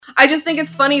I just think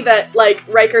it's funny that, like,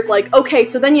 Riker's like, okay,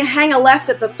 so then you hang a left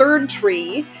at the third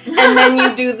tree, and then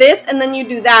you do this, and then you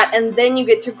do that, and then you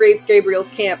get to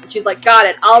Gabriel's camp. And she's like, got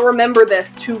it, I'll remember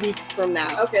this 2 weeks from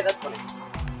now. Okay, that's funny.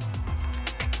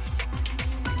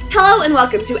 Hello and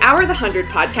welcome to Our The 100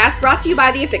 podcast, brought to you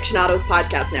by the AFICTIONADOS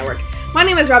podcast network. My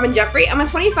name is Robin Jeffrey. I'm a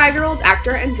 25-year-old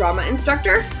actor and drama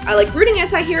instructor. I like rooting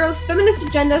anti-heroes, feminist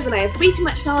agendas, and I have way too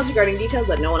much knowledge regarding details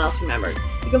that no one else remembers.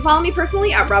 You can follow me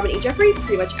personally at Robin E. Jeffrey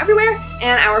pretty much everywhere.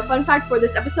 And our fun fact for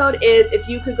this episode is if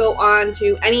you could go on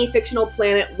to any fictional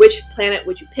planet, which planet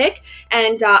would you pick?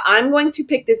 And I'm going to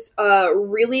pick this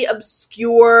really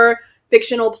obscure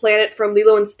fictional planet from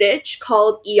Lilo and Stitch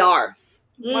called Earth.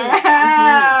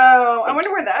 Wow! I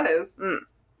wonder where that is.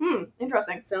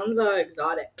 Interesting. Sounds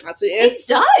exotic. That's what it is.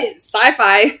 It does!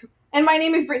 Sci-fi. And my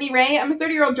name is Brittany Ray. I'm a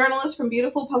 30-year-old journalist from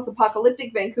beautiful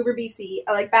post-apocalyptic Vancouver, BC.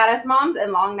 I like badass moms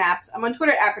and long naps. I'm on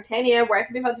Twitter at Britannia, where I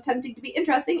can be found attempting to be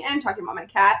interesting and talking about my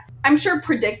cat. I'm sure,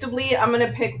 predictably, I'm going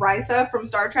to pick Risa from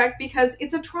Star Trek because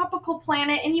it's a tropical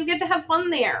planet and you get to have fun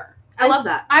there. I love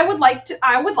that. I would like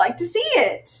to see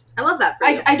it. I love that for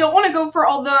you. I don't want to go for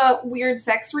all the weird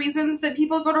sex reasons that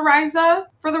people go to Risa,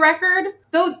 for the record.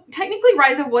 Though, technically,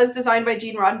 Risa was designed by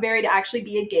Gene Roddenberry to actually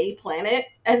be a gay planet,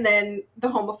 and then the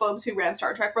homophobes who ran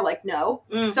Star Trek were like, no.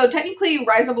 So, technically,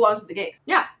 Risa belongs to the gays.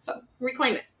 Yeah. So,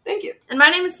 reclaim it. Thank you. And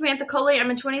my name is Samantha Coley. I'm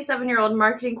a 27-year-old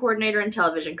marketing coordinator and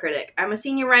television critic. I'm a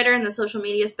senior writer and the social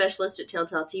media specialist at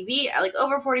Telltale TV. I like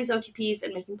over 40s OTPs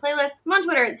and making playlists. I'm on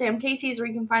Twitter at Sam Casey's, where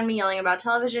you can find me yelling about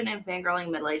television and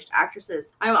fangirling middle-aged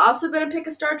actresses. I'm also going to pick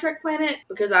a Star Trek planet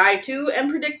because I, too,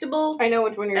 am predictable. I know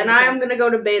which one you're And I'm going to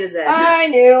go to Beta Z. I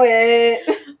knew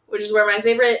it. Which is where my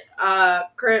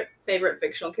current favorite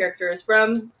fictional character is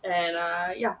from. And,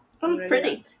 yeah. Sounds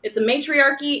pretty. It's a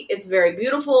matriarchy. It's very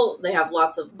beautiful. They have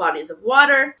lots of bodies of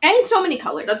water. And so many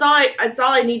colors. That's all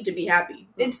I need to be happy.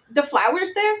 It's the flowers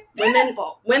there.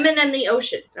 Women and the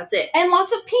ocean. That's it. And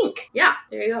lots of pink. Yeah,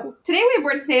 there you go. Today we have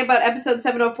more to say about episode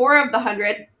 704 of the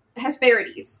 100,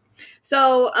 Hesperides.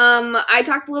 So, I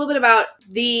talked a little bit about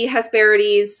the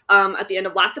Hesperides at the end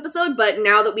of last episode, but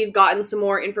now that we've gotten some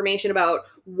more information about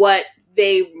what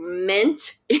they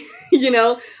meant,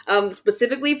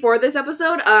 specifically for this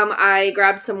episode, I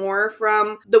grabbed some more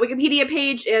from the Wikipedia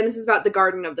page, and this is about the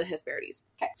Garden of the Hesperides.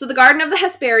 Okay. So the Garden of the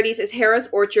Hesperides is Hera's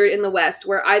orchard in the west,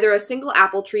 where either a single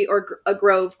apple tree or a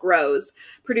grove grows,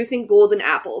 producing golden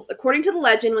apples. According to the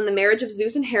legend, when the marriage of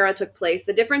Zeus and Hera took place,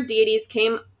 the different deities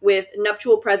came with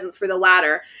nuptial presents for the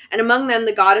latter, and among them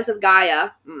the goddess of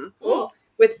Gaia,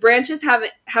 with branches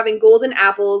having golden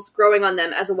apples growing on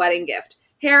them as a wedding gift.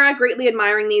 Hera, greatly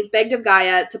admiring these, begged of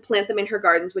Gaia to plant them in her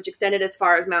gardens, which extended as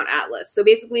far as Mount Atlas. So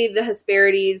basically, the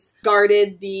Hesperides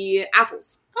guarded the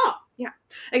apples. Oh. Yeah.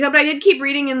 Except I did keep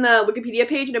reading in the Wikipedia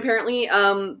page, and apparently,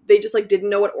 they just, didn't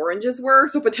know what oranges were,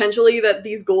 so potentially that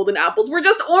these golden apples were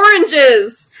just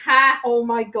oranges! Ha! Oh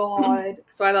my god.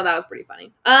 So I thought that was pretty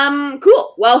funny.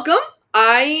 Cool. Welcome.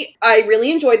 I really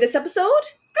enjoyed this episode.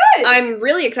 Good. I'm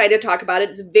really excited to talk about it.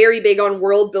 It's very big on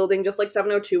world building, just like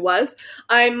 702 was.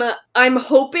 I'm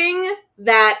hoping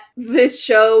that this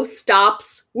show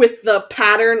stops with the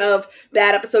pattern of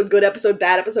bad episode, good episode,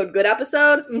 bad episode, good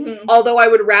episode. Mm-hmm. Although I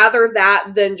would rather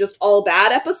that than just all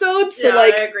bad episodes. So, I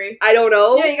agree. I don't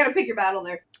know. Yeah, you gotta pick your battle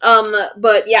there.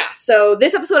 But yeah, so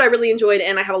this episode I really enjoyed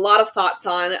and I have a lot of thoughts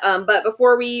on. But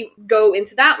before we go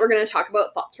into that, we're going to talk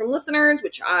about thoughts from listeners,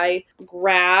 which I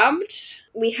grabbed.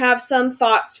 We have some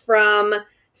thoughts from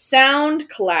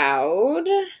SoundCloud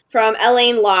from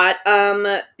Elaine Lott.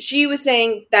 She was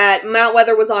saying that Mount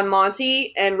Weather was on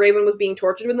Monty and Raven was being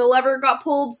tortured when the lever got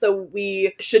pulled, so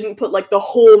we shouldn't put the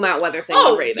whole Mount Weather thing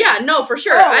on Raven. Yeah, no, for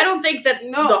sure. I don't think that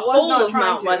the whole of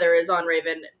Mount Weather is on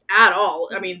Raven at all.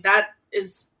 I mean, that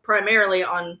is primarily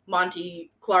on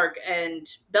Monty, Clark, and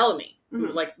Bellamy,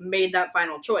 who made that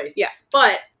final choice. Yeah.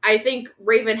 But I think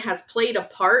Raven has played a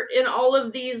part in all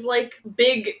of these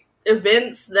big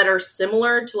events that are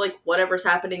similar to whatever's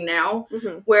happening now,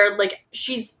 where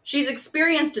she's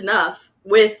experienced enough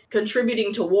with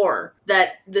contributing to war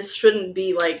that this shouldn't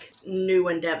be new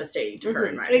and devastating to her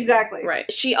in writing. Exactly.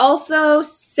 Right. She also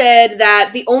said that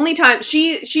the only time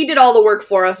she did all the work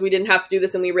for us, we didn't have to do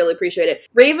this and we really appreciate it.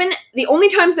 The only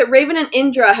times that Raven and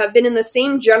Indra have been in the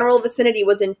same general vicinity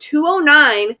was in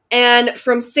 209 and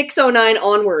from 609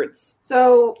 onwards.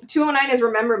 So 209 is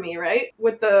Remember Me, right?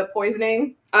 With the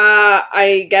poisoning?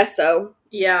 I guess so.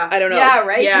 Yeah. I don't know. Yeah,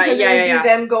 right? Yeah, because yeah, it would yeah. be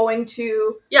them going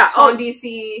to Yeah. Taunton,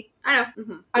 DC. I know.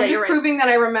 Mhm. I'm Yeah, just you're right. proving that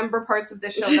I remember parts of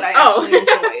this show that I Oh. actually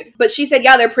enjoyed. But she said,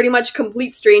 yeah, they're pretty much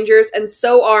complete strangers, and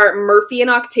so are Murphy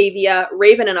and Octavia,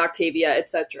 Raven and Octavia,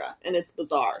 etc. And it's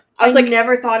bizarre. I was like,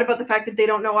 never thought about the fact that they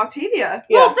don't know Octavia.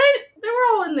 yeah, Well, they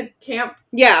were all in the camp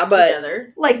yeah, but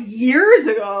together. Like years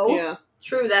ago. yeah,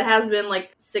 True, that has been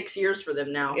like 6 years for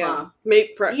them now, yeah, huh?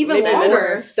 maybe Even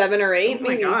longer. 7 or 8. Oh my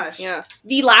maybe. gosh. Yeah.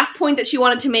 The last point that she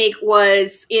wanted to make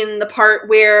was in the part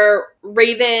where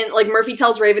Raven, like Murphy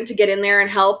tells Raven to get in there and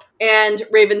help, and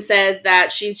Raven says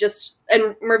that she's just,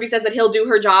 and Murphy says that he'll do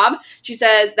her job. She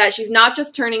says that she's not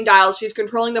just turning dials, she's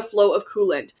controlling the flow of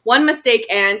coolant. One mistake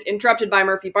and interrupted by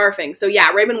Murphy barfing. So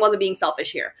yeah, Raven wasn't being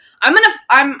selfish here. I'm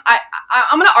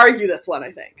gonna argue this one,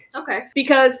 I think. Okay.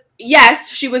 Because yes,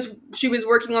 she was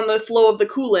working on the flow of the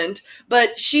coolant,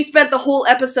 but she spent the whole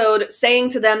episode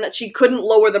saying to them that she couldn't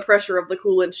lower the pressure of the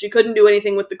coolant. She couldn't do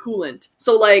anything with the coolant.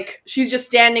 So like, she's just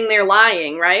standing there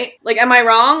lying, right? Like, am I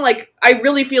wrong? Like, I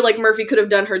really feel like Murphy could have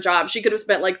done her job. She could have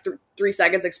spent like 3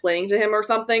 seconds explaining to him or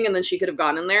something, and then she could have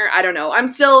gone in there. I don't know. I'm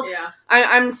still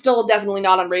definitely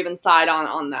not on Raven's side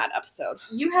on that episode.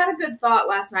 You had a good thought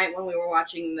last night when we were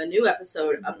watching the new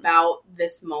episode about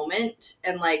this moment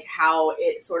and like how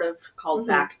it sort of called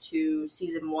back to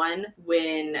season 1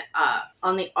 when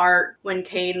on the ark when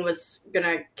Kane was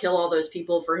gonna kill all those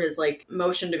people for his like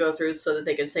motion to go through so that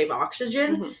they could save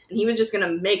oxygen, and he was just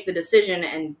gonna make the decision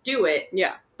and do it.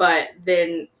 Yeah. But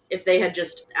then if they had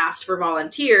just asked for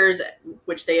volunteers,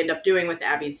 which they end up doing with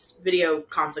Abby's video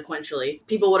consequentially,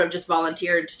 people would have just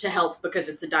volunteered to help because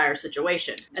it's a dire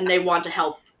situation and they want to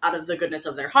help out of the goodness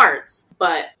of their hearts.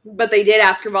 But they did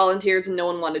ask for volunteers and no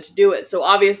one wanted to do it. So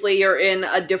obviously you're in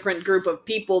a different group of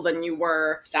people than you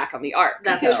were back on the ark.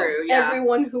 that's So, true, yeah.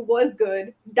 Everyone who was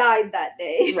good died that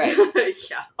day. Right.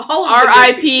 Yeah. All of the good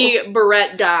R.I.P.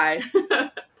 Barrett guy. people.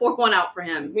 Pour one out for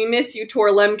him. We miss you, Tor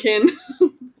Lemkin.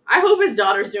 I hope his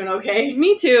daughter's doing okay.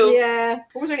 Me too. Yeah.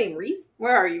 What was her name? Reese?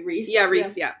 Where are you, Reese? Yeah,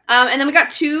 Reese, yeah. And then we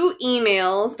got 2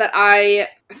 emails that I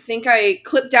think I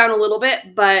clipped down a little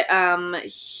bit, but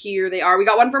here they are. We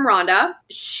got one from Rhonda.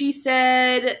 She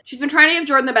said she's been trying to give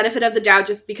Jordan the benefit of the doubt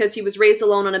just because he was raised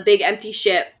alone on a big empty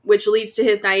ship, which leads to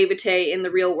his naivete in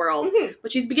the real world.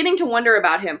 But she's beginning to wonder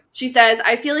about him. She says,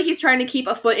 I feel like he's trying to keep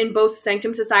a foot in both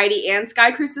Sanctum Society and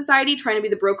Sky Cruise Society, trying to be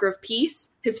the broker of peace.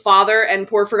 His father and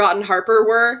poor forgotten Harper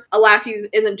were. Alas, he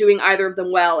isn't doing either of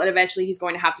them well, and eventually he's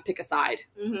going to have to pick a side.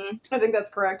 I think that's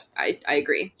correct. I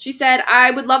agree. She said, I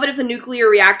would love it if the nuclear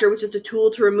reactor was just a tool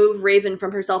to remove Raven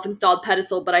from her self-installed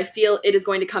pedestal, but I feel it is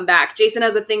going to come back. Jason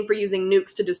has a thing for using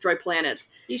nukes to destroy planets.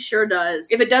 He sure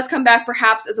does. If it does come back,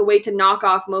 perhaps as a way to knock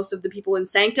off most of the people in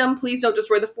Sanctum, please don't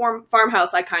destroy the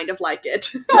farmhouse. I kind of like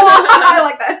it. I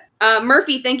like that.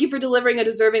 Murphy, thank you for delivering a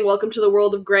deserving welcome to the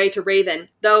world of Grey to Raven,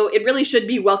 though it really should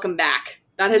be welcome back.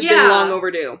 That has been long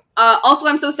overdue. Also,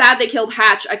 I'm so sad they killed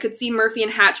Hatch. I could see Murphy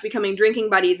and Hatch becoming drinking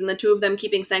buddies and the two of them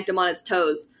keeping Sanctum on its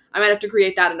toes. I might have to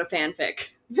create that in a fanfic.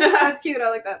 That's cute. I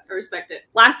like that. I respect it.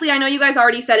 Lastly, I know you guys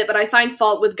already said it, but I find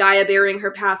fault with Gaia burying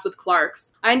her past with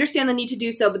Clark's. I understand the need to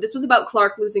do so, but this was about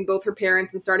Clark losing both her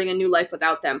parents and starting a new life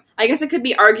without them. I guess it could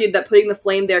be argued that putting the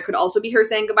flame there could also be her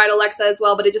saying goodbye to Lexa as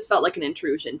well, but it just felt like an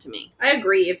intrusion to me. I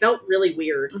agree. It felt really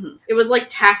weird. It was like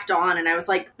tacked on, and I was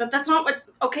like, but that's not what...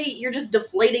 Okay, you're just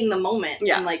deflating the moment.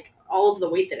 Yeah. And like all of the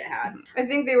weight that it had. I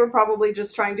think they were probably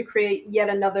just trying to create yet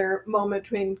another moment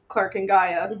between Clark and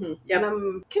Gaia. Yep. And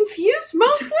I'm confused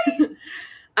mostly.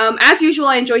 As usual,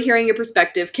 I enjoy hearing your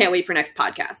perspective. Can't wait for next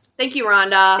podcast. Thank you,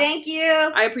 Rhonda. Thank you.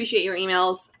 I appreciate your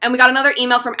emails. And we got another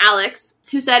email from Alex,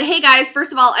 who said, hey guys,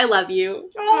 first of all, I love you.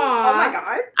 Oh my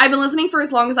god. I've been listening for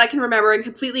as long as I can remember and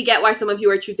completely get why some of you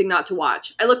are choosing not to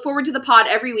watch. I look forward to the pod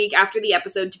every week after the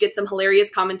episode to get some hilarious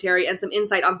commentary and some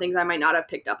insight on things I might not have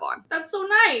picked up on. That's so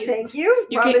nice. Thank you.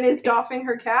 Robin is doffing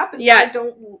her cap. And Yeah.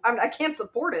 I can't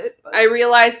support it. But. I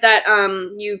realized that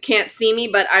you can't see me,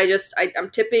 but I'm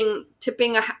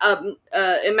tipping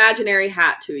a imaginary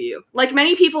hat to you. Like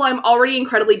many people, I'm already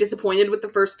incredibly disappointed with the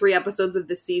first 3 episodes of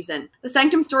this season. The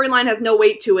Sanctum storyline has no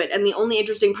weight to it, and the only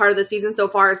interesting part of the season so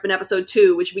far has been episode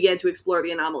 2, which began to explore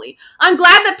the anomaly. I'm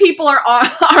glad that people are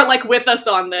like with us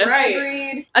on this. Right.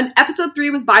 Agreed. And episode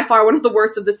 3 was by far one of the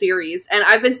worst of the series, and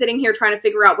I've been sitting here trying to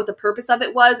figure out what the purpose of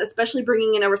it was, especially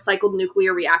bringing in a recycled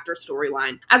nuclear reactor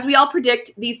storyline. As we all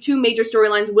predict, these 2 major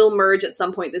storylines will merge at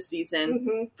some point this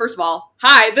season. First of all,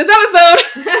 hi, this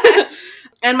episode!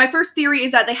 And my first theory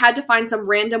is that they had to find some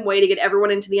random way to get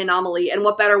everyone into the anomaly, and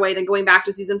what better way than going back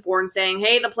to season 4 and saying,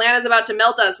 hey, the planet is about to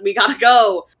melt us, we gotta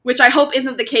go. Which I hope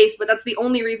isn't the case, but that's the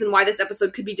only reason why this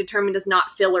episode could be determined as not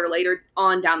filler later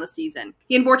on down the season.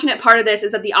 The unfortunate part of this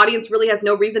is that the audience really has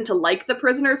no reason to like the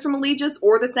prisoners from Allegius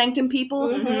or the Sanctum people.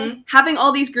 Mm-hmm. Having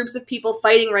all these groups of people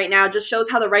fighting right now just shows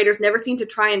how the writers never seem to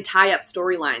try and tie up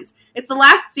storylines. It's the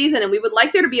last season, and we would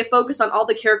like there to be a focus on all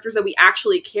the characters that we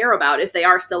actually care about, if they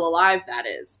are still alive, that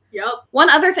is. Yep. One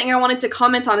other thing I wanted to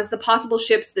comment on is the possible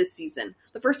ships this season.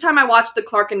 The first time I watched the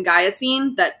Clark and Gaia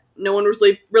scene, that no one was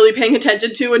really paying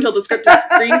attention to until the scripted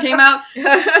screen came out,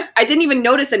 I didn't even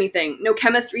notice anything. No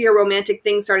chemistry or romantic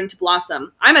things starting to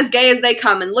blossom. I'm as gay as they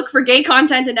come and look for gay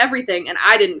content and everything, and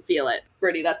I didn't feel it.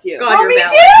 Brittany, that's you. God, Oh, you're me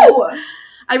valid. too!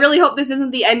 I really hope this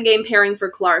isn't the endgame pairing for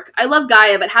Clark. I love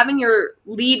Gaia, but having your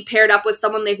lead paired up with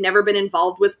someone they've never been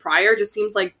involved with prior just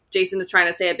seems like Jason is trying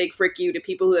to say a big frick you to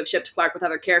people who have shipped Clark with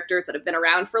other characters that have been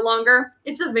around for longer.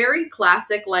 It's a very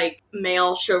classic, like,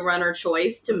 male showrunner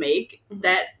choice to make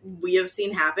that we have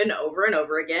seen happen over and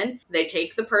over again. They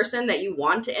take the person that you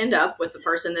want to end up with, the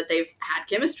person that they've had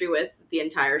chemistry with the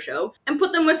entire show, and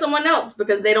put them with someone else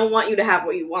because they don't want you to have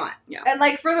what you want. Yeah. And,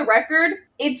 like, for the record,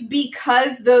 it's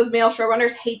because those male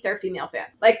showrunners hate their female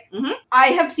fans. Like, I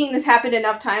have seen this happen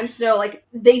enough times to know, like,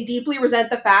 they deeply resent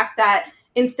the fact that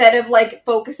instead of, like,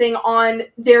 focusing on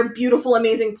their beautiful,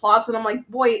 amazing plots, and I'm like,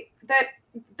 boy, that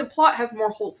the plot has more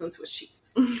holes than Swiss cheese.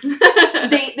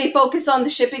 They focus on the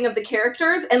shipping of the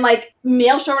characters, and, like,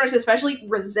 male showrunners especially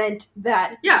resent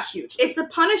that huge. It's a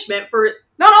punishment for...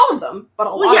 Not all of them, but a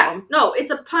lot of them. No,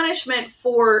 it's a punishment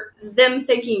for them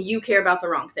thinking you care about the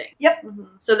wrong thing. Yep. Mm-hmm.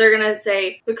 So they're gonna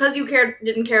say, because you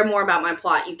didn't care more about my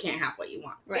plot, you can't have what you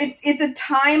want. Right. It's a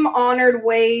time-honored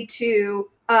way to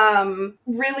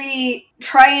really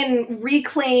try and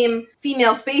reclaim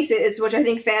female spaces, which I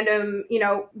think fandom,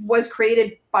 was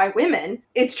created by women.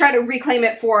 It's trying to reclaim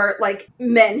it for, like,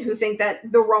 men who think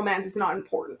that the romance is not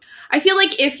important. I feel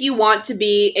like if you want to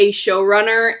be a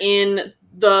showrunner in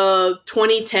the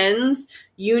 2010s,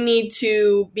 you need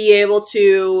to be able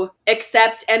to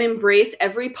accept and embrace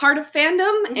every part of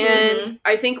fandom. Mm-hmm. And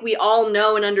I think we all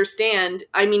know and understand,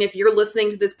 I mean, if you're listening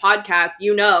to this podcast,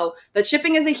 you know that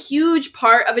shipping is a huge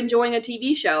part of enjoying a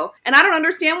TV show. And I don't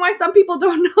understand why some people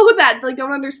don't know that, like,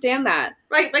 don't understand that.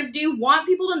 Right, like, do you want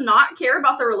people to not care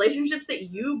about the relationships that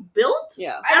you built?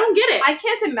 Yeah. I don't get it. I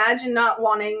can't imagine not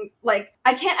wanting, like,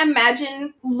 I can't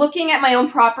imagine looking at my own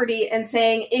property and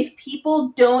saying, if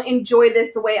people don't enjoy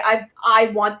this the way I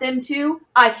want them to,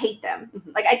 I hate them.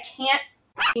 Mm-hmm. Like, I can't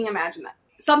fucking imagine that.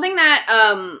 Something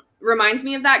that reminds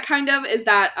me of that kind of is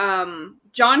that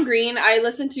John Green, I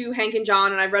listen to Hank and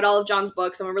John, and I've read all of John's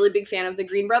books. I'm a really big fan of the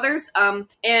Green brothers.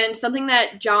 And something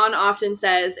that John often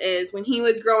says is when he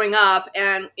was growing up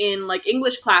and in, like,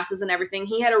 English classes and everything,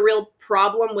 he had a real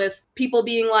problem with people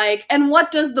being like, and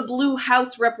what does the blue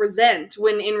house represent?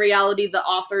 When in reality, the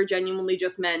author genuinely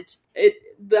just meant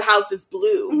the house is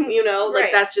blue, like,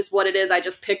 Right. that's just what it is. I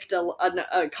just picked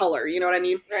a color, you know what I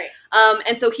mean? Right.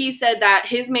 And so he said that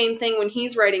his main thing when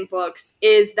he's writing books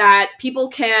is that people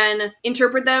can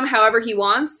interpret them however he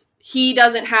wants. He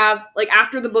doesn't have, like,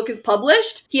 after the book is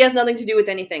published, he has nothing to do with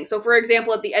anything. So, for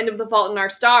example, at the end of The Fault in Our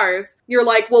Stars, you're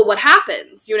like, well, what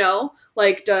happens,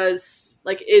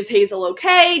 Like, is Hazel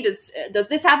okay? Does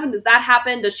this happen? Does that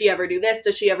happen? Does she ever do this?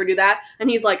 Does she ever do that? And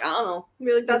he's like, I don't know.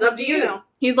 Really, that's up to you now.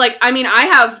 He's like, I mean, I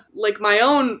have, like, my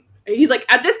own... He's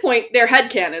like, at this point, they're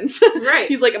headcanons. Right.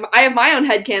 He's like, I have my own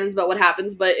headcanons about what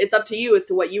happens, but it's up to you as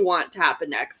to what you want to happen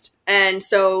next. And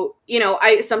so,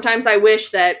 sometimes I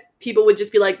wish that people would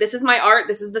just be like, this is my art,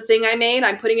 this is the thing I made,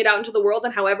 I'm putting it out into the world,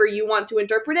 and however you want to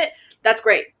interpret it, that's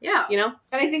great. Yeah. And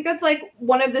I think that's, like,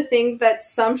 one of the things that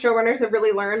some showrunners have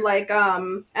really learned, like,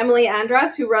 Emily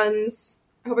Andras, who runs...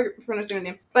 I hope I'm pronouncing her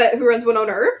name, but who runs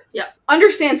Winona Earp,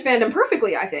 understands fandom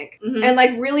perfectly, I think. Mm-hmm. And, like,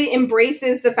 really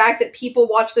embraces the fact that people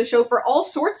watch the show for all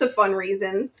sorts of fun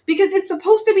reasons, because it's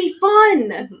supposed to be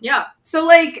fun. Yeah. So,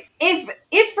 like,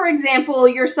 if for example,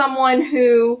 you're someone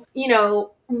who,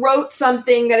 wrote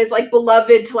something that is, like,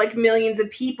 beloved to, like, millions of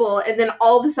people, and then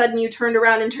all of a sudden you turned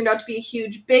around and turned out to be a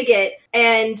huge bigot,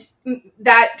 and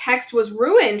that text was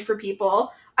ruined for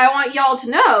people, I want y'all to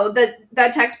know that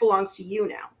that text belongs to you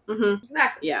now. Mm-hmm.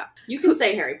 Exactly. Yeah. You can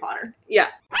say Harry Potter. Yeah.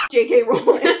 J.K.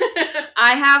 Rowling.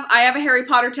 I have a Harry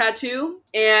Potter tattoo,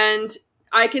 and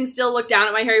I can still look down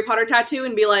at my Harry Potter tattoo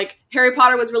and be like, Harry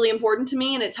Potter was really important to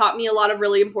me, and it taught me a lot of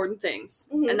really important things.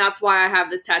 Mm-hmm. And that's why I have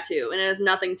this tattoo, and it has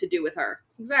nothing to do with her.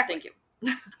 Exactly. Thank you.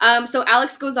 So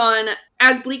Alex goes on,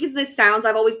 as bleak as this sounds,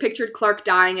 I've always pictured Clark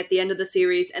dying at the end of the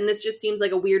series, and this just seems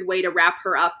like a weird way to wrap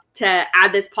her up to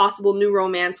add this possible new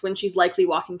romance when she's likely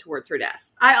walking towards her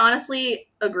death. I honestly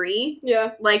agree.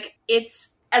 Yeah. Like,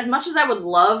 it's, as much as I would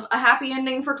love a happy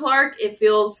ending for Clark, it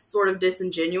feels sort of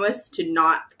disingenuous to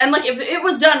not, and like, if it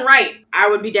was done right, I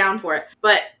would be down for it.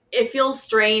 But it feels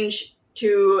strange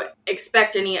to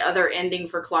expect any other ending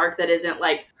for Clark that isn't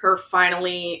like her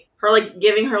like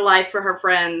giving her life for her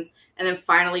friends and then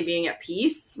finally being at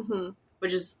peace. Mm-hmm.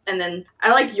 Which is, and then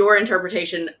I like your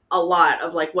interpretation a lot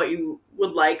of like what you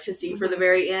would like to see for the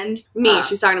very end. Me,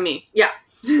 she's talking to me. Yeah.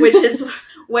 Which is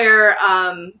where,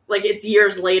 like, it's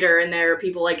years later and there are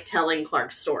people, like, telling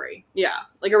Clark's story. Yeah,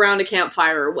 like around a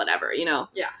campfire or whatever, you know?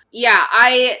 Yeah. Yeah,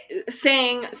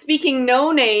 speaking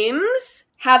no names,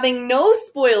 having no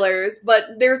spoilers,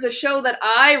 but there's a show that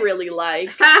I really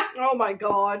like. Oh my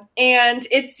god. And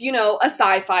it's, you know, a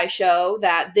sci-fi show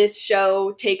that this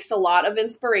show takes a lot of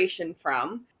inspiration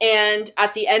from. And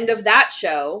at the end of that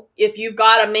show, if you've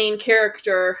got a main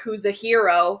character who's a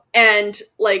hero and,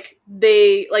 like,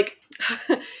 they, like,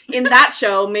 in that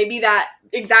show, maybe that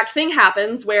exact thing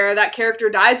happens where that character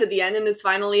dies at the end and is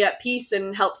finally at peace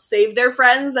and helps save their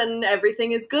friends and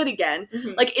everything is good again.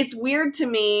 Mm-hmm. Like, it's weird to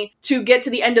me to get to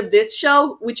the end of this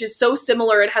show, which is so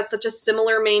similar. It has such a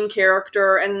similar main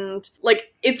character, and,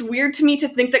 like, it's weird to me to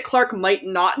think that Clark might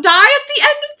not die at the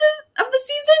end of the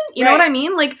season. You know what I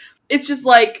mean? Like, it's just,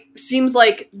 like, seems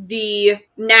like the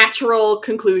natural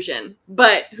conclusion,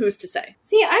 but who's to say?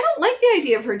 See, I don't like the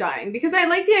idea of her dying, because I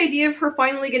like the idea of her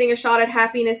finally getting a shot at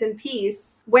happiness and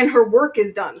peace when her work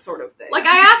is done, sort of thing. Like,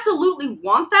 I absolutely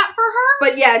want that for her.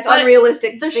 But yeah, it's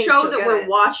unrealistic. The show that we're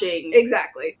watching,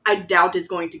 exactly, I doubt is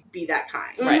going to be that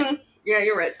kind. Mm-hmm. Right. Yeah,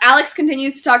 you're right. Alex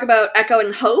continues to talk about Echo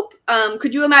and Hope.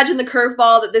 Could you imagine the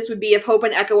curveball that this would be if Hope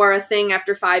and Echo are a thing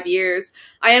after 5 years?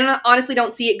 I honestly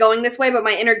don't see it going this way, but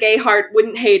my inner gay heart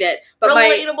wouldn't hate it. But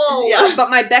Relatable!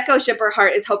 But my Becco shipper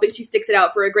heart is hoping she sticks it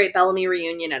out for a great Bellamy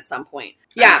reunion at some point.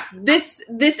 Yeah, this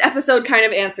episode kind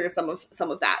of answers some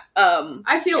of that.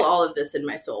 I feel all of this in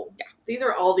my soul. Yeah. These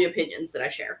are all the opinions that I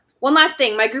share. One last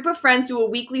thing, my group of friends do a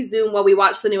weekly Zoom while we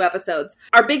watch the new episodes.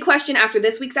 Our big question after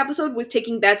this week's episode was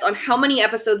taking bets on how many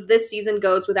episodes this season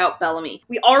goes without Bellamy.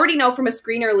 We already know from a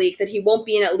screener leak that he won't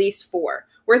be in at least 4.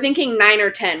 We're thinking 9 or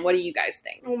 10. What do you guys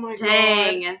think? Oh my god.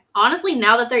 Dang. Honestly,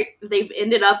 now that they've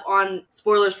ended up on,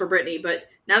 spoilers for Brittany, but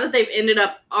now that they've ended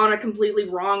up on a completely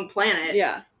wrong planet,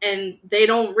 Yeah. and they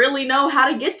don't really know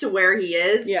how to get to where he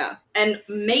is, Yeah. and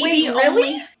maybe Wait, really?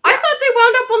 only... I thought they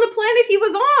wound up on the planet he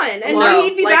was on, and No, now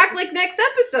he'd be like- back, like, next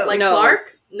episode. Like No.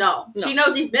 Clark? No. No. She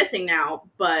knows he's missing now,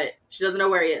 but she doesn't know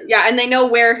where he is. Yeah, and they know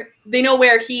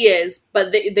where he is,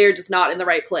 but they're just not in the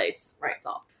right place. Right. That's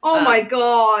all. Oh my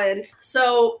god.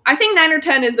 So, I think 9 or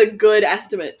 10 is a good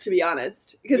estimate, to be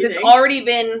honest, because You it's think? already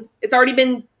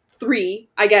been 3,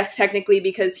 I guess, technically,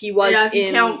 because he was Yeah, if you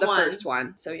in count the one. first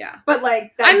one. So yeah, But,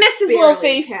 like, that I miss his little barely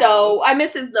face counts. though. I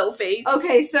miss his little face.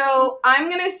 Okay, so I'm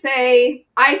gonna say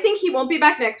I think he won't be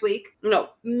back next week. No,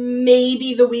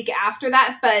 Maybe the week after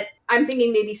that, but I'm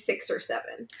thinking maybe 6 or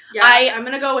 7. yeah, I'm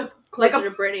gonna go with closer Like a-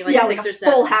 to Brittany, like yeah, 6 like a or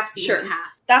 7. full half season. Sure.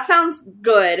 Half. that sounds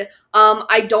good.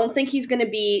 I don't think he's going to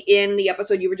be in the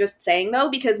episode you were just saying though,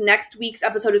 because next week's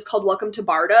episode is called Welcome to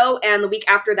Bardo, and the week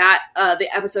after that, the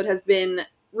episode has been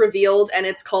revealed, and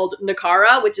it's called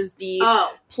Nakara, which is the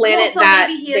planet that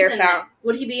maybe he they're is in found. it.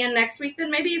 Would he be in next week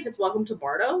then, maybe, if it's Welcome to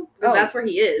Bardo? Because Oh. that's where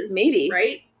he is. Maybe.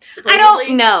 Right? I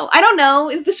don't know. I don't know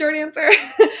is the short answer.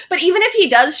 But even if he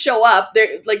does show up,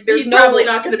 there's He's no probably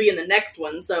not going to be in the next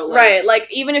one, so, like... Right, like,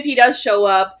 even if he does show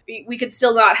up, we could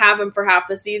still not have him for half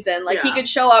the season. Like, he Yeah. could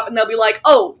show up and they'll be like,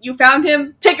 oh, you found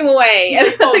him? Take him away.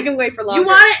 And they'll take him away for longer. You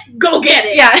want it? Go get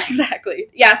it! Yeah, exactly.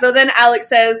 Yeah, so then Alex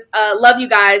says, love you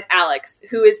guys, Alex,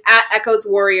 who is at Echoes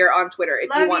Warrior on Twitter,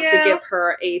 if you Love want you. to give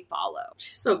her a follow.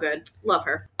 She's so good. Love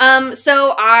her.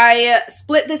 So I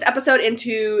split this episode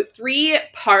into 3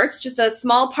 parts, just a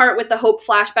small part with the Hope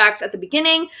flashbacks at the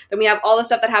beginning, then we have all the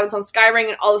stuff that happens on Skyring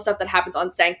and all the stuff that happens on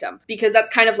Sanctum, because that's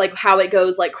kind of like how it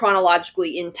goes, like,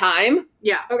 chronologically in time.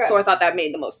 Yeah. Okay. So I thought that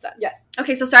made the most sense. Yes.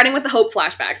 Okay, so starting with the Hope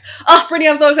flashbacks. Oh, Brittany,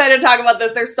 I'm so excited to talk about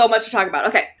this. There's so much to talk about.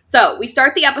 Okay, so we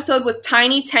start the episode with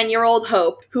tiny 10-year-old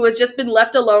Hope, who has just been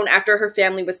left alone after her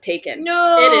family was taken.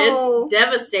 No. It is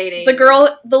devastating.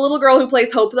 The little girl who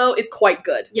plays Hope, though, is quite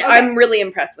good. Yes. I'm really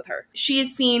impressed with her. She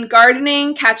is seen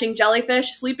gardening, catching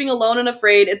jellyfish, sleeping alone and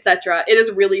afraid, etc. It is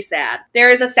really sad. There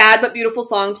is a sad but beautiful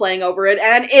song playing over it,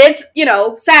 and it's,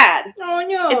 sad. Oh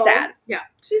no. It's sad.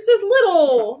 She's just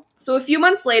little. So a few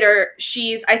months later,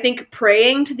 she's, I think,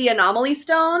 praying to the Anomaly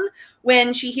Stone,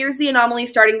 when she hears the anomaly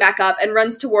starting back up and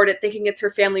runs toward it thinking it's her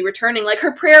family returning. Like,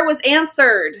 her prayer was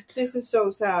answered. This is so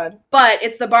sad. But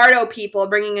it's the Bardo people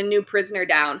bringing a new prisoner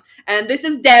down. And this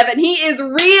is Dev, and he is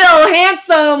real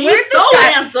handsome. He's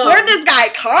handsome. Where'd this guy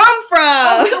come from?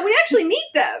 Oh, so we actually meet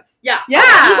Dev. Yeah. Yeah.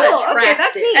 Cool. Okay,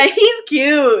 that's neat. And he's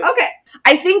cute. Okay.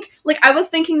 I think, like, I was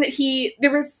thinking that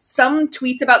there was some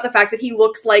tweets about the fact that he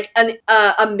looks like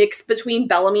a mix between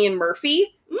Bellamy and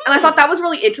Murphy. And I thought that was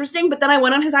really interesting, but then I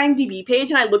went on his IMDb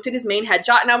page and I looked at his main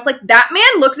headshot and I was like, that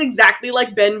man looks exactly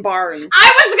like Ben Barnes.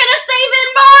 I was gonna say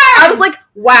Ben Barnes! I was like,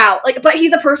 wow. Like, but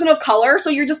he's a person of color, so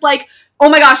you're just like, oh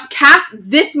my gosh, cast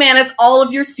this man as all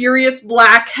of your serious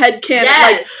black headcanon.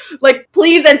 Yes. Like,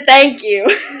 please and thank you.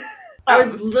 I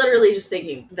was literally just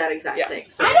thinking that exact thing.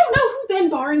 So. I don't know who Ben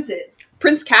Barnes is.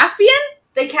 Prince Caspian?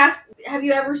 They cast... Have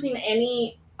you ever seen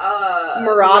any...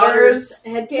 Marauders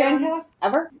headcanons?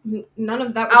 Ever? None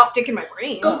of that would stick in my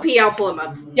brain. Go pee, I'll pull him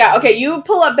up. Yeah, okay, you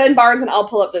pull up Ben Barnes and I'll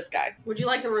pull up this guy. Would you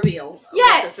like the reveal of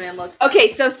Yes! what this man looks like? Okay,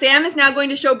 so Sam is now going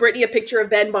to show Brittany a picture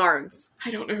of Ben Barnes. I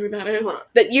don't know who that is.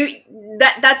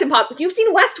 That's impossible. You've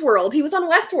seen Westworld. He was on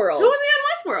Westworld. Who was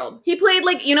he on Westworld? He played,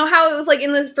 like, you know how it was, like,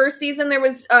 in the first season there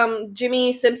was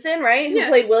Jimmy Simpson, right? Who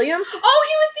played William? Oh,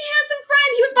 he was the handsome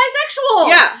friend. He was bisexual.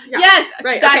 Yeah. Yes.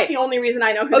 Right, That's okay. the only reason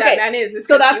I know who that man is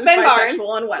So 'cause that's he was Ben Barnes, bisexual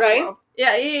on Westworld. right?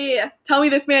 Yeah. Tell me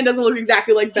this man doesn't look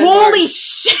exactly like Ben Holy Barnes.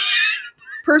 shit!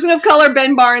 Person of color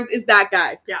Ben Barnes is that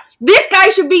guy. Yeah. This guy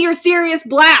should be your Sirius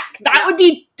Black. That would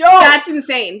be dope. That's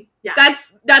insane. Yeah.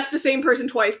 That's the same person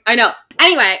twice. I know.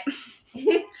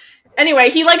 Anyway,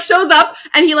 he, like, shows up,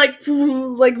 and he, like,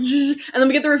 and then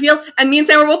we get the reveal, and me and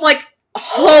Sam were both like,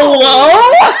 hello?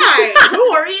 Hi,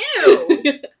 who are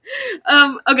you?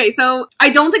 Okay, so I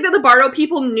don't think that the Bardo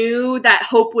people knew that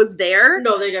Hope was there.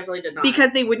 No, they definitely did not.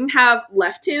 Because they wouldn't have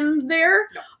left him there.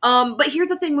 No. But here's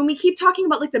the thing, when we keep talking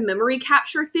about, like, the memory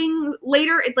capture thing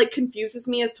later, it, like, confuses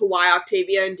me as to why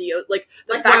Octavia and Dio, like,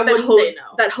 the Like, fact why that wouldn't they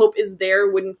know? that Hope is there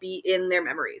wouldn't be in their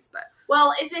memories, but...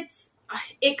 Well,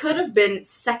 it could have been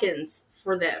seconds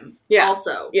for them. Yeah.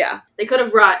 Also. Yeah. They could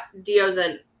have brought Dios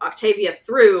and Octavia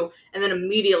through and then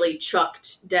immediately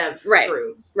chucked Dev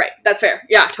through. Right, that's fair.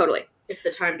 Yeah, totally. If the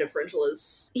time differential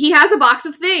is... He has a box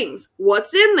of things.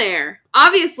 What's in there?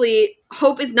 Obviously,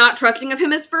 Hope is not trusting of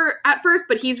him at first,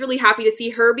 but he's really happy to see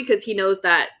her because he knows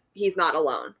that he's not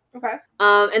alone. Okay.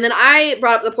 And then I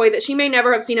brought up the point that she may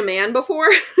never have seen a man before.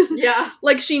 Yeah.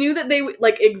 Like, she knew that they,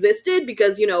 like, existed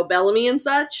because, you know, Bellamy and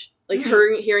such. Like,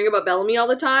 her hearing about Bellamy all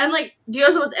the time. And, like,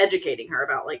 Dios was educating her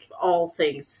about, like, all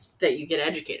things that you get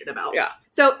educated about. Yeah.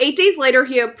 So 8 days later,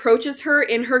 he approaches her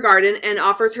in her garden and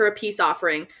offers her a peace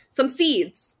offering, some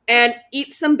seeds, and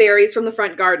eats some berries from the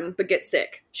front garden, but gets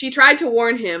sick. She tried to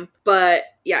warn him, but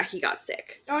yeah, he got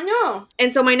sick. Oh no.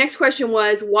 And so my next question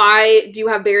was, why do you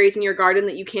have berries in your garden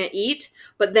that you can't eat?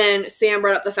 But then Sam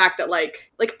brought up the fact that,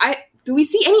 do we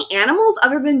see any animals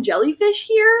other than jellyfish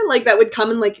here? Like, that would come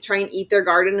and, like, try and eat their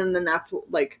garden, and then that's,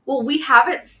 like... Well, we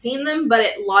haven't seen them, but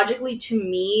it logically, to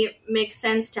me, makes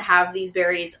sense to have these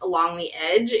berries along the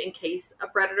edge in case a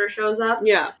predator shows up.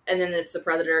 Yeah. And then if the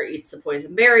predator eats the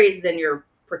poison berries, then you're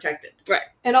protected. Right.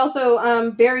 And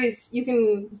also, berries, you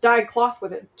can dye cloth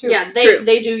with it, too. Yeah,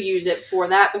 they do use it for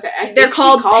that. Okay, they're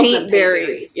called paint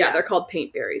berries. Yeah, they're called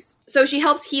paint berries. So she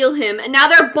helps heal him, and now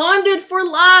they're bonded for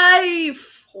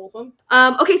life! Wholesome.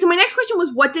 Okay, so my next question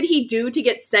was, what did he do to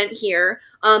get sent here?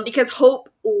 Because Hope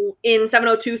in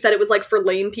 702 said it was, like, for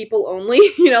lame people only.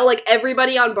 You know, like,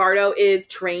 everybody on Bardo is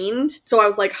trained. So I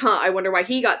was like, I wonder why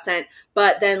he got sent.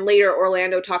 But then later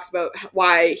Orlando talks about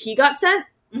why he got sent.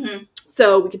 Mm-hmm.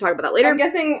 So we can talk about that later. I'm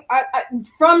guessing,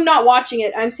 from not watching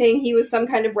it, I'm saying he was some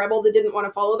kind of rebel that didn't want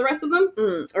to follow the rest of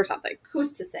them. Or something.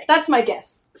 Who's to say? That's my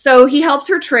guess. So he helps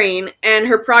her train, and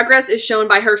her progress is shown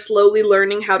by her slowly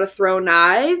learning how to throw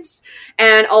knives.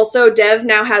 And also, Dev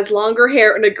now has longer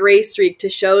hair and a gray streak to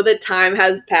show that time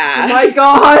has passed. Oh my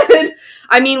god!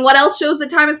 I mean, what else shows that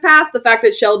time has passed? The fact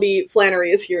that Shelby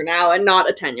Flannery is here now and not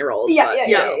a 10-year-old.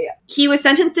 Yeah. He was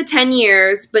sentenced to 10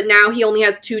 years, but now he only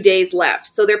has 2 days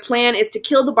left. So their plan is to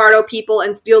kill the Bardo people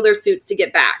and steal their suits to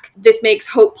get back. This makes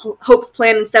Hope's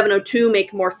plan in 702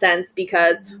 make more sense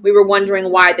because we were wondering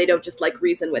why they don't just, like,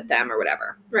 reason with them or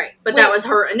whatever. Right. But that was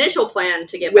her initial plan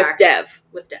to get With back. Dev.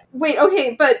 With Dev. Wait,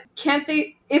 okay, but can't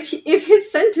they... If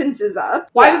his sentence is up,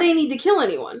 why do they need to kill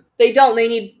anyone? They don't. They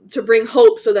need to bring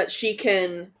Hope so that she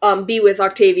can be with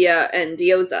Octavia and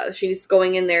Dioza. She's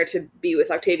going in there to be with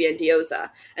Octavia and Dioza.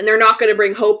 And they're not going to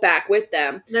bring Hope back with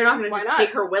them. They're not going to just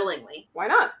take her willingly. Why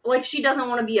not? Like, she doesn't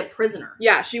want to be a prisoner.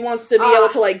 Yeah, she wants to be able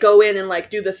to, like, go in and, like,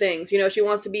 do the things. You know, she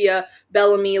wants to be a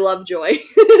Bellamy Lovejoy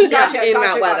Gotcha, in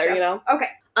Mount Weather, you know? Okay.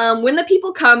 When the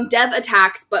people come, Dev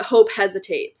attacks, but Hope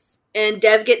hesitates. And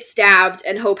Dev gets stabbed,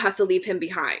 and Hope has to leave him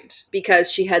behind because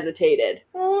she hesitated.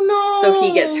 Oh no. So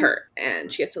he gets hurt,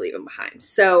 and she has to leave him behind.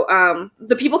 So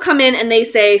the people come in, and they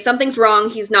say, something's wrong,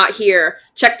 he's not here.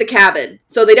 Check the cabin.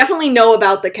 So they definitely know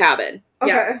about the cabin.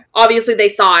 Okay. Yeah. Obviously, they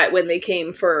saw it when they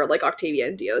came for, like, Octavia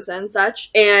and Diosa and such.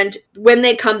 And when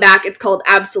they come back, it's called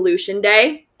Absolution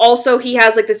Day. Also, he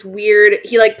has, like, this weird...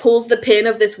 He, like, pulls the pin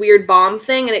of this weird bomb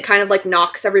thing, and it kind of, like,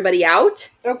 knocks everybody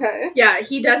out. Okay. Yeah,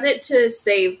 he does it to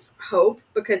save Hope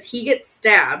because he gets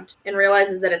stabbed and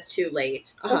realizes that it's too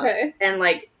late. Okay. And,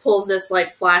 like, pulls this,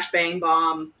 like, flashbang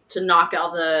bomb to knock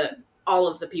all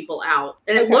of the people out.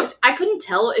 And it looked... I couldn't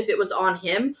tell if it was on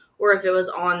him or if it was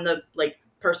on the, like,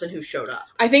 person who showed up.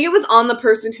 I think it was on the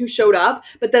person who showed up,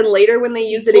 but then later when they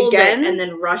use it again... and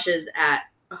then rushes at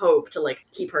Hope to, like,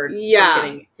 keep her from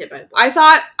getting hit by the bullets.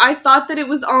 I thought that it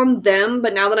was on them,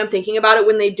 but now that I'm thinking about it,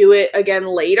 when they do it again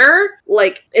later,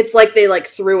 like, it's like they, like,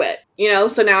 threw it, you know?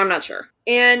 So now I'm not sure.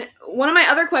 And one of my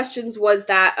other questions was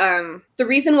that the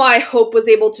reason why Hope was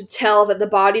able to tell that the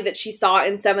body that she saw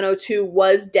in 702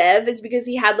 was Dev is because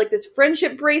he had, like, this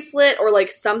friendship bracelet or,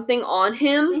 like, something on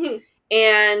him. Mm-hmm.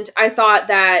 And I thought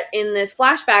that in this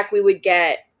flashback we would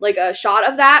get, like, a shot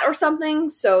of that or something,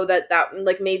 so that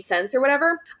like, made sense or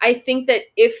whatever. I think that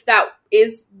if that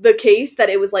is the case, that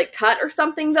it was, like, cut or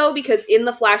something, though, because in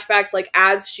the flashbacks, like,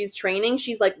 as she's training,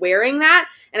 she's, like, wearing that,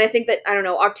 and I think that, I don't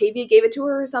know, Octavia gave it to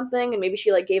her or something, and maybe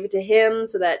she, like, gave it to him,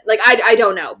 so that, like, I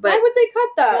don't know, but... Why would they cut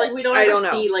that? Like, we don't ever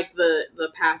see, like, the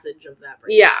passage of that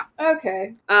bracelet. Yeah.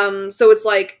 Okay. So it's,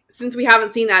 like, since we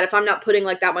haven't seen that, if I'm not putting,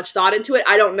 like, that much thought into it,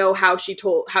 I don't know how she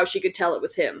could tell it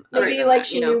was him. Maybe, like,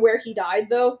 she knew where he died,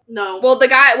 though? No. Well,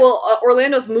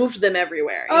 Orlando's moved them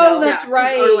everywhere. That's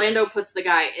right. Orlando puts the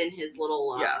guy in his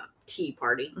little tea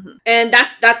party. Mm-hmm. And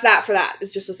that's that for that.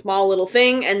 It's just a small little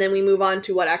thing, and then we move on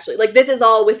to what actually... Like, this is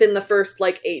all within the first,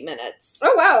 like, 8 minutes.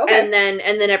 Oh, wow, okay. And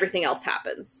then everything else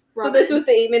happens. So this was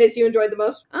the 8 minutes you enjoyed the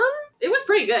most? It was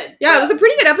pretty good. Yeah, it was a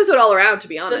pretty good episode all around, to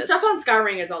be honest. The stuff on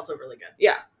Skyring is also really good.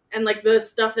 Yeah. And, like, the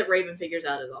stuff that Raven figures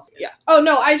out is also good. Yeah. Oh,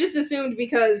 no, I just assumed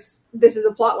because this is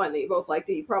a plot line that you both like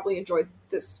that you probably enjoyed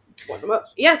this one the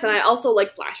most. Yes, and I also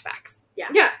like flashbacks.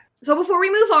 Yeah. So before we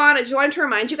move on, I just wanted to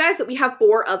remind you guys that we have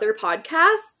 4 other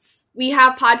podcasts. We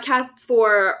have podcasts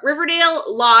for Riverdale,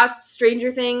 Lost,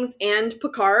 Stranger Things, and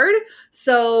Picard.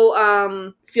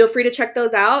 So feel free to check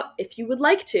those out if you would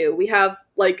like to. We have,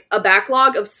 like, a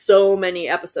backlog of so many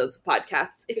episodes of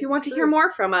podcasts. If you want to hear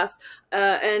more from us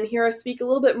and hear us speak a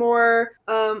little bit more,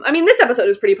 I mean, this episode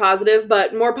is pretty positive,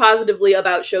 but more positively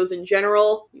about shows in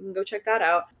general, you can go check that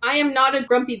out. I am not a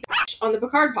grumpy bitch on the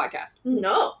Picard podcast.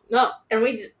 No. And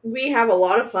we have a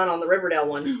lot of fun on the Riverdale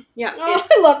one. Yeah. Oh,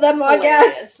 I love that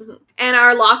podcast. And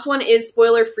our Lost one is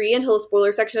spoiler-free until the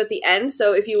spoiler section at the end,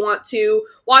 so if you want to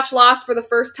watch Lost for the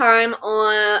first time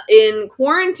in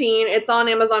quarantine, it's on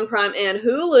Amazon Prime and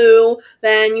Hulu,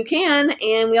 then you can,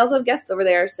 and we also have guests over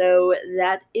there, so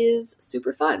that is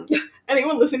super fun.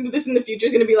 Anyone listening to this in the future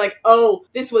is going to be like, oh,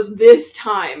 this was this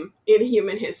time in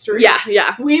human history.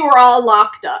 Yeah. We were all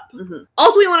locked up. Mm-hmm.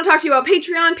 Also, we want to talk to you about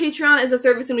Patreon. Patreon is a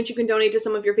service in which you can donate to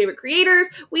some of your favorite creators.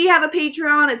 We have a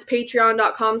Patreon. It's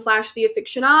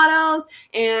patreon.com/theafictionados.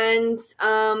 And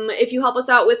if you help us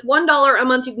out with $1 a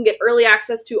month, you can get early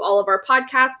access to all of our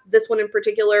podcasts. This one in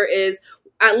particular is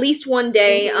at least one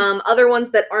day. Mm-hmm. Other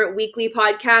ones that aren't weekly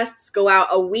podcasts go out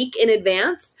a week in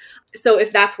advance. So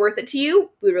if that's worth it to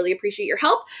you, we really appreciate your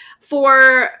help.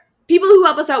 For people who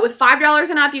help us out with $5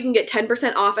 and up, you can get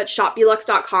 10% off at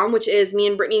shopbelux.com, which is me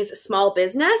and Brittany's small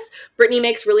business. Brittany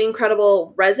makes really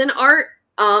incredible resin art,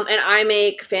 and I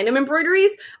make fandom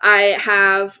embroideries. I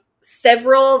have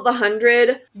several of the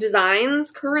 100 designs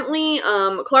currently.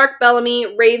 Clark,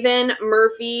 Bellamy, Raven,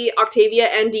 Murphy, Octavia,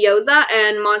 and Diosa,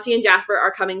 and Monty and Jasper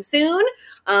are coming soon.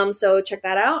 So check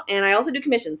that out. And I also do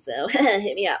commissions, so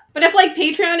hit me up. But if, like,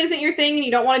 Patreon isn't your thing and you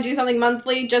don't want to do something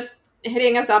monthly, just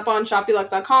hitting us up on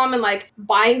shopbelux.com and, like,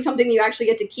 buying something you actually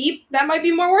get to keep, that might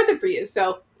be more worth it for you.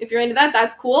 So if you're into that,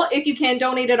 that's cool. If you can't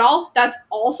donate at all, that's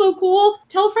also cool.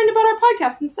 Tell a friend about our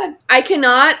podcast instead. I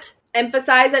cannot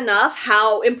emphasize enough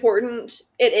how important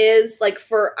it is, like,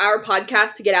 for our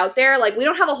podcast to get out there. Like, we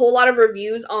don't have a whole lot of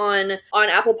reviews on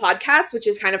Apple Podcasts, which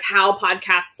is kind of how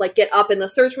podcasts, like, get up in the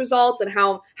search results and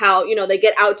how you know, they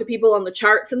get out to people on the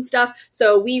charts and stuff.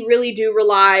 So we really do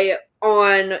rely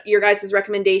on your guys'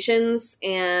 recommendations,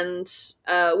 and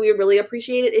we really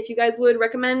appreciate it if you guys would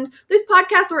recommend this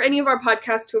podcast or any of our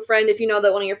podcasts to a friend. If you know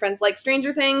that one of your friends likes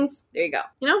Stranger Things, there you go.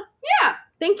 You know? Yeah.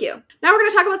 Thank you. Now we're going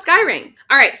to talk about Skyring.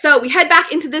 All right, so we head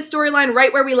back into this storyline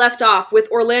right where we left off with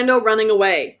Orlando running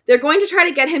away. They're going to try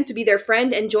to get him to be their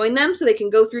friend and join them so they can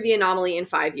go through the anomaly in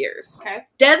 5 years. Okay.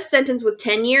 Dev's sentence was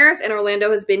 10 years, and Orlando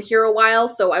has been here a while,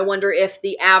 so I wonder if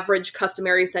the average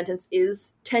customary sentence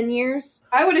is 10 years.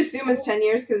 I would assume it's 10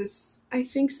 years because... I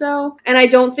think so. And I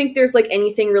don't think there's, like,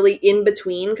 anything really in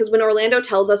between, because when Orlando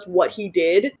tells us what he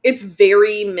did, it's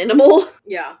very minimal.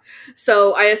 Yeah.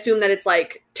 So I assume that it's,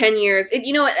 like, 10 years.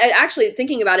 Actually,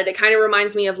 thinking about it, it kind of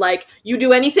reminds me of, like, you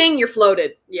do anything, you're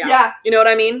floated. Yeah. You know what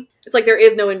I mean? It's like there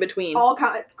is no in between. All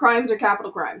crimes are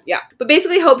capital crimes. Yeah. But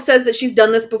basically Hope says that she's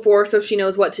done this before, so she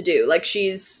knows what to do. Like,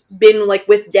 she's been, like,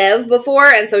 with Dev before,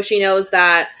 and so she knows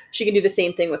that she can do the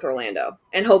same thing with Orlando.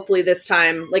 And hopefully this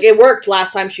time, like, it worked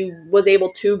last time she was able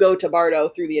to go to Bardo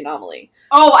through the anomaly.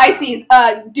 Oh, I see.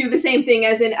 Do the same thing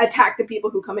as in attack the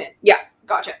people who come in. Yeah.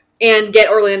 Gotcha. And get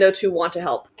Orlando to want to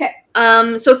help. Okay.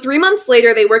 So 3 months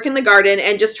later, they work in the garden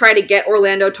and just try to get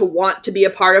Orlando to want to be a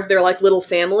part of their, like, little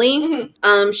family.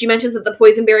 Mm-hmm. She mentions that the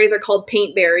poison berries are called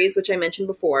paint berries, which I mentioned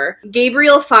before.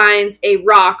 Gabriel finds a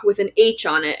rock with an H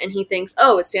on it, and he thinks,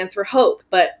 oh, it stands for hope.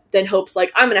 But then Hope's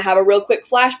like, I'm gonna have a real quick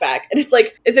flashback. And it's,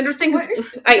 like, it's interesting because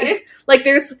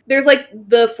there's, like,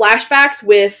 the flashbacks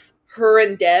with her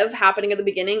and Dev happening at the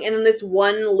beginning, and then this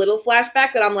one little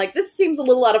flashback that I'm like, this seems a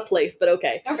little out of place, but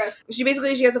okay. Okay. She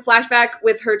has a flashback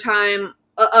with her time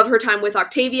with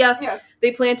Octavia. Yeah.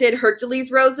 They planted Hercules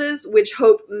roses, which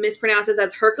Hope mispronounces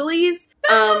as Hercules.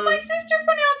 That's how my sister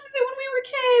pronounces it when we were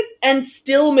kids. And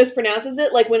still mispronounces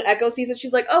it. Like, when Echo sees it,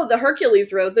 she's like, oh, the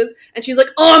Hercules roses. And she's like,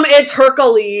 it's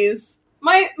Hercules.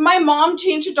 My mom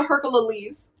changed it to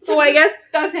Hercules. So I guess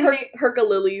that's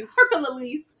Hercules.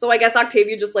 Hercules. So I guess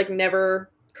Octavia just, like,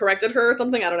 never corrected her or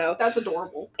something. I don't know. That's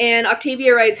adorable. And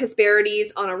Octavia rides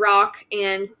Hesperides on a rock,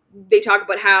 and they talk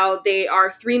about how they are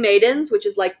 3 maidens, which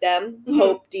is like them, Mm-hmm.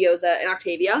 Hope, Diosa, and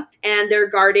Octavia. And they're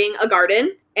guarding a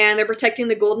garden, and they're protecting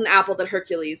the golden apple that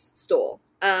Hercules stole.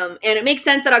 And it makes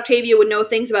sense that Octavia would know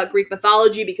things about Greek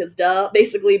mythology because,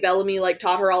 basically Bellamy, like,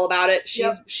 taught her all about it.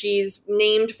 She's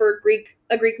named for a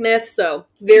Greek myth, so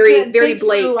it's very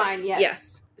Blake.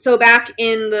 Yes. So back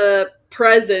in the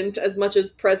present, as much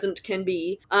as present can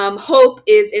be, Hope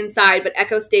is inside, but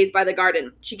Echo stays by the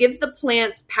garden. She gives the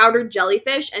plants powdered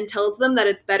jellyfish and tells them that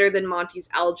it's better than Monty's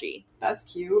algae. That's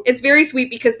cute. It's very sweet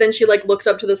because then she, like, looks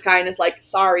up to the sky and is like,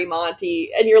 sorry,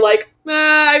 Monty. And you're like,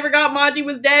 I forgot Monty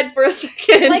was dead for a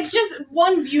second. Like, just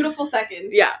one beautiful second.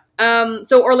 Yeah.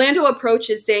 So Orlando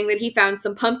approaches saying that he found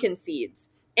some pumpkin seeds.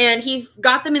 And he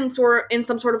got them in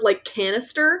some sort of, like,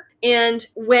 canister. And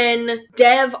when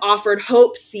Dev offered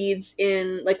Hope seeds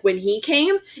when he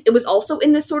came, it was also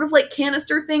in this sort of, like,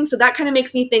 canister thing. So that kind of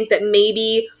makes me think that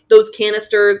maybe those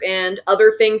canisters and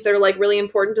other things that are, like, really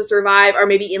important to survive are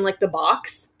maybe in, like, the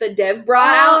box that Dev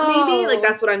brought out, maybe. Like,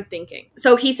 that's what I'm thinking.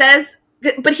 So he says...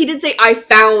 But he did say, I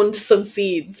found some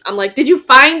seeds. I'm like, did you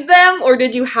find them or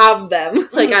did you have them?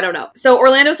 Like, I don't know. So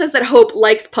Orlando says that Hope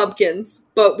likes pumpkins,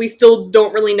 but we still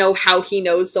don't really know how he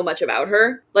knows so much about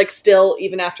her. Like, still,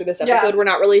 even after this episode, we're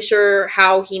not really sure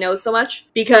how he knows so much.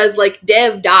 Because, like,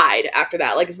 Dev died after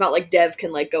that. Like, it's not like Dev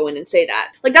can, like, go in and say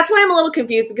that. Like, that's why I'm a little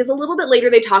confused, because a little bit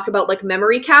later they talk about, like,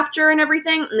 memory capture and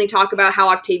everything, and they talk about how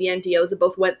Octavia and Diosa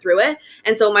both went through it.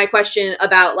 And so my question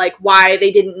about, like, why they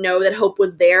didn't know that Hope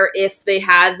was there if they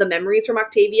had the memories from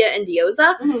Octavia and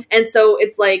Diosa. Mm-hmm. And so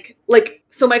it's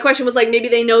so my question was, like, maybe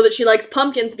they know that she likes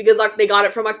pumpkins because they got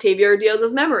it from Octavia or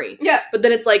Diosa's memory. Yeah. But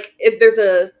then it's like, there's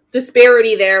a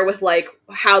disparity there with, like,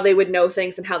 how they would know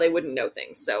things and how they wouldn't know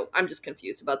things. So I'm just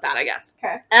confused about that, I guess.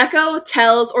 Okay. Echo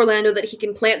tells Orlando that he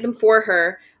can plant them for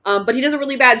her, but he does a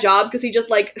really bad job because he just,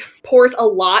 like, pours a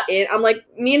lot in. I'm like,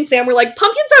 me and Sam were like,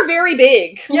 pumpkins are very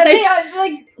big. Yeah, they are,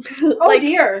 like, oh like,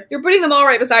 dear. You're putting them all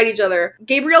right beside each other.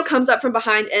 Gabriel comes up from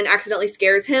behind and accidentally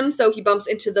scares him, so he bumps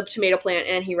into the tomato plant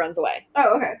and he runs away.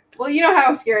 Oh, okay. Well, you know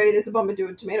how scary it is to bump into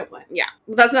a tomato plant. Yeah.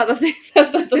 That's not the thing.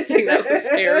 That's not the thing that was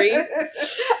scary.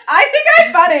 I think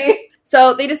I'm funny.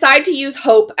 So they decide to use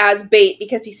Hope as bait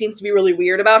because he seems to be really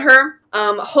weird about her.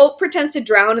 Hope pretends to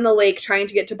drown in the lake trying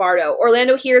to get to Bardo.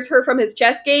 Orlando hears her from his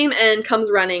chess game and comes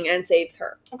running and saves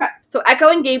her. Okay. So Echo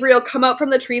and Gabriel come out from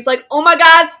the trees like, oh my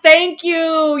god, thank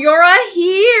you! You're a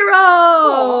hero!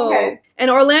 Oh, okay. And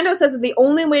Orlando says that the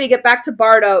only way to get back to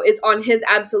Bardo is on his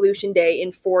absolution day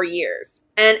in 4 years.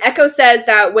 And Echo says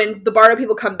that when the Bardo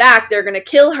people come back, they're going to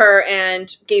kill her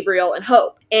and Gabriel and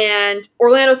Hope. And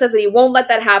Orlando says that he won't let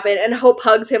that happen, and Hope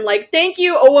hugs him like, thank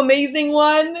you, oh amazing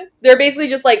one. They're basically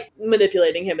just, like,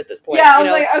 manipulating him at this point. Yeah, I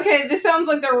was like, okay, this sounds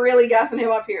like they're really gassing him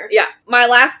up here. Yeah. My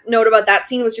last note about that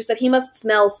scene was just that he must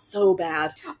smell so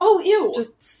bad. Oh, ew.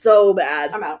 Just so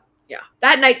bad. I'm out. Yeah.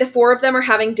 That night, the four of them are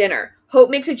having dinner. Hope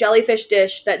makes a jellyfish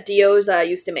dish that Dio's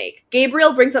used to make.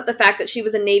 Gabriel brings up the fact that she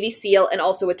was a Navy SEAL and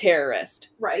also a terrorist.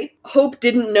 Right. Hope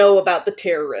didn't know about the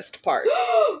terrorist part.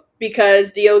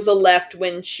 Because Dioza left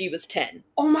when she was 10.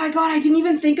 Oh my god, I didn't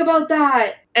even think about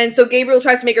that. And so Gabriel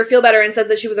tries to make her feel better and says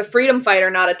that she was a freedom fighter,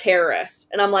 not a terrorist.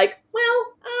 And I'm like, well...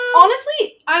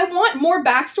 Honestly, I want more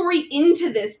backstory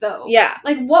into this, though. Yeah.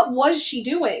 Like, what was she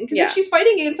doing? Because if she's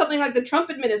fighting against something like the Trump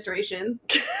administration,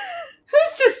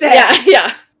 who's to say?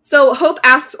 Yeah. So Hope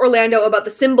asks Orlando about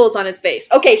the symbols on his face.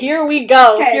 Okay, here we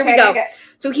go. Okay.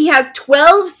 So he has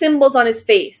 12 symbols on his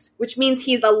face, which means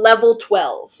he's a level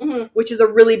 12, which is a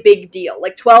really big deal.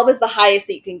 Like, 12 is the highest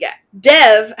that you can get.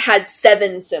 Dev had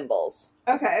 7 symbols.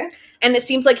 Okay. And it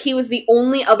seems like he was the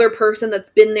only other person that's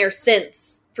been there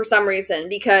since, for some reason,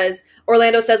 because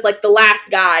Orlando says, like, the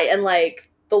last guy and, like,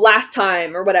 the last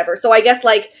time or whatever. So I guess,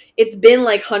 like, it's been,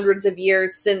 like, hundreds of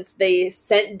years since they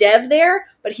sent Dev there,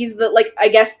 but he's the, like, I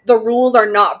guess the rules are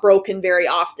not broken very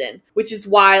often, which is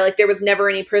why, like, there was never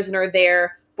any prisoner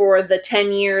there for the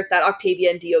 10 years that Octavia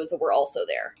and Dioza were also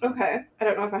there. Okay. I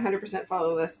don't know if I 100%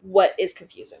 follow this. What is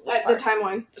confusing? The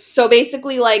timeline. So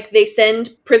basically, like, they send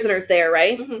prisoners there,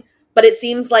 right? Mm-hmm. But it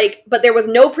seems like, but there was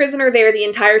no prisoner there the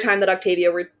entire time that Octavia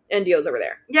and Dioza were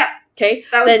there. Yeah. Okay?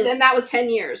 And that was 10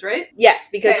 years, right? Yes,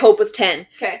 because Hope was 10.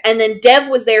 Okay. And then Dev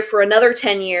was there for another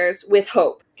 10 years with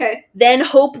Hope. Okay. Then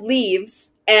Hope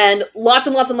leaves, and lots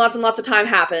of time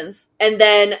happens. And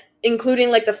then, including,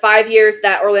 like, the 5 years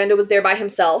that Orlando was there by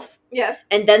himself. Yes.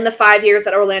 And then the 5 years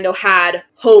that Orlando had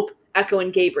Hope, Echo,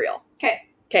 and Gabriel.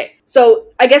 Okay. So,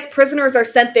 I guess prisoners are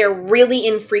sent there really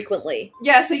infrequently.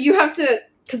 Yeah, so you have to...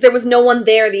 Because there was no one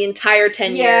there the entire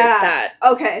 10 years that...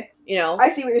 Okay. You know? I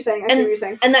see what you're saying.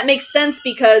 And that makes sense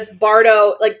because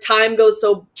Bardo, like, time goes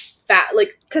so fast,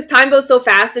 like, because time goes so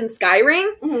fast in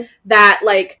Skyring that,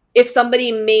 like, if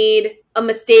somebody made a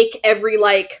mistake every,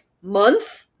 like,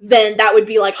 month, then that would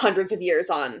be, like, hundreds of years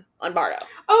on Bardo.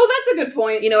 Oh, that's a good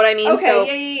point. You know what I mean? Okay, so,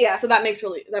 yeah. So that makes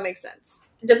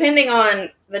sense. Depending on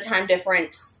the time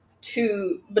difference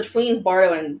between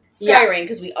Bardo and Skyring,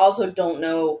 because we also don't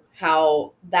know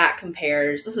how that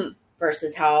compares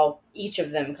versus how each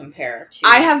of them compare to.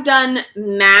 I have done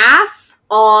math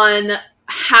on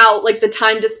how, like, the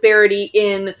time disparity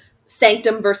in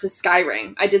Sanctum versus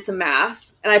Skyring. I did some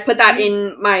math, and I put that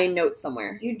in my notes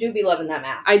somewhere. You do be loving that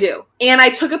math. I do. And I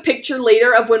took a picture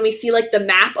later of when we see, like, the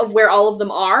map of where all of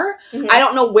them are. I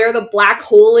don't know where the black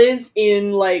hole is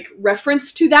in, like,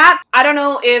 reference to that. I don't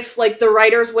know if, like, the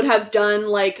writers would have done,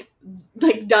 like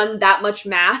done that much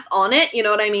math on it, you know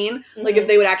what I mean? Like, if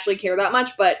they would actually care that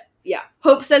much, but... Yeah.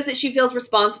 Hope says that she feels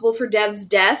responsible for Dev's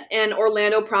death, and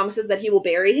Orlando promises that he will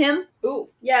bury him. Ooh.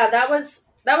 Yeah, that was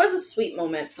a sweet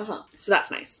moment. So that's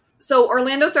nice. So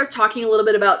Orlando starts talking a little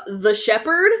bit about the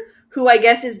Shepherd, who I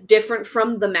guess is different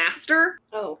from the Master.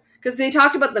 Oh. Because they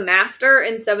talked about the Master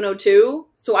in 702,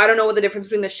 so I don't know what the difference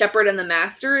between the Shepherd and the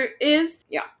Master is.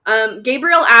 Yeah.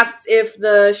 Gabriel asks if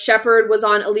the Shepherd was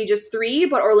on Allegius 3,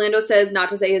 but Orlando says not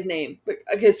to say his name,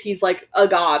 because he's, like, a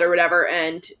god or whatever,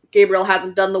 and Gabriel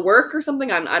hasn't done the work or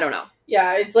something. I don't know.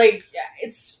 Yeah, it's like,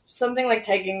 it's something like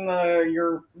taking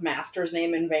your master's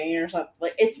name in vain or something.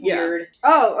 Like, it's weird.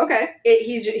 Oh, okay.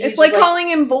 It's like calling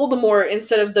him Voldemort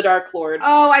instead of the Dark Lord.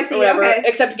 Oh, I see. Whatever. Okay.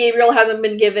 Except Gabriel hasn't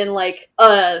been given, like,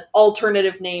 a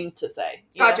alternative name to say.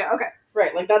 Gotcha. Okay.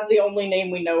 Right. Like, that's the only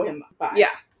name we know him by.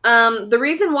 Yeah. The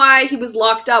reason why he was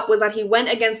locked up was that he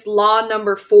went against law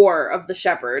number 4 of the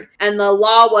Shepherd, and the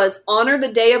law was honor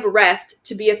the day of rest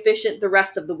to be efficient the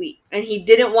rest of the week. And he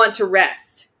didn't want to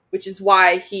rest, which is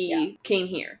why he came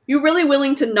here. You really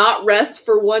willing to not rest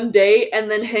for one day and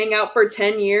then hang out for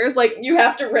 10 years? Like, you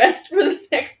have to rest for the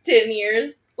next 10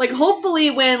 years. Like,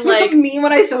 hopefully when, like... me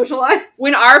when I socialize?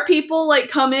 When our people, like,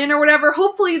 come in or whatever,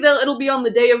 hopefully it'll be on the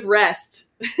day of rest.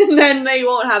 And then they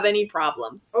won't have any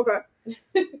problems. Okay.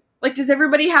 Like, does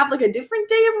everybody have, like, a different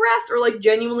day of rest? Or, like,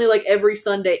 genuinely, like, every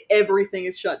Sunday, everything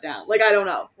is shut down? Like, I don't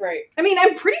know. Right. I mean,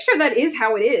 I'm pretty sure that is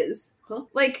how it is. Huh?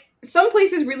 Like, some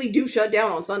places really do shut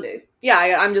down on Sundays.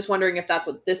 Yeah, I'm just wondering if that's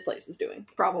what this place is doing.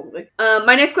 Probably.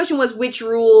 My next question was, which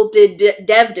rule did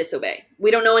Dev disobey? We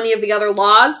don't know any of the other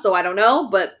laws, so I don't know,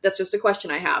 but that's just a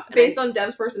question I have. Based on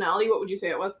Dev's personality, what would you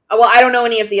say it was? Well, I don't know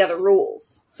any of the other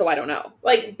rules, so I don't know.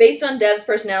 Like, based on Dev's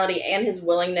personality and his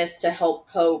willingness to help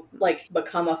Hope, like,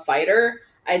 become a fighter,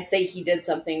 I'd say he did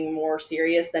something more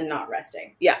serious than not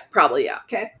resting. Yeah, probably, yeah.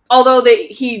 Okay. Although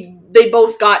they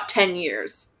both got 10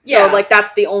 years. So, like,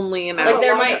 that's the only amount like,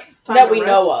 there might, that we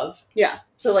know of. Yeah.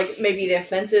 So, like, maybe the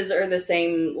offenses are the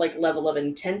same, like, level of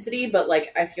intensity, but,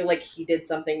 like, I feel like he did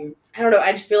something, I don't know,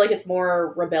 I just feel like it's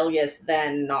more rebellious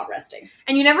than not resting.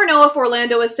 And you never know if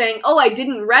Orlando is saying, oh, I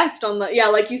didn't rest on the, yeah,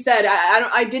 like you said,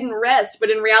 I didn't rest,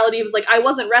 but in reality it was like, I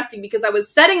wasn't resting because I was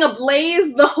setting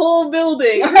ablaze the whole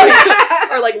building.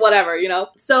 Or like, whatever, you know?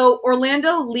 So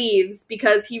Orlando leaves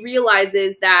because he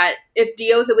realizes that if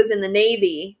Diosa was in the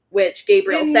Navy, which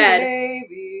Gabriel said,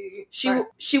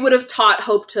 she would have taught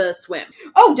Hope to swim.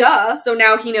 Oh, duh. So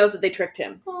now he knows that they tricked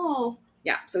him. Oh.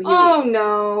 Yeah, so he Oh, leaves.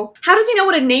 no. How does he know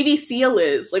what a Navy SEAL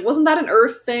is? Like, wasn't that an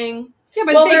Earth thing? Yeah,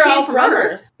 but Well, they they're came all from from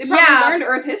Earth. Earth. They probably Yeah. learned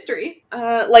Earth history.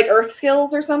 Like Earth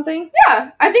skills or something?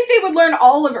 Yeah, I think they would learn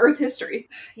all of Earth history.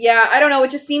 Yeah, I don't know.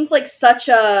 It just seems like such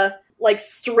a, like,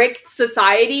 strict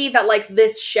society that, like,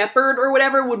 this shepherd or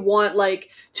whatever would want,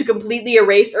 like, to completely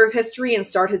erase Earth history and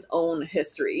start his own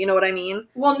history. You know what I mean?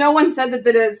 Well, no one said that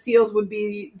the SEALs would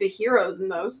be the heroes in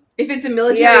those. If it's a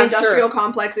military-industrial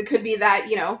complex, it could be that,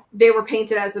 you know, they were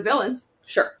painted as the villains.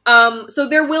 Sure. So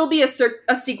there will be a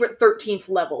secret 13th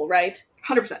level, right?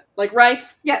 100%. Like, right?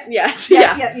 Yes. Yes.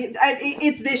 Yes, Yeah.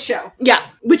 it's this show. Yeah.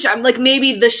 Which I'm like,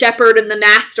 maybe the shepherd and the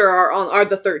master are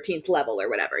the 13th level or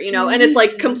whatever, you know? And it's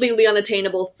like completely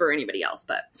unattainable for anybody else.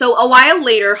 But so a while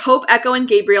later, Hope, Echo, and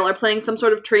Gabriel are playing some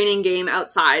sort of training game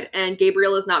outside, and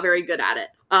Gabriel is not very good at it.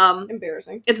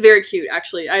 Embarrassing. It's very cute,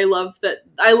 actually. I love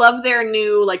their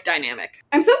new, like, dynamic.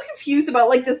 I'm so confused about,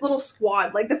 like, this little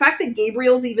squad. Like, the fact that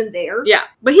Gabriel's even there. Yeah.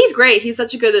 But he's great. He's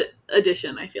such a good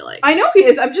addition, I feel like. I know he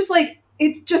is. I'm just like,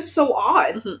 it's just so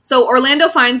odd. Mm-hmm. So Orlando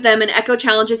finds them and Echo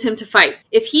challenges him to fight.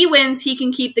 If he wins, he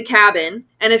can keep the cabin.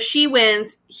 And if she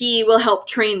wins, he will help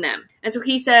train them. And so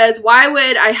he says, why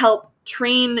would I help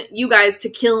train you guys to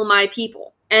kill my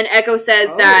people? And Echo says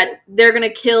that they're going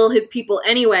to kill his people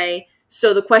anyway.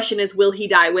 So the question is, will he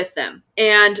die with them?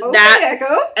 And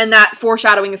that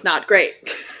foreshadowing is not great.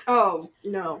 Oh,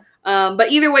 no.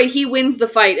 But either way, he wins the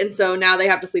fight, and so now they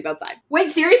have to sleep outside.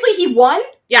 Wait, seriously? He won?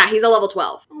 Yeah, he's a level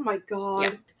 12. Oh my god.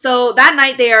 Yeah. So that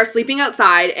night they are sleeping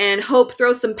outside, and Hope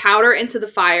throws some powder into the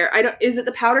fire. Is it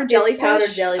the powder jellyfish? It's powdered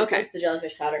jellyfish. Okay. It's the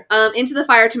jellyfish powder. Into the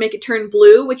fire to make it turn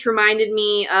blue, which reminded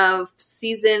me of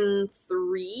season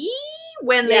 3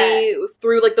 when they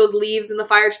threw like those leaves in the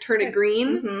fire to turn it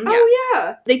green. Mm-hmm. Yeah. Oh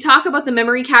yeah. They talk about the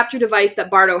memory capture device that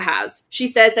Bardo has. She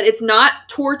says that it's not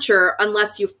torture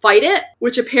unless you fight it,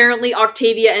 which apparently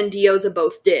Octavia and Diosa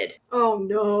both did. Oh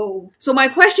no. So my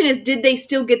question is, did they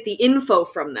still get the info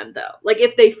from them though? Like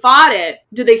if they fought it,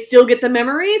 did they still get the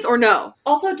memories or no?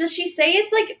 Also, does she say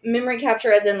it's like memory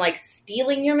capture as in like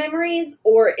stealing your memories,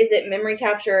 or is it memory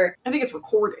capture? I think it's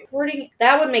recording. Recording?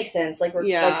 That would make sense. Like we're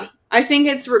like, I think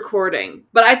it's recording,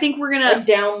 but I think we're gonna like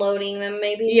downloading them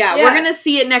maybe. Yeah, we're gonna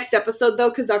see it next episode though,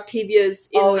 because Octavia's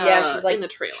she's like in the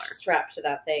trailer, strapped to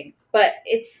that thing. But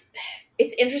it's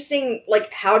interesting.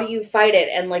 Like, how do you fight it,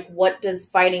 and like, what does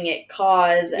fighting it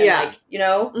cause? And like, you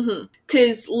know,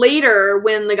 because later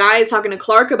when the guy is talking to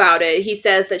Clark about it, he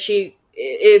says that she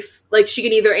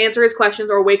can either answer his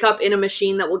questions or wake up in a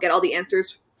machine that will get all the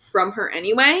answers from her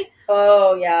anyway.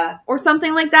 Oh, yeah. Or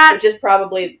something like that. Which is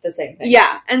probably the same thing.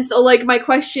 Yeah. And so, like, my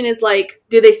question is, like,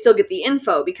 do they still get the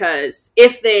info? Because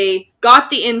if they got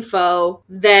the info,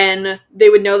 then they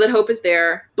would know that Hope is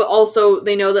there, but also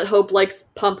they know that Hope likes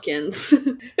pumpkins.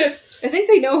 I think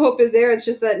they know Hope is there. It's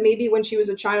just that maybe when she was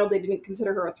a child, they didn't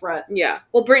consider her a threat. Yeah.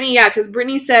 Well, Brittany, because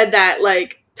Brittany said that,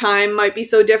 like, time might be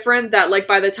so different that, like,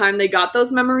 by the time they got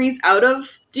those memories out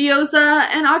of Diosa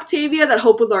and Octavia, that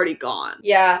Hope was already gone.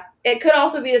 Yeah. It could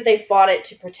also be that they fought it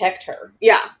to protect her.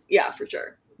 Yeah, for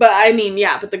sure. But, I mean,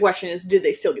 but the question is, did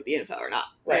they still get the info or not?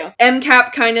 Right. You know?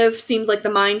 MCAP kind of seems like the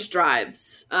mind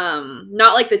drives.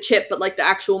 Not like the chip, but like the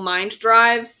actual mind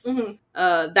drives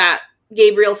that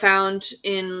Gabriel found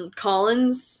in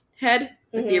Colin's head,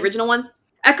 like the original ones.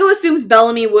 Echo assumes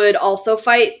Bellamy would also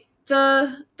fight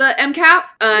the MCAP,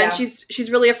 and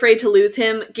she's really afraid to lose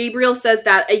him. Gabriel says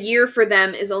that a year for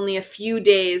them is only a few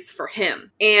days for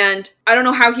him, and I don't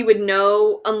know how he would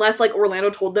know unless like Orlando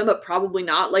told them, but probably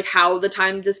not, like how the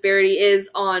time disparity is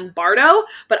on Bardo.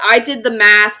 But I did the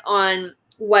math on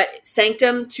what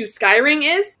Sanctum to Skyring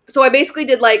is, so I basically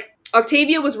did like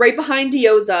Octavia was right behind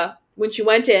Diosa when she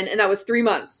went in, and that was 3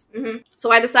 months.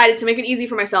 So I decided to make it easy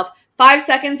for myself. 5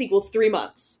 seconds equals 3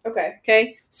 months.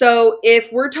 Okay. So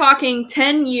if we're talking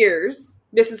 10 years,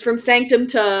 this is from Sanctum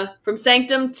to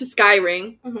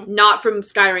Skyring, not from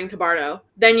Skyring to Bardo.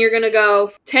 Then you're going to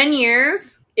go 10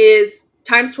 years is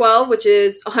times 12, which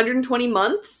is 120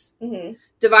 months,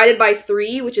 divided by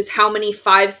 3, which is how many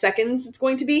 5 seconds it's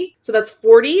going to be. So that's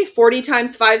 40. 40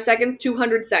 times 5 seconds,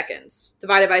 200 seconds.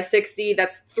 Divided by 60,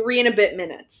 that's 3 and a bit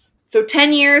minutes. So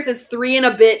 10 years is 3 and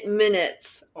a bit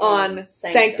minutes on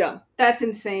Sanctum. That's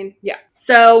insane. Yeah.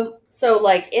 So,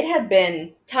 like, it had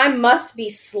been... Time must be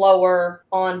slower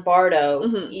on Bardo,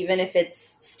 Mhm. even if it's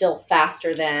still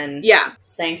faster than yeah.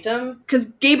 Sanctum. Because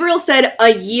Gabriel said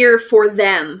a year for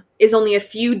them is only a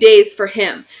few days for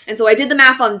him. And so I did the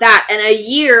math on that, and a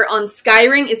year on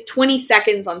Skyring is 20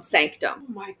 seconds on Sanctum.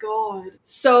 Oh my god.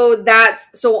 So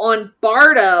on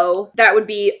Bardo, that would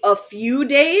be a few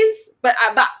days, but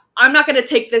I'm not going to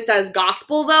take this as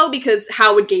gospel, though, because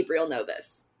how would Gabriel know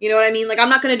this? You know what I mean? Like, I'm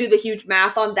not going to do the huge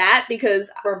math on that because...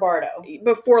 For Bardo.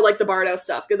 Before, like, the Bardo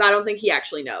stuff, because I don't think he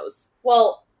actually knows.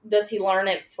 Well, does he learn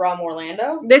it from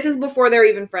Orlando? This is before they're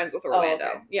even friends with Orlando. Oh,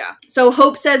 okay. Yeah. So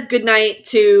Hope says goodnight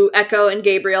to Echo and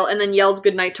Gabriel, and then yells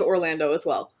goodnight to Orlando as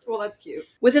well. Well, that's cute.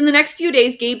 Within the next few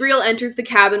days, Gabriel enters the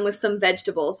cabin with some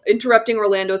vegetables, interrupting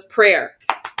Orlando's prayer.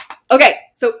 Okay,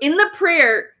 so in the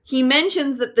prayer, he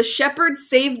mentions that the shepherd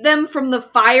saved them from the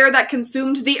fire that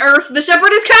consumed the earth. The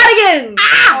shepherd is Cadigan!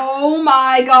 Oh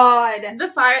my god. The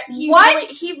fire...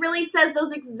 What? He really says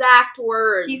those exact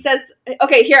words. He says,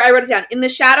 okay, here, I wrote it down. In the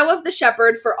shadow of the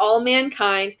shepherd for all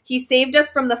mankind, he saved us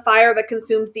from the fire that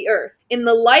consumed the earth. In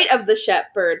the light of the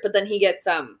shepherd, but then he gets,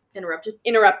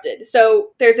 interrupted.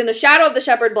 So there's in the shadow of the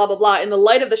shepherd, blah, blah, blah. In the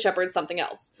light of the shepherd, something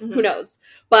else. Mhm. Who knows?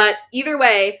 But either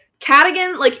way,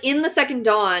 Cadigan, like, in the Second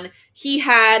Dawn, he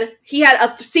had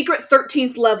a secret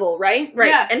 13th level, right? Right,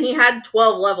 Yeah. and he had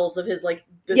 12 levels of his, like...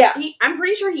 Yeah. I'm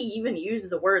pretty sure he even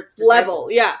used the words Level,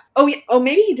 disciples. yeah. Oh, yeah. Oh,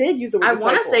 maybe he did use the word I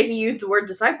disciple. want to say he used the word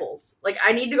disciples. Like,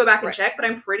 I need to go back and Right. check, but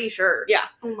I'm pretty sure. Yeah.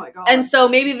 Oh my god. And so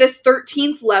maybe this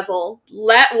 13th level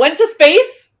went to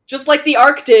space, just like the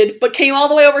Ark did, but came all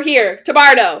the way over here, to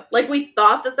Bardo. Like, we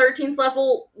thought the 13th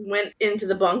level went into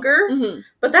the bunker, Mm-hmm.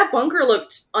 but that bunker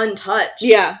looked untouched.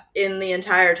 Yeah. In the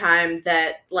entire time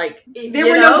that, like... there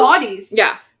were no bodies.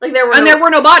 Yeah. Like, there were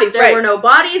no bodies, there right. were no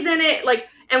bodies in it, like...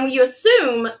 And you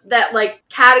assume that, like,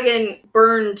 Cadigan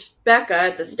burned Becca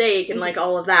at the stake and, like,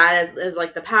 all of that as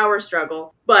like, the power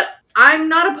struggle. But I'm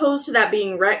not opposed to that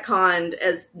being retconned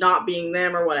as not being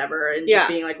them or whatever, and just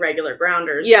being, like, regular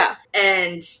grounders. Yeah.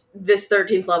 And this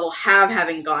 13th level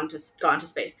having gone to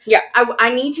space. Yeah.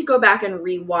 I need to go back and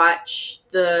rewatch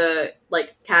the,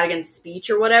 like, Cadigan's speech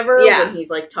or whatever. Yeah. When he's,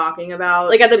 like, talking about...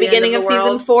 Like, at the end beginning of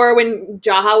season 4, when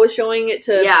Jaha was showing it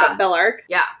to Bellark.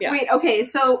 Yeah. Yeah. Wait, okay,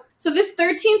 so this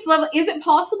 13th level, is it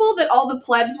possible that all the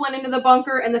plebs went into the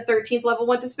bunker and the 13th level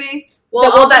went to space? Well,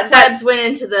 Well, all that- the plebs went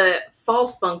into the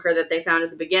false bunker that they found at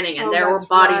the beginning, and there were that's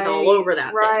bodies all right, over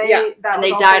that right. thing. Yeah. That And was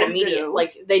they all died full of immediately. goo.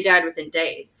 Like, they died within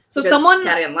days. So because someone-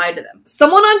 Cadigan lied to them.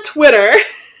 Someone on Twitter...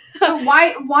 But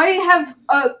why have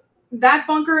that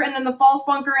bunker and then the false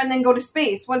bunker and then go to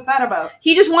space? What's that about?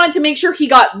 He just wanted to make sure he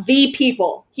got the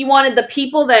people. He wanted the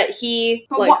people that he...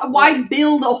 But like, why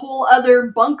build a whole other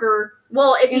bunker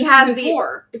Well, if in he has season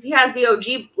 4? if he has the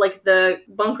OG, like the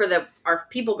bunker that our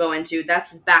people go into,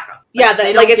 that's his backup. Yeah, they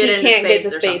that, don't like, if get he into can't get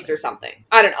to space space or something.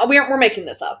 I don't know. We're making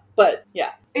this up, but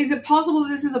yeah. Is it possible that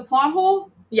this is a plot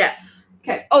hole? Yes.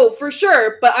 Oh, for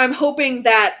sure, but I'm hoping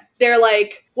that they're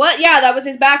like, what? Yeah, that was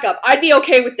his backup. I'd be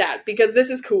okay with that, because this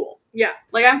is cool. Yeah.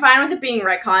 Like, I'm fine with it being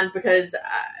retconned because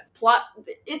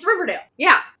it's Riverdale.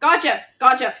 Yeah. Gotcha.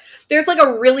 There's, like,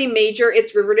 a really major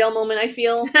It's Riverdale moment, I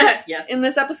feel, Yes. in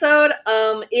this episode.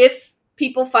 If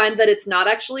people find that it's not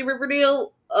actually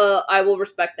Riverdale, I will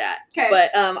respect that. Okay.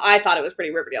 But I thought it was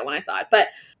pretty Riverdale when I saw it. But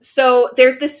so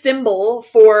there's this symbol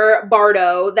for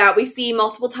Bardo that we see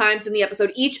multiple times in the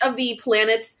episode. Each of the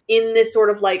planets in this sort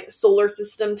of like solar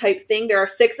system type thing, there are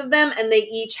 6 of them, and they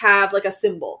each have like a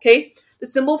symbol. Okay. The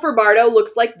symbol for Bardo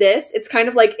looks like this. It's kind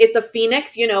of like, it's a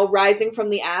phoenix, you know, rising from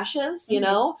the ashes, you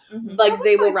know? Mhm. Like, That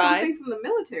they looks will like rise. something from the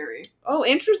military. Oh,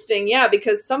 interesting. Yeah,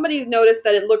 because somebody noticed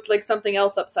that it looked like something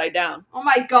else upside down. Oh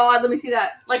my god, let me see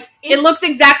that. Like, It looks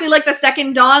exactly like the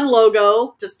Second Dawn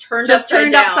logo, just turned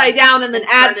upside down and then and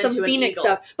add turned some into an phoenix eagle.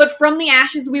 stuff. But from the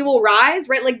ashes we will rise,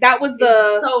 right? Like, that was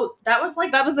So that was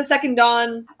like that was the Second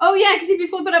Dawn. Oh yeah, because if you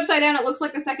flip it upside down, it looks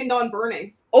like the Second Dawn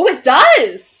burning. Oh, it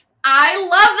does! I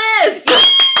love this.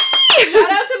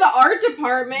 Shout out to the art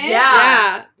department.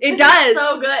 Yeah, it This does. is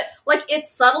so good. Like, it's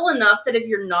subtle enough that if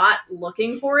you're not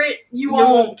looking for it, you won't-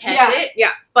 won't catch it.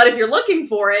 Yeah. But if you're looking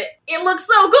for it, it looks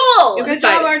so cool. It's Good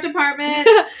exciting. job, art department.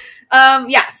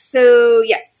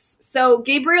 Yes. So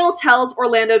Gabriel tells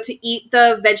Orlando to eat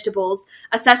the vegetables,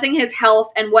 assessing his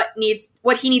health and what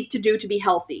he needs to do to be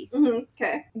healthy.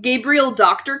 Okay. Gabriel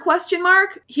doctor ?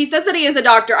 He says that he is a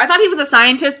doctor. I thought he was a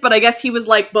scientist, but I guess he was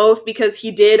like both, because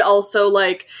he did also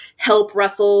like help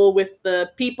wrestle with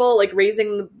the people, like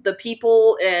raising the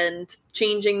people and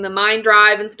changing the mind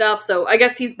drive and stuff. So I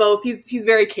guess he's both. He's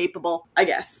very capable, I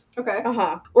guess. Okay.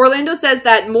 Orlando says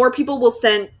that more people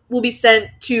will be sent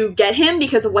to get him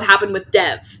because of what happened with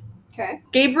Dev. Okay.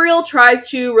 Gabriel tries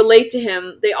to relate to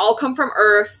him. They all come from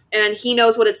Earth, and he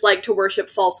knows what it's like to worship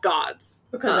false gods.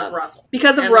 Because of Russell.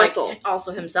 Because of And, Russell. like,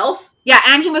 also himself. Yeah,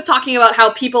 and he was talking about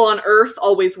how people on Earth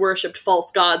always worshipped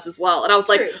false gods as well. And I was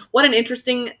like, True. what an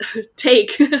interesting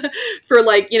take for,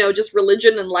 like, you know, just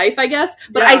religion and life, I guess.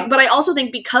 But Yeah. I also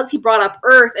think because he brought up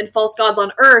Earth and false gods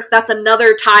on Earth, that's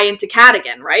another tie into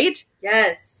Cadigan, right?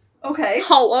 Yes. Okay.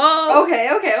 Hello?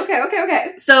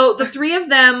 Okay. So the three of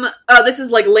them, this is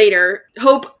like later,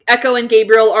 Hope, Echo, and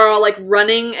Gabriel are all like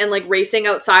running and like racing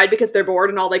outside because they're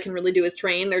bored and all they can really do is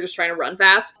train. They're just trying to run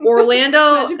fast.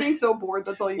 Orlando... Imagine being so bored,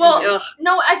 that's all you Well, can do. Ugh.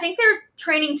 no, I think they're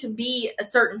training to be a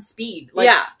certain speed. Like,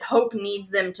 Yeah. Hope needs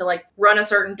them to, like, run a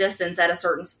certain distance at a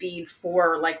certain speed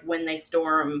for, like, when they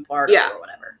storm Bardo Yeah. or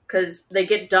whatever. Because they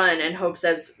get done and Hope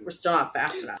says, we're still not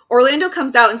fast enough. Orlando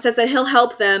comes out and says that he'll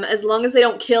help them as long as they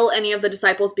don't kill any of the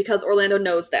disciples because Orlando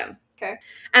knows them. Okay.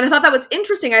 And I thought that was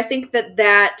interesting. I think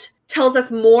that tells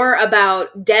us more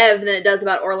about Dev than it does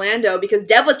about Orlando because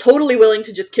Dev was totally willing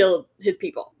to just kill his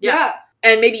people. Yeah.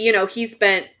 And maybe, you know, he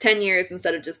spent 10 years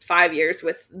instead of just 5 years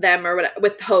with them or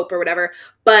with Hope or whatever.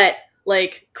 But,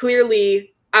 like,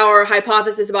 clearly our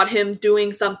hypothesis about him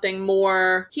doing something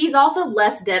more... He's also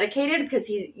less dedicated because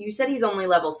you said he's only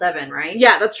level 7, right?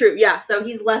 Yeah, that's true. Yeah. So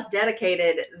he's less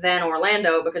dedicated than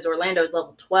Orlando because Orlando's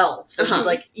level 12. So he's,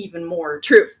 like, even more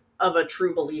True. of a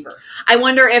true believer. I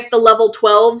wonder if the level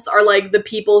 12s are, like, the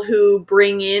people who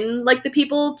bring in, like, the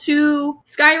people to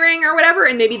Skyring or whatever,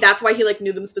 and maybe that's why he, like,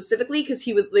 knew them specifically, because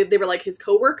they were, like, his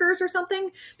coworkers or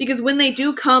something. Because when they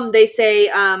do come, they say,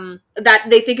 that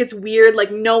they think it's weird,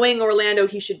 like, knowing Orlando,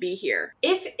 he should be here.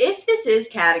 If this is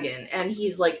Cadigan and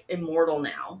he's, like, immortal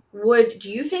now, do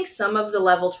you think some of the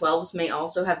level 12s may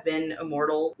also have been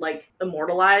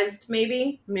immortalized,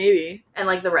 maybe? Maybe. And,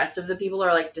 like, the rest of the people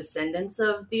are, like, descendants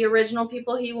of the original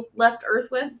people he left Earth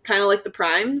with? Kind of like the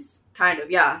Primes? Kind of,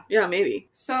 yeah. Yeah, maybe.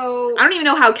 So... I don't even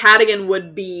know how Cadigan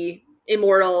would be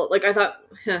immortal. Like, I thought,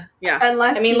 yeah.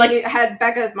 Unless I mean, he like- had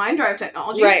Becca's mind drive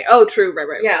technology. Right. Oh, true.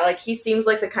 Right. Yeah, like, he seems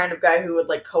like the kind of guy who would,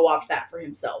 like, co-opt that for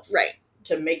himself. Right.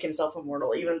 To make himself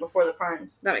immortal, even before the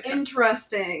Primes. That makes sense.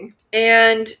 Interesting.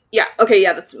 And, yeah, okay,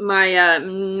 yeah, that's my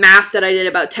math that I did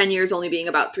about 10 years only being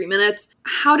about 3 minutes.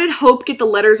 How did Hope get the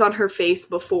letters on her face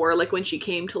before, like, when she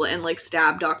came to and, like,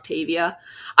 stabbed Octavia?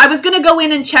 I was gonna go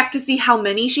in and check to see how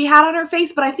many she had on her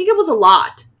face, but I think it was a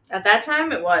lot. At that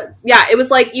time, it was. Yeah, it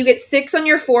was like, you get 6 on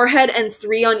your forehead and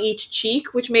 3 on each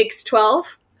cheek, which makes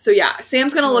 12. So, yeah,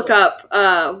 Sam's gonna look up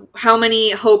how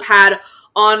many Hope had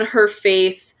on her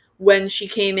face when she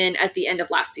came in at the end of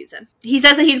last season. He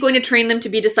says that he's going to train them to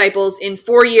be disciples in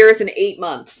 4 years and 8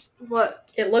 months. What?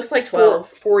 It looks like 12.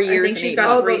 4 years I think and she's 8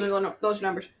 got months. Oh, those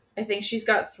numbers. I think she's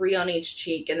got 3 on each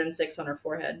cheek and then 6 on her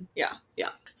forehead. Yeah.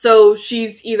 So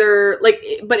she's either, like,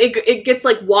 but it gets,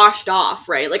 like, washed off,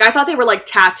 right? Like, I thought they were, like,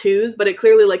 tattoos, but it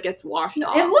clearly, like, gets washed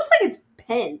off. It looks like it's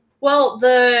pen. Well,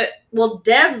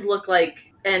 Devs look like,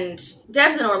 and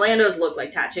Devs and Orlando's look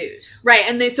like tattoos. Right,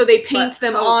 and they paint But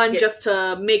them Hope's on get- just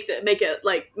to make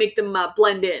them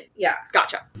blend in. Yeah.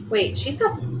 Gotcha. Wait, she's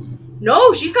got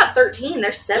 13.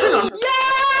 There's 7 on her.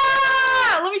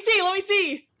 Yeah! Let me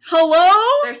see. Hello?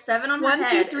 There's 7 on her 1,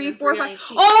 head. 2, 3, and 4, 3 on 5. each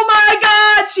cheek. Oh my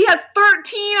god! She has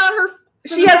 13 on her.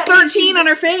 So She does has that mean 13 on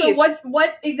her face. So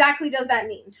what exactly does that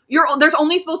mean? There's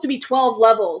only supposed to be 12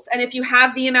 levels, and if you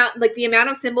have the amount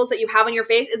of symbols that you have on your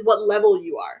face is what level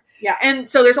you are. Yeah. And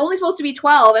so there's only supposed to be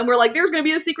 12, and we're like, there's going to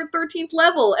be a secret 13th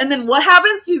level. And then what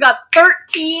happens? She's got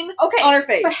 13 on her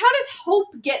face. But how does Hope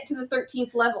get to the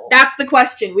 13th level? That's the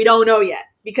question. We don't know yet.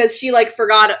 Because she, like,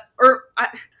 forgot,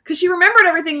 because she remembered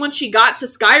everything when she got to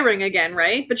Skyring again,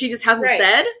 right? But she just hasn't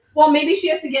said. Well, maybe she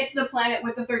has to get to the planet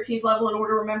with the 13th level in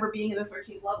order to remember being in the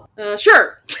 13th level.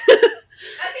 Sure.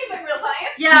 That seems like real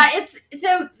science. Yeah, it's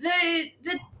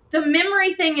the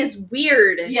memory thing is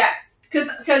weird. Yes.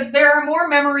 Because there are more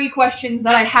memory questions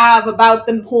that I have about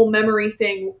the whole memory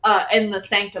thing in the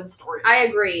Sanctum story. I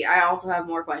agree. I also have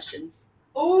more questions.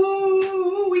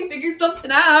 Ooh, we figured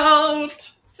something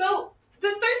out. So,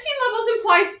 does 13 levels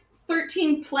imply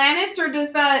 13 planets, or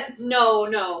does that...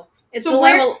 No. It's So the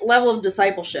where- level of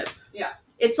discipleship. Yeah.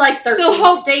 It's like 13 So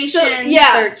Hope- stations, so-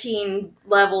 yeah. 13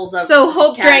 levels of So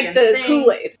Hope drank Cadigan's the thing.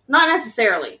 Kool-Aid. Not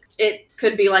necessarily. It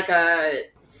could be like a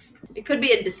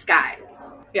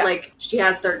disguise. Yeah. Like, she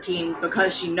has 13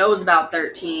 because she knows about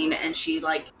 13, and she,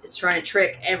 like, is trying to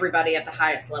trick everybody at the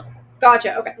highest level.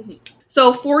 Gotcha, okay.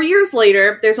 So 4 years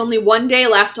later, there's only 1 day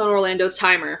left on Orlando's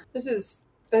timer. This is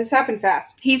This happened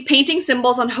fast. He's painting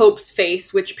symbols on Hope's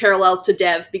face, which parallels to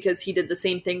Dev because he did the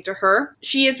same thing to her.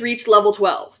 She has reached level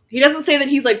 12. He doesn't say that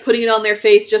he's, like, putting it on their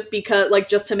face just because, like,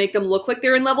 just to make them look like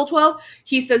they're in level 12.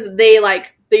 He says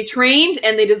they trained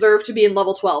and they deserve to be in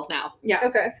level 12 now. Yeah.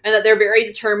 Okay. And that they're very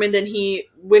determined, and he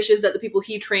wishes that the people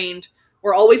he trained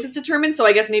were always as determined. So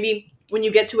I guess maybe when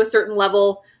you get to a certain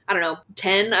level, I don't know,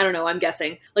 10, I don't know, I'm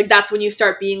guessing. Like, that's when you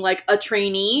start being, like, a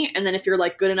trainee, and then if you're,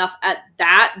 like, good enough at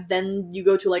that, then you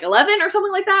go to, like, 11 or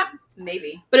something like that.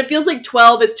 Maybe. But it feels like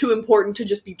 12 is too important to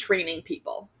just be training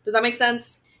people. Does that make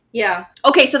sense? Yeah.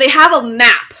 Okay, so they have a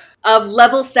map of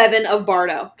level 7 of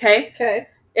Bardo, okay? Okay.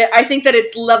 I think that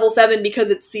it's level 7 because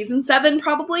it's season 7,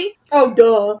 probably. Oh,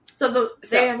 duh. So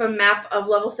they have a map of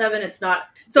level 7, it's not...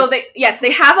 So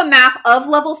they have a map of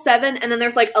level 7, and then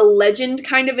there's, like, a legend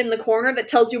kind of in the corner that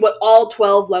tells you what all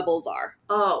 12 levels are.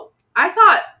 Oh. I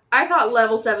thought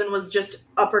level 7 was just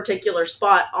a particular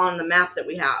spot on the map that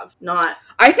we have, not...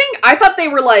 I thought they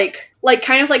were, like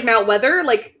kind of like Mount Weather,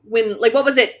 like, when, like, what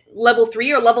was it, level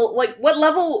 3 or level, like, what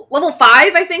level 5,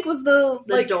 I think, was the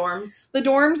dorms. The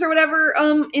dorms or whatever,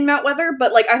 in Mount Weather,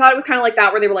 but, like, I thought it was kind of like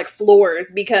that, where they were, like,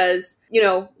 floors, because, you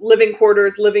know, living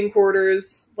quarters,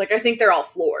 like, I think they're all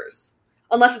floors.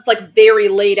 Unless it's, like, very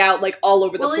laid out, like, all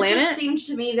over the planet. Well, it just seemed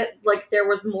to me that, like, there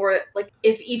was more, like,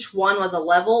 if each one was a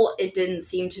level, it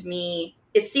seemed to me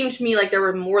like there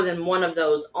were more than one of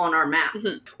those on our map.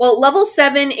 Mm-hmm. Well, level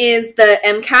 7 is the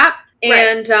MCAP,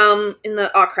 and, in the,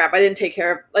 oh crap, I didn't take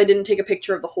a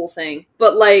picture of the whole thing.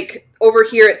 But, like, over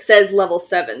here it says level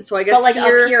 7, so I guess up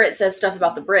here it says stuff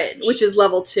about the bridge. Which is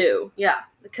level 2. Yeah.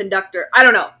 The conductor. I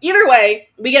don't know. Either way,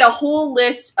 we get a whole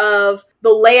list of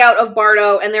the layout of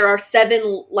Bardo, and there are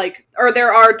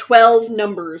 12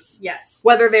 numbers. Yes.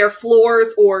 Whether they're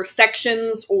floors or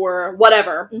sections or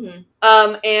whatever.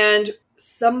 Mm-hmm. And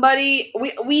somebody,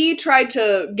 we tried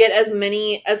to get as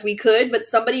many as we could, but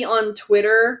somebody on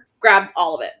Twitter grabbed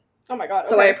all of it. Oh my god.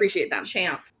 So I appreciate them.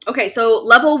 Champ. Okay, so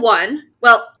level 1.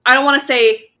 Well, I don't want to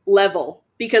say level,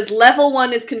 because level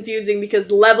 1 is confusing, because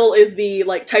level is the,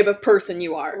 like, type of person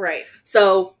you are. Right.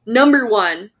 So, number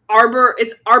 1,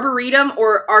 it's arboretum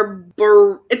or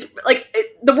arbor... It's, like,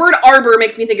 the word arbor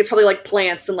makes me think it's probably, like,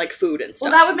 plants and, like, food and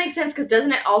stuff. Well, that would make sense, because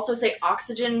doesn't it also say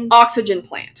oxygen? Oxygen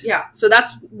plant. Yeah. So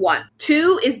that's 1.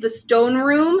 2 is the stone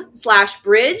room /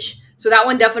 bridge. So that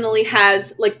one definitely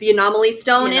has, like, the anomaly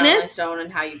stone in it. Stone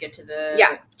and how you get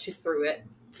to through it.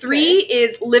 3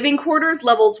 is living quarters,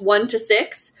 levels 1 to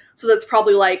 6. So that's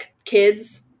probably, like,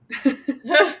 kids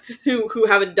who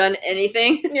haven't done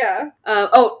anything. Yeah.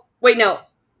 Oh, wait, no.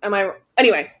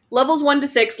 Anyway, levels 1 to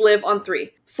 6 live on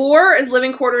 3. 4 is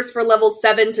living quarters for levels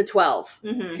 7 to 12.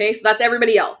 Mm-hmm. Okay, so that's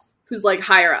everybody else who's, like,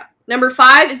 higher up. Number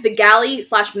 5 is the galley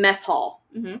 / mess hall.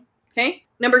 Mm-hmm. Okay?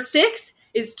 Number 6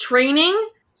 is training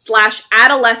 /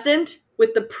 adolescent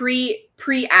with the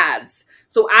pre-ads.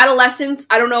 So adolescents,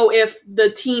 I don't know if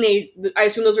I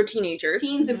assume those are teenagers.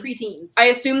 Teens and preteens. I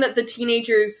assume that the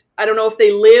teenagers, I don't know if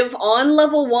they live on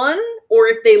level 1 or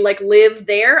if they, like, live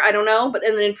there. I don't know. But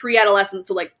and then in pre-adolescent,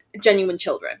 so, like, genuine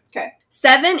children. Okay.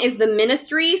 7 is the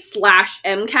ministry /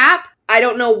 MCAP. I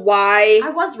don't know why I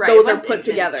was right. those are put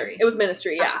together. Ministry. It was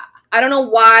ministry, yeah. I don't know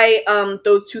why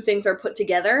those two things are put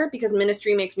together, because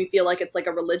ministry makes me feel like it's, like,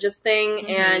 a religious thing,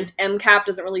 and MCAP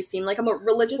doesn't really seem like a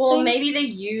religious thing. Well, maybe they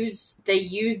use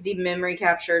the memory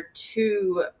capture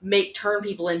to turn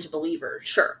people into believers.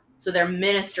 Sure. So they're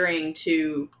ministering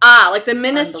to like the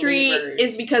ministry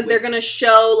is because they're going to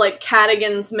show, like,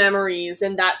 Cadigan's memories,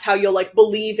 and that's how you'll, like,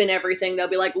 believe in everything. They'll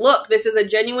be like, look, this is a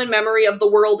genuine memory of the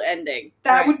world ending.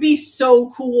 That would be so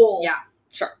cool. Yeah.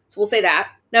 Sure. So we'll say that.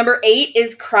 Number 8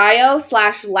 is cryo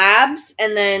 / labs,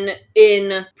 and then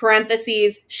in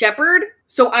parentheses, shepherd.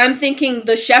 So I'm thinking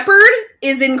the shepherd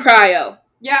is in cryo.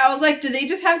 Yeah, I was like, do they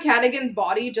just have Cadigan's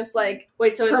body just, like,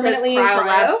 wait, so it says permanently in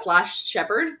cryo cryo? labs /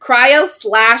 shepherd?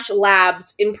 Cryo /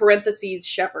 labs, in parentheses,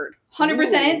 shepherd.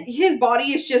 100%. His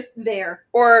body is just there.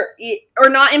 Or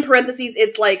not in parentheses,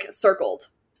 it's, like, circled.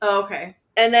 Oh, okay.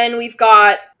 And then we've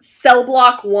got cell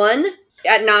block 1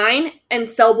 at 9, and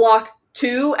cell block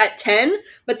 2 at 10,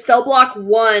 but cell block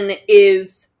 1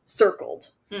 is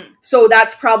circled. So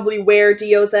that's probably where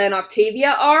Diosa and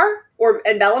Octavia are,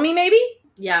 and Bellamy, maybe?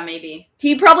 Yeah, maybe.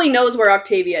 He probably knows where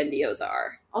Octavia and Diosa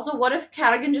are. Also, what if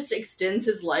Cadigan just extends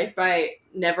his life by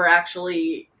never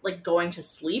actually, like, going to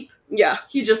sleep? Yeah.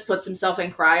 He just puts himself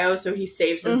in cryo, so he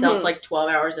saves himself, like, 12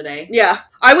 hours a day. Yeah.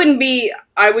 I wouldn't be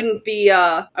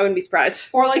surprised.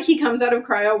 Or, like, he comes out of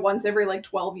cryo once every, like,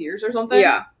 12 years or something.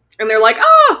 Yeah. And they're like,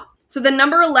 oh, So the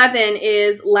number 11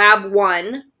 is Lab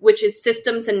 1, which is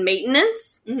systems and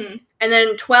maintenance. Mm-hmm. And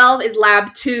then 12 is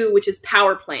Lab 2, which is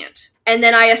power plant. And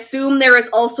then I assume there is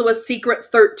also a secret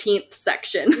 13th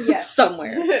section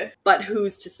somewhere. But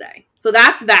who's to say? So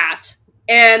that's that.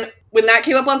 And when that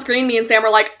came up on screen, me and Sam were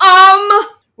like,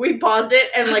 We paused it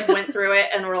and, like, went through it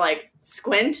and were like,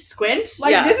 squint.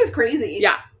 Like, this is crazy.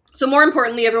 Yeah. So more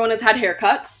importantly, everyone has had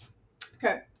haircuts.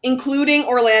 Okay. Including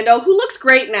Orlando, who looks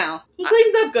great now. He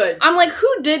cleans up good. I'm like,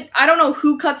 I don't know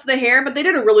who cuts the hair, but they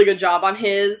did a really good job on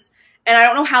his. And I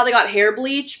don't know how they got hair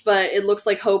bleach, but it looks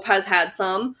like Hope has had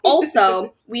some.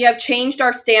 Also, we have changed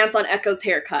our stance on Echo's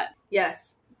haircut.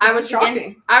 Yes. I was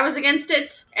against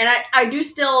it, and I do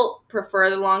still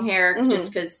prefer the long hair,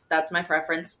 just because that's my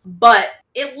preference. But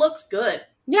it looks good.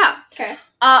 Yeah. Okay.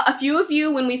 A few of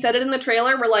you, when we said it in the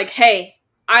trailer, were like, hey,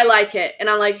 I like it. And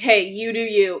I'm like, hey, you do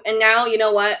you. And now, you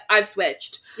know what? I've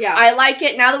switched. Yeah. I like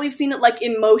it now that we've seen it, like,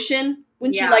 in motion.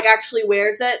 When she, like, actually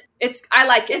wears it. I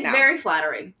like it now. It's very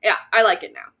flattering. Yeah, I like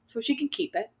it now. So she can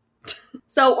keep it.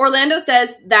 So Orlando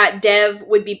says that Dev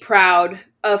would be proud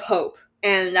of Hope.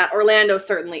 And that Orlando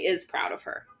certainly is proud of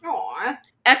her. Aww.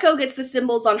 Echo gets the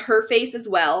symbols on her face as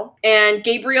well. And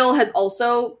Gabriel has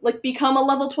also, like, become a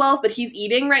level 12, but he's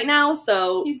eating right now,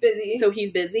 so... He's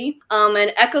busy.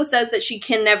 And Echo says that she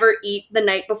can never eat the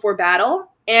night before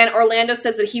battle. And Orlando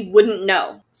says that he wouldn't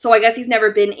know. So I guess he's never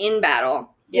been in battle.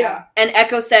 Yeah. And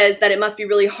Echo says that it must be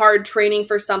really hard training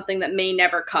for something that may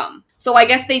never come. So I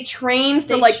guess they train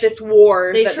for, this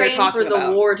war that they're talking about. They train for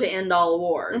the war to end all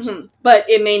wars. Mm-hmm. But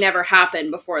it may never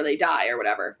happen before they die or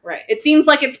whatever. Right. It seems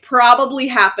like it's probably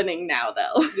happening now,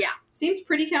 though. Yeah. Seems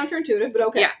pretty counterintuitive, but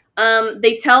okay. Yeah.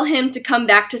 They tell him to come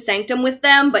back to Sanctum with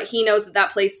them, but he knows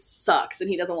that place sucks and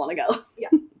he doesn't want to go. Yeah.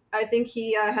 I think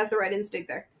he has the right instinct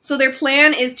there. So their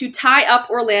plan is to tie up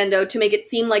Orlando to make it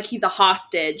seem like he's a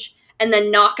hostage, and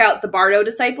then knock out the Bardo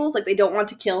disciples. Like, they don't want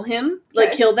to kill him.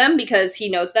 Like, kill them because he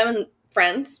knows them and he's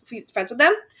friends with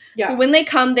them. Yeah. So when they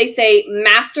come, they say,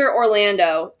 Master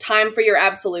Orlando, time for your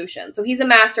absolution. So he's a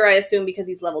master, I assume, because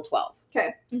he's level 12.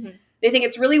 Okay. Mm-hmm. They think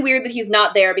it's really weird that he's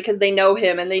not there because they know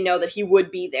him and they know that he would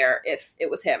be there if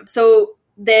it was him. So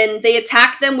then they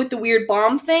attack them with the weird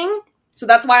bomb thing. So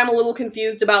that's why I'm a little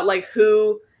confused about, like,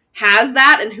 who has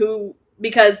that and who...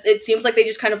 Because it seems like they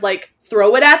just kind of, like,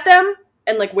 throw it at them.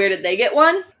 And, like, where did they get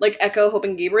one? Like, Echo, Hope,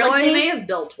 and Gabriel, like, they may have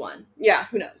built one. Yeah,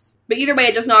 who knows? But either way,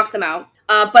 it just knocks them out.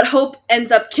 But Hope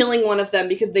ends up killing one of them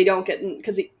because they don't get...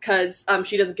 Because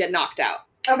she doesn't get knocked out.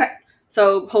 Okay.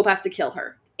 So Hope has to kill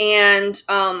her. And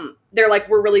they're like,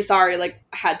 we're really sorry, like,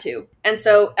 I had to. And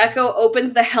so Echo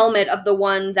opens the helmet of the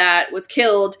one that was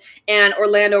killed, and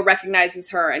Orlando recognizes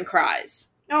her and cries.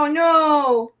 Oh,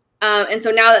 no! And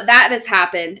so now that has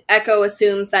happened, Echo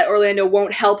assumes that Orlando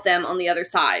won't help them on the other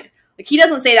side. Like, he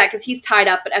doesn't say that because he's tied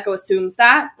up, but Echo assumes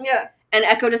that. Yeah. And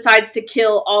Echo decides to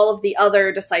kill all of the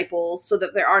other disciples so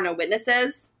that there are no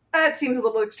witnesses. That seems a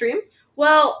little extreme.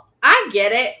 Well, I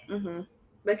get it. Mm-hmm.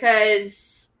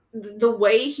 Because the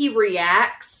way he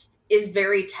reacts is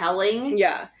very telling.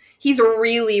 Yeah. He's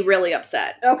really, really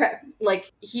upset. Okay.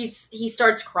 Like, he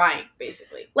starts crying,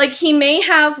 basically. Like, he may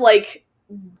have, like,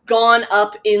 gone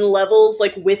up in levels,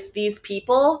 like, with these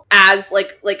people as,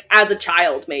 like as a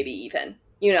child, maybe, even.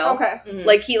 You know? Okay. Mm-hmm.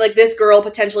 Like, this girl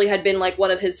potentially had been, like, one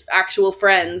of his actual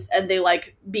friends, and they,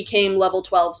 like, became level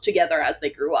 12s together as they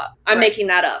grew up. I'm making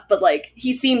that up, but, like,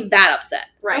 he seems that upset.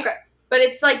 Right. Okay. But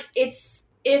it's, like,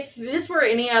 if this were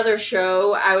any other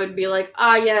show, I would be like,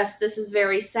 yes, this is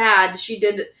very sad. She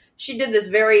did this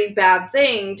very bad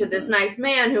thing to this nice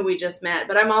man who we just met.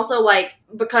 But I'm also, like,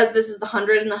 because this is the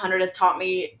 100, and the 100 has taught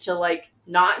me to, like,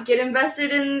 not get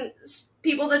invested in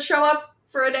people that show up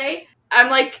for a day, I'm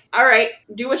like, all right,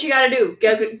 do what you gotta do.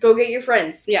 Go get your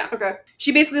friends. Yeah. Okay.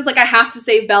 She basically is like, I have to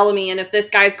save Bellamy, and if this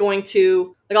guy's going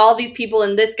to, like, all these people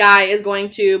and this guy is going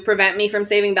to prevent me from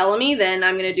saving Bellamy, then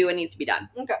I'm gonna do what needs to be done.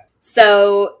 Okay.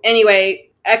 So,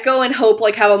 anyway, Echo and Hope,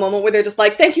 like, have a moment where they're just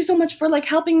like, thank you so much for, like,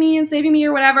 helping me and saving me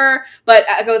or whatever, but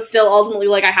Echo's still ultimately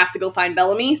like, I have to go find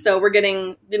Bellamy, so we're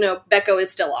getting, Becco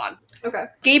is still on. Okay.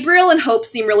 Gabriel and Hope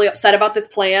seem really upset about this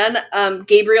plan.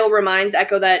 Gabriel reminds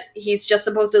Echo that he's just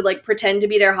supposed to, like, pretend to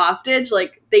be their hostage.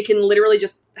 Like, they can literally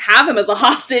just have him as a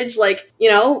hostage, like,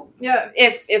 yeah,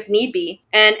 if need be.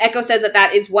 And Echo says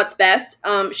that is what's best.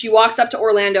 She walks up to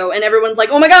Orlando, and everyone's like,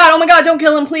 oh my god, don't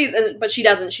kill him, please. But she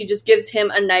doesn't. She just gives him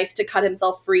a knife to cut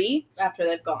himself free. After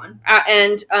they've gone.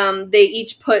 And they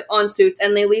each put on suits,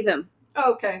 and they leave him.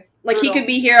 Oh, okay. Like, he could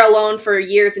be here alone for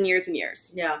years and years and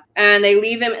years. Yeah. And they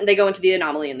leave him, and they go into the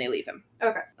anomaly, and they leave him.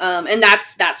 Okay. And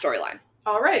that's that storyline.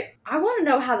 All right. I want to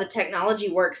know how the technology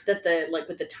works that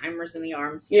with the timers in the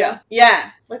arms. you know?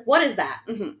 Yeah. Like, what is that?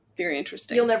 Mm-hmm. Very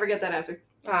interesting. You'll never get that answer.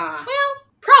 Ah. Well,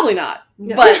 probably not.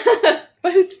 No.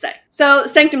 But who's to say? So,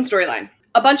 Sanctum storyline.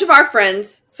 A bunch of our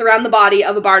friends surround the body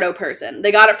of a Bardo person.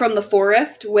 They got it from the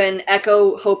forest when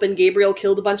Echo, Hope, and Gabriel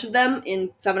killed a bunch of them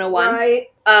in 701. Right.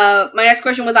 My next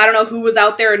question was, I don't know who was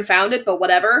out there and found it, but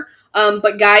whatever.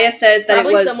 But Gaia says that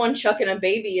Probably it was... someone chucking a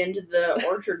baby into the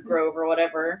orchard grove or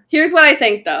whatever. Here's what I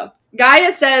think, though.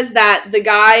 Gaia says that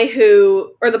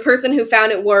the person who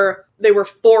found it were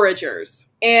foragers.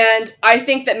 And I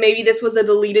think that maybe this was a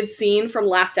deleted scene from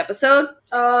last episode.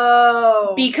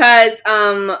 Oh. Because,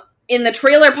 in the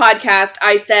trailer podcast,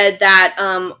 I said that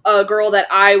a girl that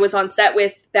I was on set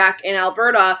with back in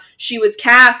Alberta, she was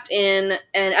cast in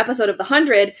an episode of The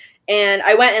 100, and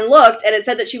I went and looked, and it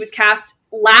said that she was cast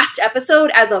last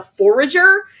episode as a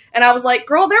forager, and I was like,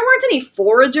 girl, there weren't any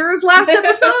foragers last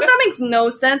episode? That makes no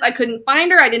sense. I couldn't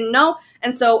find her, I didn't know,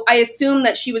 and so I assumed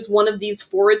that she was one of these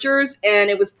foragers, and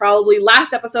it was probably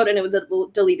last episode, and it was a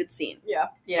deleted scene. Yeah.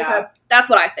 Yeah. Okay. That's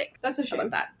what I think. That's a How shame.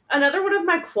 about that? Another one of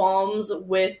my qualms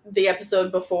with the episode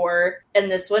before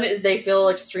and this one is they feel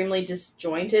extremely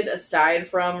disjointed aside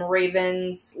from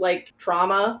Raven's,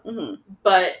 trauma. Mm-hmm.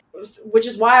 But, which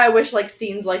is why I wish,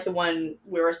 scenes like the one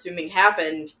we're assuming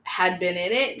happened had been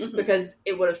in it, Mhm. because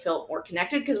it would have felt more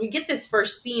connected, because we get this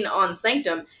first scene on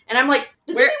Sanctum, and I'm like,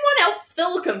 does Where- anyone else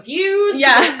feel confused?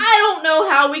 Yeah. Like, I don't know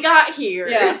how we got here.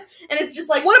 Yeah. And it's just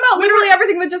like, What about literally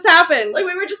everything that just happened? we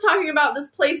were just talking about this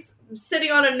place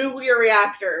sitting on a nuclear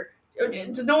reactor.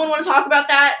 Does no one want to talk about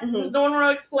that? Mhm. Does no one want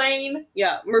to explain?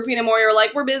 Yeah, Murphy and Amoy are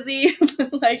like, we're busy.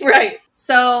 Right.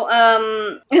 So,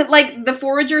 the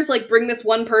foragers, bring this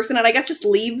one person and I guess just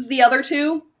leaves the other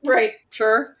two. Right.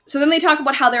 Sure. So then they talk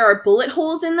about how there are bullet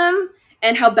holes in them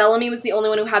and how Bellamy was the only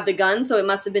one who had the gun, so it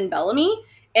must have been Bellamy.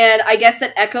 And I guess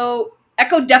that Echo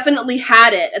definitely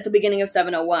had it at the beginning of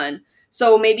 701.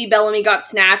 So maybe Bellamy got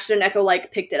snatched and Echo,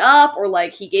 picked it up, or,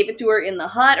 he gave it to her in the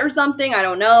hut or something. I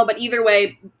don't know. But either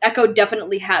way, Echo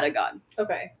definitely had a gun.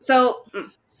 Okay. So,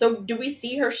 So do we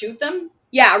see her shoot them?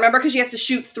 yeah, remember, because she has to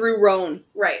shoot through Roan.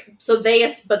 Right. So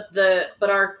but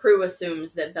our crew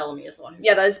assumes that Bellamy is the one who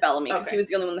Yeah, that is Bellamy, because Okay. he was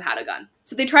the only one that had a gun.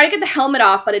 So they try to get the helmet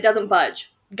off, but it doesn't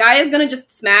budge. Gaia's gonna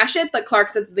just smash it, but Clark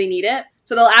says that they need it.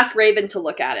 So they'll ask Raven to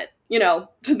look at it.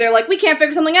 They're like, we can't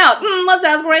figure something out. Let's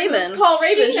ask Raven. Let's call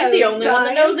Raven. She She's the knows only one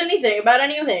that knows science. anything about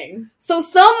anything. So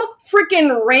some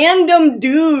freaking random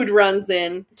dude runs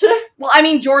in. Well, I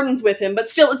mean, Jordan's with him, but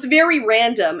still, it's very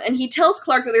random. And he tells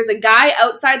Clark that there's a guy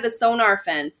outside the sonar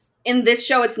fence. In this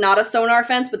show, it's not a sonar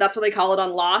fence, but that's what they call it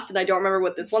on Lost, and I don't remember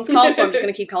what this one's called, so I'm just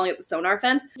going to keep calling it the sonar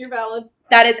fence. You're valid.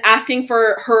 That is asking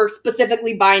for her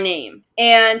specifically by name.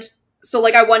 And so,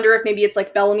 I wonder if maybe it's,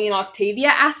 Bellamy and Octavia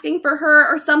asking for her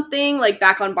or something,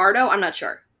 back on Bardo. I'm not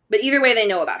sure. But either way, they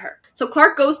know about her. So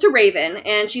Clark goes to Raven,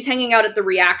 and she's hanging out at the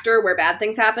reactor where bad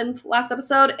things happened last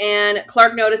episode, and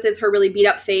Clark notices her really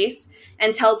beat-up face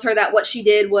and tells her that what she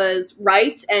did was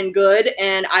right and good,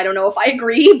 and I don't know if I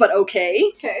agree, but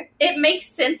okay. Okay. It makes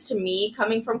sense to me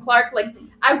coming from Clark.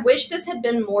 I wish this had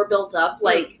been more built up,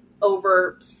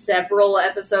 over several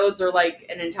episodes or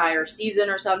an entire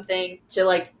season or something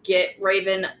to get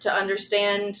Raven to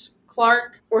understand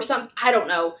Clark or something. I don't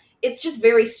know. It's just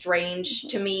very strange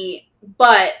to me,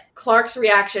 but Clark's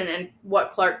reaction and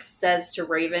what Clark says to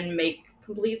Raven make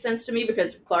complete sense to me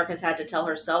because Clark has had to tell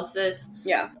herself this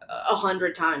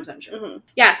 100 times, I'm sure. Mm-hmm.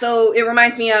 Yeah, so it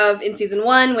reminds me of in season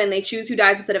 1 when they choose who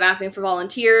dies instead of asking for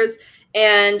volunteers,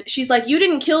 and she's like, you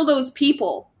didn't kill those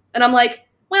people. And I'm like,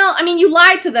 well, I mean, you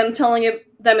lied to them telling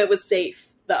them it was safe,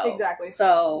 though. Exactly.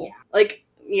 So,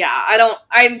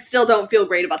 I still don't feel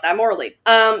great about that morally.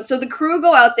 So the crew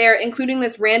go out there, including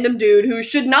this random dude who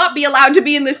should not be allowed to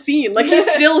be in this scene.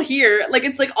 He's still here.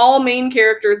 It's all main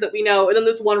characters that we know, and then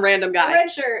this one random guy.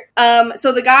 Red shirt.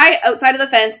 So the guy outside of the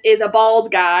fence is a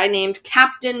bald guy named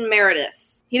Captain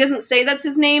Meredith. He doesn't say that's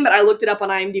his name, but I looked it up on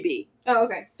IMDb. Oh,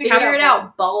 okay. Figure it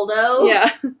out, Baldo.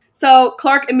 Yeah. So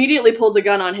Clark immediately pulls a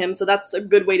gun on him, so that's a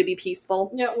good way to be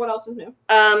peaceful. Yeah, what else is new?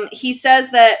 He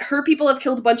says that her people have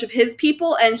killed a bunch of his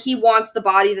people, and he wants the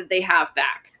body that they have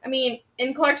back. I mean,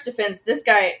 in Clark's defense, this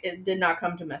guy did not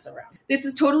come to mess around. This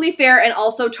is totally fair, and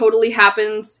also totally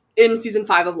happens in season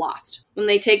 5 of Lost. When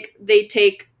they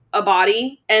take a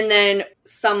body, and then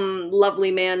some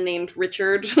lovely man named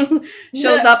Richard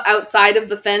shows up outside of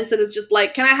the fence and is just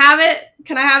like, can I have it?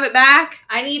 Can I have it back?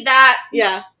 I need that.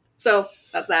 Yeah. So,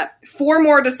 that's that. 4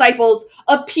 more disciples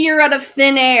appear out of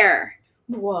thin air.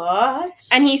 What?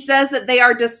 And he says that they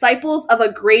are disciples of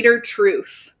a greater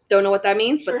truth. Don't know what that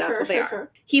means, but that's what they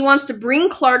are. He wants to bring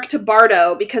Clark to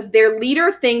Bardo because their leader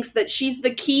thinks that she's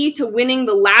the key to winning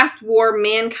the last war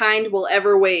mankind will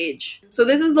ever wage. So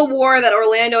this is the war that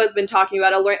Orlando has been talking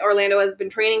about. Orlando has been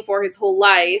training for his whole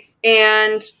life,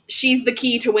 and she's the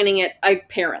key to winning it,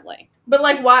 apparently. But,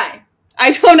 like, why?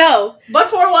 I don't know. But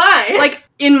for why? Like,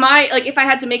 if I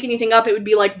had to make anything up, it would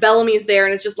be like Bellamy's there,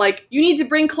 and it's just like, you need to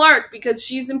bring Clark because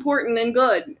she's important and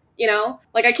good, you know?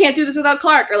 Like, I can't do this without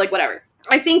Clark, or like, whatever.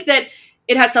 I think that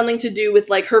it has something to do with,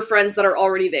 like, her friends that are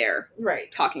already there.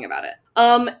 Right. Talking about it.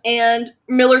 And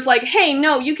Miller's like, hey,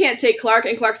 no, you can't take Clark.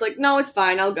 And Clark's like, no, it's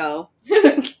fine, I'll go.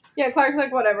 Yeah, Clark's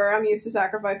like, whatever, I'm used to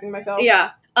sacrificing myself.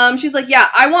 Yeah. She's like, yeah,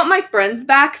 I want my friends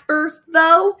back first,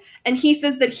 though. And he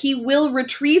says that he will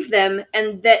retrieve them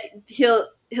and that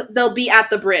they'll be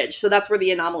at the bridge. So that's where the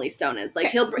anomaly stone is. Like,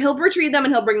 he'll retrieve them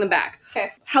and he'll bring them back.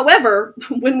 Okay. However,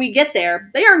 when we get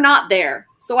there, they are not there.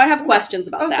 So I have questions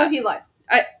about that. Oh, so he lied.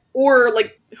 Or,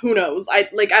 like, who knows? I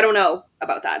don't know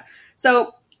about that.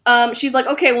 So, she's like,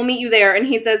 okay, we'll meet you there. And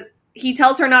he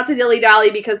tells her not to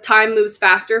dilly-dally because time moves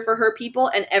faster for her people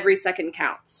and every second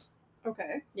counts.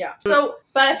 Okay. Yeah. So,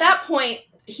 but at that point,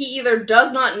 he either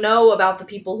does not know about the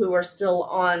people who are still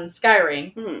on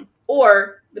Skyring,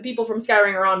 or the people from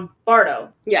Skyring are on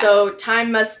Bardo. Yeah. So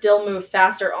time must still move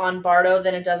faster on Bardo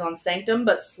than it does on Sanctum,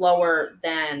 but slower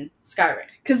than Skyring.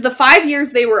 Because the 5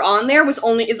 years they were on there is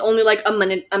only like a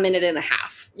minute and a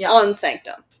half on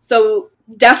Sanctum. So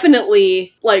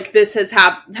definitely, like, this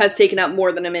has taken up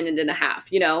more than a minute and a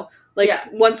half, you know? Like,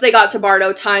 once they got to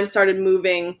Bardo, time started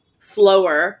moving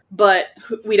slower, but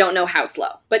we don't know how slow.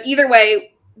 But either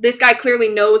way, this guy clearly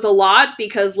knows a lot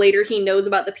because later he knows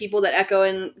about the people that Echo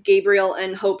and Gabriel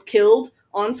and Hope killed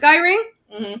on Skyring.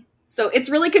 Mm-hmm. So it's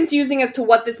really confusing as to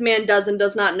what this man does and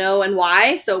does not know and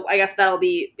why, so I guess that'll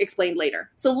be explained later.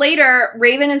 So later,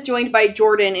 Raven is joined by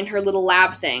Jordan in her little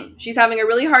lab thing. She's having a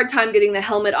really hard time getting the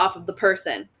helmet off of the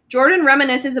person. Jordan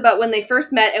reminisces about when they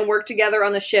first met and worked together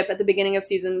on the ship at the beginning of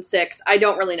season 6. I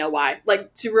don't really know why.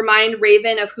 Like, to remind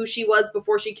Raven of who she was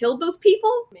before she killed those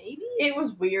people? Maybe? It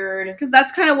was weird. Because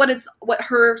that's kind of what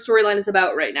her storyline is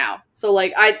about right now. So,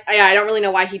 like, I don't really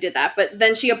know why he did that. But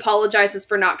then she apologizes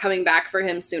for not coming back for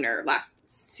him sooner last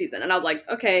season. And I was like,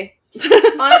 okay.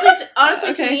 honestly,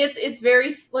 okay. To me, it's very,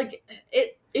 like,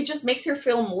 it just makes her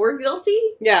feel more guilty.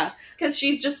 Yeah. Because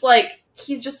he's just like,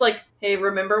 hey,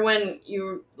 remember when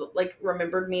you, like,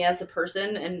 remembered me as a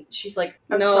person? And she's like,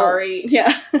 I'm sorry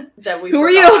that we Who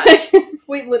forgot. are you?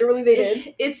 Wait, literally they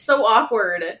did? It's so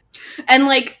awkward. And,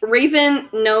 like, Raven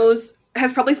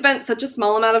has probably spent such a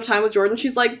small amount of time with Jordan,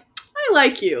 she's like, I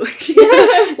like you.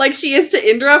 Like she is to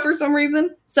Indra for some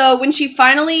reason. So when she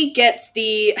finally gets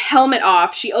the helmet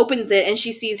off, she opens it and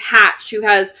she sees Hatch, who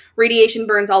has radiation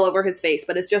burns all over his face,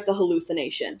 but it's just a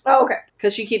hallucination. Oh, okay.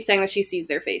 Because she keeps saying that she sees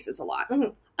their faces a lot.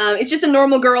 Mm-hmm. It's just a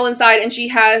normal girl inside, and she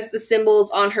has the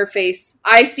symbols on her face.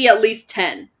 I see at least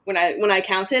 10 when I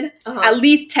counted. Uh-huh. At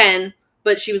least 10,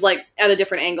 but she was, like, at a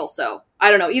different angle, so I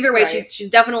don't know. Either way, right.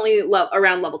 she's definitely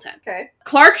around level 10. Okay.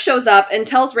 Clark shows up and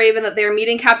tells Raven that they're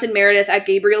meeting Captain Meredith at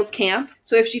Gabriel's camp,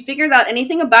 so if she figures out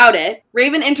anything about it,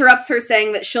 Raven interrupts her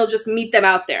saying that she'll just meet them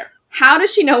out there. How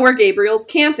does she know where Gabriel's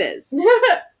camp is?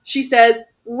 She says,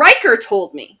 Riker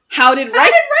told me. How did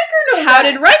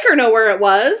Riker know where it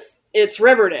was? It's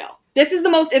Riverdale. This is the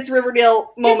most It's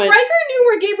Riverdale moment. If Riker knew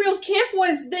where Gabriel's camp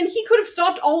was, then he could have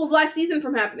stopped all of last season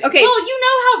from happening. Okay. Well, you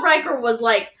know how Riker was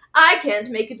like, I can't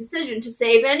make a decision to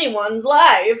save anyone's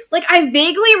life. Like, I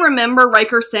vaguely remember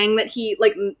Riker saying that he,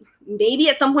 like, maybe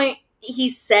at some point he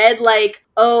said, like,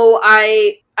 oh,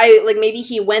 I like, maybe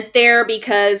he went there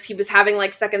because he was having,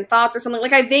 like, second thoughts or something.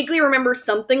 Like, I vaguely remember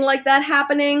something like that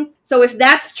happening. So if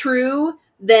that's true,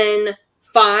 then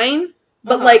fine.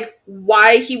 But, like,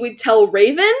 why he would tell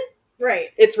Raven? Right.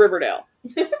 It's Riverdale.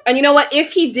 And you know what?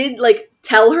 If he did, like,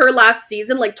 tell her last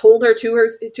season, like, told her to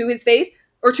his face,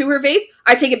 or to her face,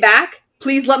 I take it back.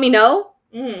 Please let me know.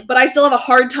 Mm. But I still have a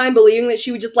hard time believing that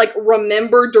she would just, like,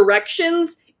 remember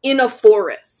directions in a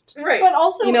forest. Right. But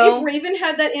also, you know? If Raven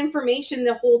had that information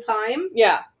the whole time...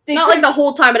 Yeah. Not like the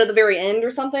whole time, but at the very end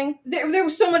or something. There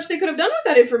was so much they could have done with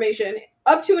that information.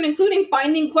 Up to and including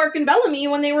finding Clark and Bellamy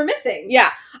when they were missing. Yeah.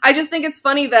 I just think it's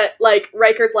funny that, like,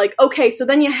 Riker's like, okay, so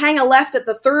then you hang a left at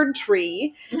the third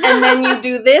tree, and then you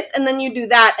do this, and then you do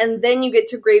that, and then you get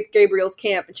to Gabriel's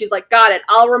camp. And she's like, got it.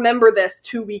 I'll remember this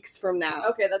 2 weeks from now.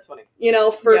 Okay, that's funny. You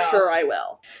know, for sure I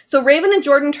will. So Raven and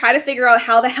Jordan try to figure out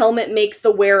how the helmet makes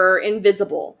the wearer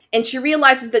invisible. And she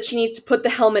realizes that she needs to put the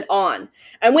helmet on.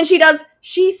 And when she does,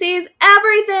 she sees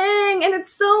everything, and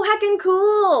it's so heckin'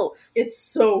 cool. It's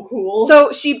so cool.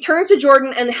 So she turns to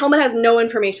Jordan, and the helmet has no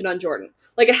information on Jordan.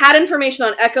 Like, it had information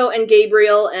on Echo and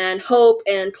Gabriel and Hope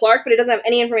and Clark, but it doesn't have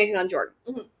any information on Jordan.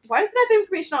 Mm-hmm. Why does it have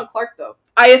information on Clark, though?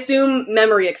 I assume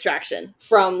memory extraction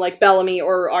from, like, Bellamy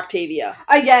or Octavia.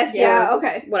 I guess, yeah,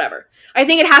 okay. Whatever. I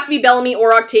think it has to be Bellamy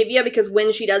or Octavia, because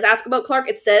when she does ask about Clark,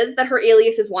 it says that her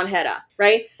alias is Wanheda,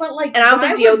 right? But, like, and I don't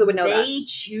think Dioza would know that. They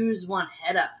choose Wanheda.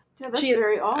 Yeah, that's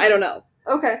very odd. I don't know.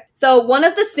 Okay. So one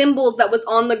of the symbols that was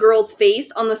on the girl's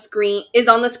face on the screen is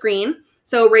on the screen.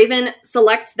 So Raven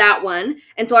selects that one.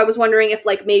 And so I was wondering if,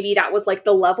 like, maybe that was, like,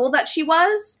 the level that she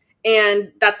was.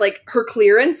 And that's, like, her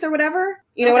clearance or whatever.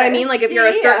 You know what I mean? Like, if you're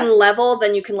a certain level,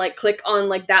 then you can, like, click on,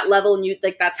 like, that level and you,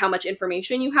 like, that's how much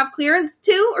information you have clearance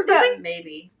to or something? Yeah,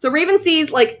 maybe. So Raven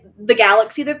sees, like, the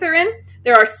galaxy that they're in.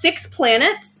 There are 6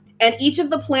 planets, and each of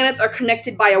the planets are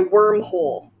connected by a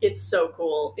wormhole. It's so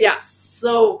cool. Yeah. It's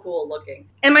so cool looking.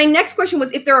 And my next question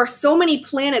was, if there are so many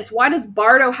planets, why does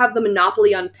Bardo have the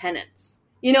monopoly on penance?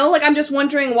 You know, like, I'm just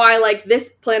wondering why, like, this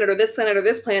planet or this planet or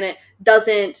this planet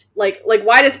doesn't, like,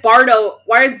 why is Bardo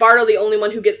the only one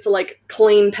who gets to, like,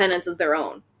 claim penance as their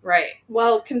own? Right.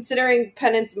 Well, considering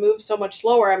penance moves so much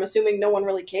slower, I'm assuming no one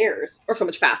really cares. Or so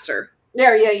much faster.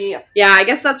 Yeah. Yeah, I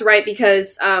guess that's right,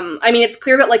 because, I mean, it's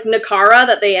clear that, like, Nakara,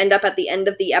 that they end up at the end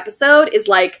of the episode, is,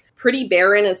 like, pretty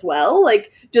barren as well.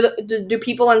 Like, do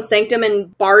people on Sanctum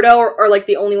and Bardo are like,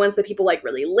 the only ones that people, like,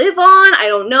 really live on? I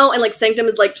don't know. And, like, Sanctum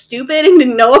is, like, stupid and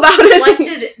didn't know about it. Like,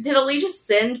 did Alicia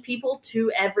send people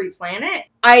to every planet?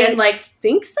 I like,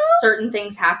 think so? Certain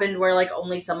things happened where, like,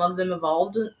 only some of them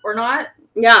evolved or not?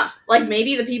 Yeah. Like,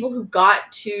 maybe the people who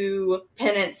got to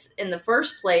penance in the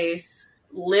first place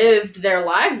lived their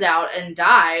lives out and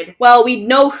died. Well, we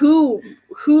know who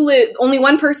lived. Only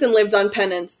one person lived on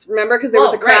penance. Remember, because there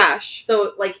was a crash. Right.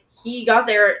 So, like, he got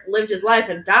there, lived his life,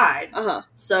 and died.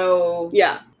 So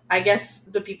yeah, I guess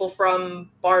the people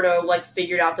from Bardo, like,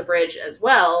 figured out the bridge as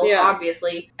well,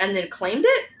 obviously, and then claimed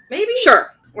it. Maybe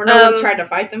sure. Or no one's tried to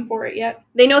fight them for it yet.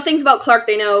 They know things about Clark.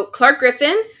 They know Clark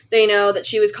Griffin. They know that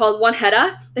she was called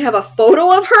Wanheda. They have a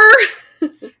photo of her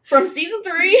from season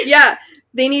 3. Yeah.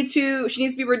 She needs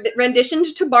to be renditioned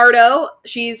to Bardo.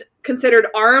 She's considered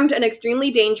armed and extremely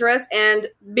dangerous, and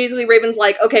basically Raven's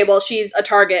like, okay, well, she's a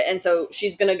target, and so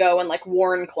she's gonna go and, like,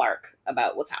 warn Clark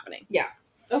about what's happening. Yeah.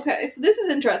 Okay, so this is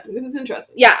interesting.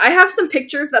 Yeah, I have some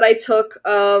pictures that I took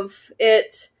of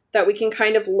it that we can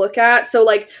kind of look at. So,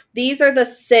 like, these are the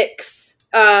 6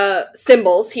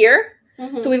 symbols here.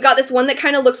 Mm-hmm. So we've got this one that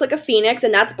kind of looks like a phoenix,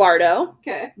 and that's Bardo.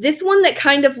 Okay. This one that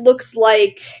kind of looks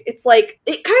like, it kind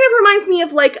of reminds me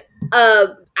of, like, a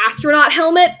astronaut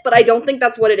helmet, but I don't think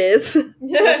that's what it is.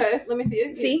 Okay, let me see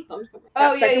it. See?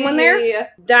 Oh, second one there?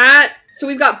 So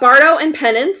we've got Bardo and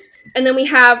Penance, and then we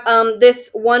have this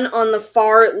one on the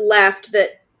far left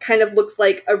that kind of looks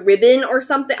like a ribbon or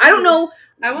something. I don't know.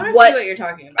 I want to see what you're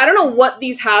talking about. I don't know what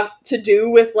these have to do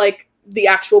with, like, the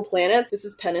actual planets. This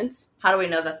is Penance. How do we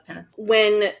know that's Penance?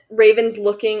 When Raven's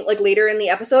looking, like, later in the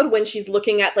episode, when she's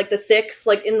looking at, like, the 6,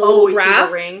 like, in the little graph. See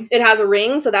the ring. It has a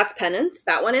ring, so that's Penance.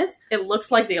 That one is. It looks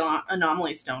like the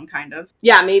anomaly stone, kind of.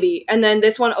 Yeah, maybe. And then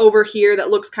this one over here that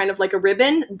looks kind of like a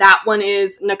ribbon, that one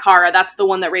is Nakara. That's the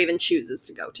one that Raven chooses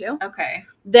to go to. Okay.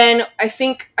 Then I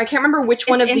can't remember which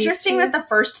one of these. It's interesting that the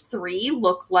first 3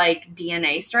 look like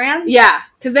DNA strands. Yeah,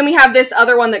 because then we have this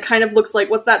other one that kind of looks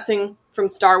like, what's that thing from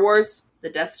Star Wars? The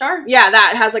Death Star? Yeah,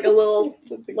 that has, like, a little,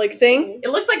 like, thing. It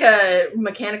looks like a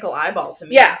mechanical eyeball to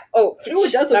me. Yeah. Oh,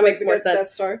 it does. That makes more sense. Death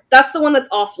Star. That's the one that's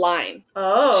offline.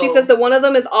 Oh. She says that one of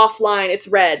them is offline. It's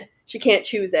red. She can't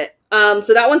choose it.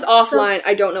 So that one's offline.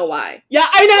 I don't know why. Yeah,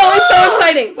 I know. It's so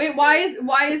exciting. Wait, why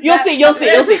is You'll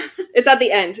see. It's at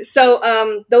the end.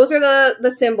 So, those are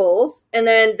the symbols. And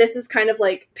then this is kind of,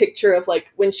 like, picture of, like,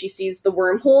 when she sees the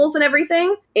wormholes and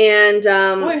everything. And,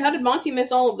 boy, how did Monty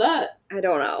miss all of that? I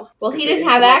don't know. Well, he didn't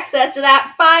have access to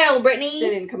that file, Brittany. They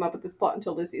didn't come up with this plot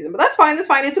until this season. But that's fine.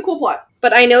 It's a cool plot.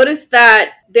 But I noticed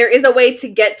that there is a way to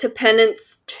get to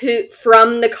Penance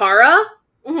from Nakara.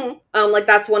 Mm-hmm. Like,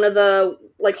 that's one of the,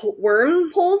 like,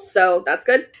 wormholes, so that's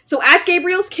good. So at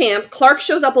Gabriel's camp, Clark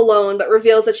shows up alone, but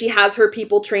reveals that she has her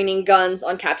people training guns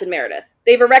on Captain Meredith.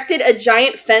 They've erected a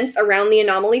giant fence around the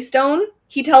anomaly stone.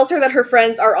 He tells her that her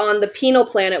friends are on the penal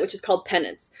planet, which is called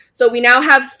Penance. So we now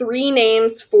have 3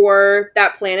 names for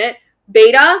that planet: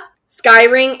 Beta,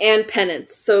 Skyring, and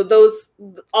Penance. So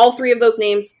all 3 of those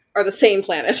names are the same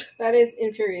planet. That is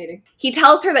infuriating. He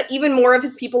tells her that even more of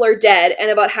his people are dead, and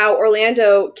about how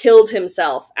Orlando killed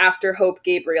himself after Hope,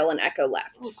 Gabriel, and Echo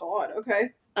left. Oh god,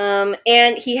 okay.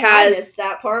 And he has... I missed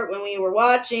that part when we were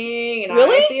watching, and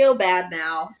really? I feel bad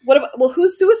now. What about... Well,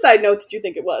 whose suicide note did you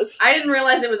think it was? I didn't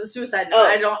realize it was a suicide note.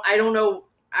 Oh. I don't know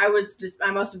I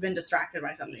must have been distracted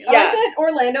by something. I like that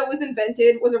Orlando was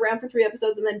around for 3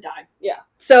 episodes, and then died. Yeah.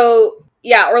 So,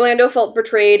 yeah, Orlando felt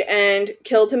betrayed and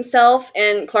killed himself,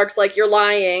 and Clark's like, you're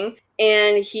lying.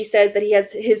 And he says that he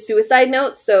has his suicide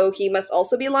note, so he must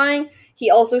also be lying.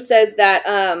 He also says that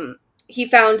he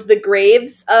found the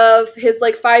graves of his,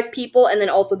 5 people, and then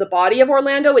also the body of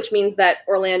Orlando, which means that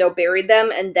Orlando buried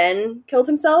them and then killed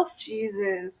himself.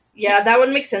 Jesus. Yeah, that would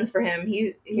make sense for him.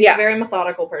 He's a very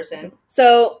methodical person.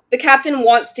 So the captain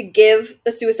wants to give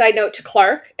the suicide note to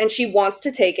Clark, and she wants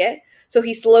to take it. So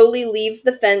he slowly leaves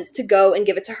the fence to go and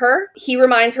give it to her. He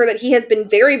reminds her that he has been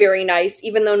very, very nice,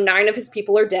 even though 9 of his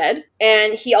people are dead.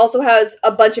 And he also has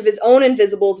a bunch of his own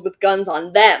invisibles with guns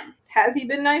on them. Has he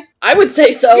been nice? I would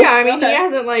say so. Yeah, I mean, he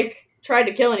hasn't, tried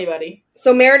to kill anybody.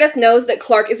 So Meredith knows that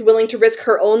Clark is willing to risk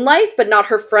her own life, but not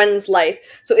her friend's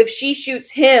life. So if she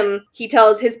shoots him, he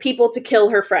tells his people to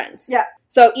kill her friends. Yeah.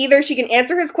 So either she can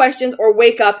answer his questions or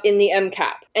wake up in the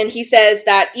MCAP. And he says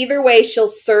that either way, she'll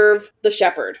serve the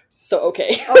shepherd. So,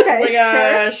 okay.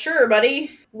 Okay, sure,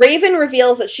 buddy. Raven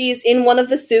reveals that she's in one of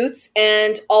the suits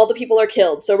and all the people are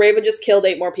killed. So Raven just killed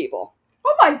 8 more people.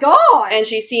 Oh my god! And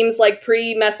she seems,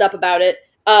 pretty messed up about it.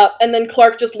 And then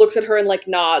Clark just looks at her and,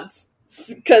 nods.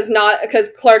 Because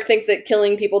Clark thinks that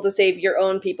killing people to save your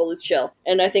own people is chill.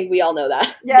 And I think we all know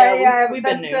that. Yeah, we've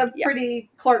that's been there. a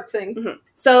pretty Clark thing. Mm-hmm.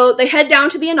 So they head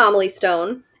down to the Anomaly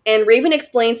Stone, and Raven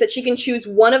explains that she can choose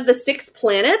one of the 6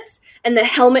 planets, and the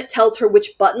helmet tells her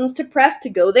which buttons to press to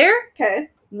go there.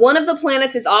 Okay. One of the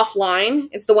planets is offline.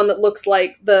 It's the one that looks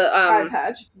like the eye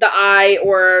patch. The eye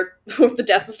or the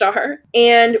Death Star.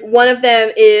 And one of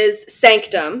them is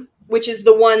Sanctum, which is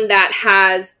the one that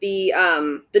has the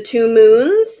 2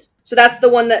 moons. So that's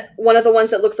one of the ones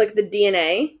that looks like the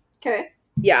DNA. Okay.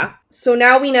 Yeah. So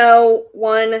now we know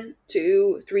 1,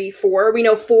 2, 3, 4. We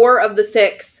know 4 of the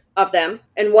 6 of them,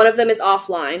 and one of them is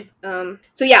offline.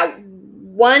 So yeah,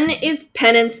 one is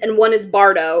Penance and one is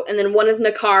Bardo, and then one is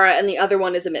Nakara and the other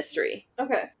one is a mystery.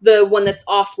 Okay. The one that's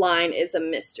offline is a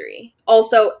mystery.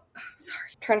 Also, sorry,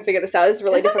 I'm trying to figure this out. This is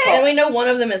really difficult. Okay. And we know one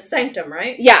of them is Sanctum,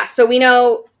 right? Yeah, so we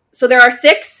know, so there are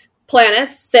 6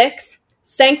 planets, 6.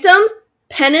 Sanctum,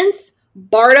 Penance,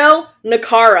 Bardo,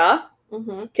 Nakara.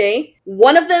 Mm-hmm. Okay,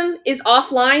 one of them is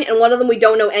offline, and one of them we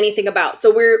don't know anything about.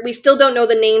 So we still don't know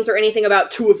the names or anything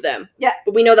about 2 of them. Yeah,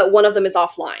 but we know that one of them is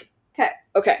offline.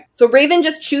 Okay. So Raven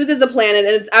just chooses a planet,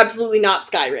 and it's absolutely not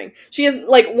Skyrim. She has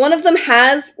one of them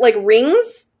has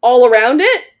rings all around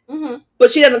it,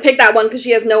 but she doesn't pick that one because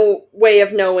she has no way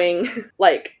of knowing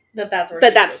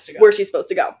that's where she's supposed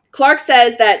to go. Clark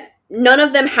says that none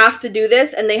of them have to do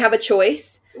this, and they have a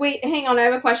choice. Wait, hang on, I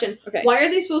have a question. Okay. Why are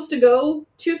they supposed to go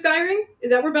to Skyrim?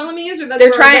 Is that where Bellamy is? Or that's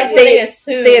They're where trying,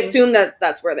 they assume that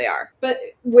that's where they are. But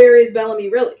where is Bellamy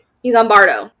really? He's on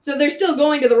Bardo. So they're still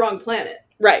going to the wrong planet.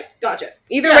 Right. Gotcha.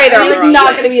 Either way, they're he's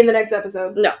not going to be in the next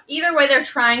episode. No. Either way, they're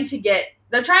trying to get to...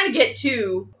 Are they trying to get to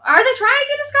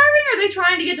Skyrim, or are they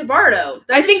trying to get to Bardo?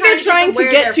 I think they're trying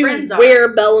to get to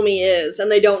where Bellamy is,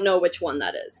 and they don't know which one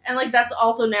that is. And, that's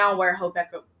also now where Hope,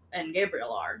 Echo, and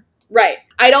Gabriel are. Right.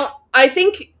 I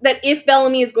think that if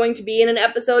Bellamy is going to be in an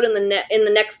episode in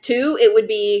the next 2, it would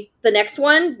be the next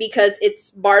one, because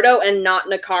it's Bardo and not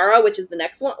Nakara, which is the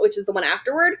next one, which is the one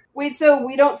afterward. Wait, so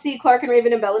we don't see Clark and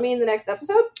Raven and Bellamy in the next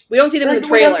episode? We don't see them in the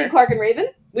trailer. We don't see Clark and Raven?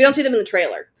 We don't see them in the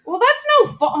trailer. Well, that's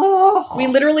no fun. Oh. We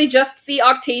literally just see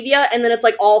Octavia, and then it's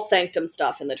all Sanctum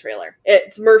stuff in the trailer.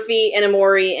 It's Murphy and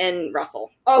Amori and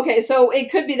Russell. Okay, so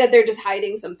it could be that they're just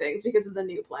hiding some things because of the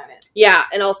new planet. Yeah,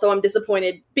 and also I'm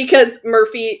disappointed because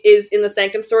Murphy is in the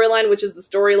Sanctum storyline, which is the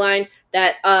storyline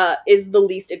that is the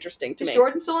least interesting to me. Is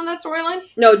Jordan still in that storyline?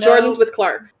 No, Jordan's with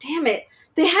Clark. Damn it.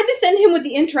 They had to send him with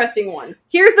the interesting one.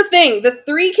 Here's the thing. The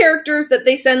 3 characters that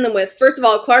they send them with, first of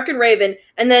all, Clark and Raven,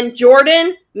 and then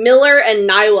Jordan, Miller, and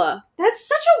Nyla. That's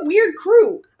such a weird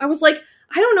crew. I was like,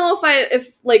 I don't know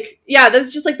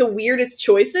that's just the weirdest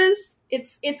choices.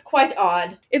 It's quite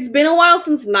odd. It's been a while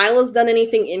since Nyla's done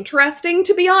anything interesting,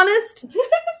 to be honest.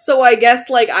 So I guess,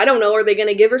 I don't know, are they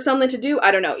gonna give her something to do?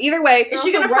 I don't know. Either way. Is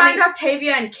she gonna find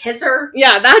Octavia and kiss her?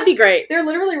 Yeah, that'd be great. They're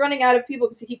literally running out of people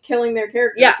because they keep killing their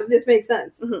characters, yeah. So this makes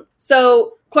sense. Mm-hmm.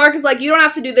 So Clark is you don't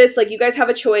have to do this, you guys have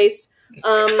a choice.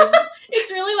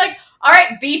 It's really all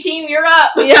right, B-team, you're up.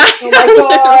 Yeah. Oh my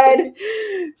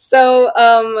god.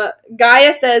 So,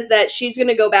 Gaia says that she's going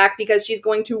to go back because she's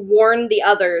going to warn the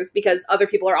others, because other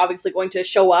people are obviously going to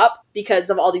show up because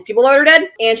of all these people that are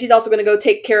dead. And she's also going to go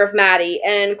take care of Maddie.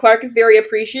 And Clark is very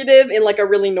appreciative in a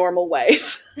really normal way.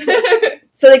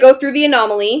 So they go through the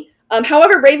anomaly.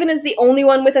 However, Raven is the only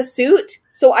one with a suit.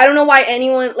 So I don't know why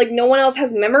anyone, no one else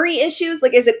has memory issues.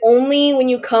 Is it only when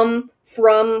you come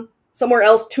from somewhere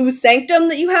else to Sanctum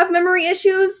that you have memory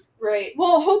issues. Right.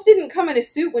 Well, Hope didn't come in a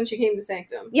suit when she came to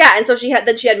Sanctum. Yeah, and so she had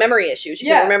memory issues. She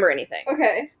couldn't remember anything.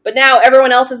 Okay. But now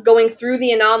everyone else is going through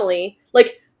the anomaly.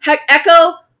 Like,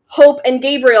 Echo, Hope, and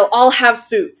Gabriel all have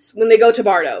suits when they go to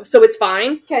Bardo, so it's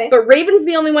fine. Okay. But Raven's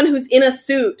the only one who's in a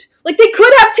suit. Like, they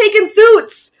could have taken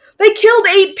suits! They killed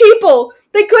 8 people!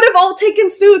 They could have all taken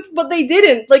suits, but they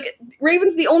didn't. Like,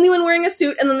 Raven's the only one wearing a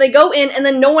suit, and then they go in, and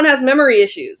then no one has memory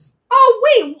issues. Oh,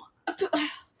 wait!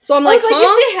 So I'm like, if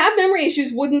they have memory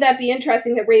issues, wouldn't that be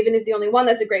interesting that Raven is the only one?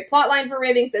 That's a great plotline for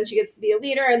Raven, since she gets to be a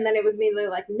leader, and then it was immediately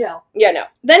like, no. Yeah, no.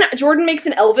 Then Jordan makes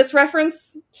an Elvis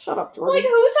reference. Shut up, Jordan. Like, who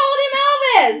told him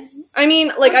Elvis? I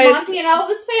mean, like, Was Monty an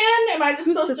Elvis fan? Am I just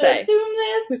Who's supposed to to say? assume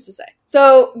this? Who's to say?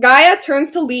 So Gaia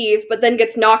turns to leave, but then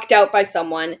gets knocked out by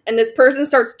someone, and this person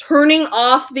starts turning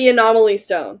off the anomaly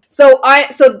stone. So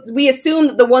we assume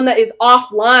that the one that is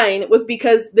offline was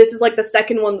because this is like the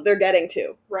second one that they're getting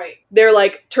to. Right. They're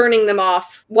like turning them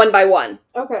off one by one.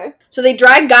 Okay. So they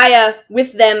drag Gaia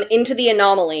with them into the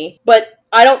anomaly, but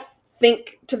I don't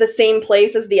think to the same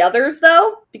place as the others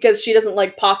though, because she doesn't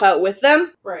like pop out with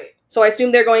them. Right. So I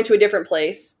assume they're going to a different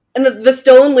place. And the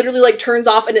stone literally, like, turns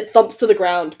off and it thumps to the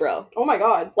ground, bro. Oh my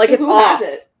god. Like, So it's who off. has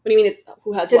it? What do you mean,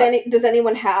 who has what? Does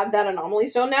anyone have that anomaly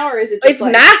stone now, or is it just It's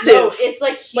massive! No, it's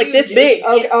like huge. Like, this big.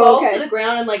 It falls okay. to the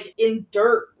ground and like in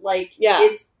dirt. Like, Yeah.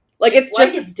 it's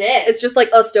It's dead. It's just, like,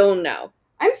 a stone now.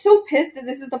 I'm so pissed that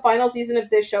this is the final season of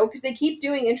this show, because they keep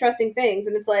doing interesting things,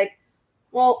 and it's like,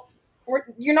 well,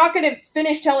 you're not going to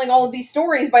finish telling all of these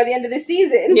stories by the end of this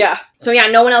season. Yeah. So, yeah,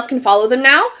 no one else can follow them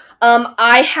now.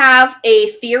 I have a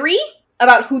theory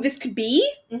about who this could be.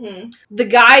 Mm-hmm. The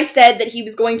guy said that he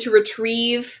was going to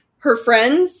retrieve her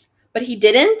friends, but he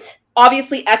didn't.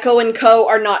 Obviously, Echo and Co.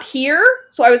 are not here,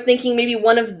 so I was thinking maybe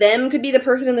one of them could be the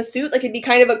person in the suit. Like, it'd be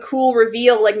kind of a cool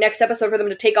reveal, like, next episode for them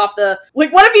to take off the...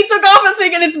 Like, what if he took off the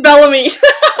thing and it's Bellamy?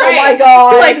 Oh my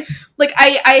god. Like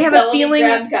I have Bellamy a feeling...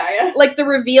 grabbed Gaia. Like, the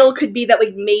reveal could be that,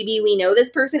 like, maybe we know this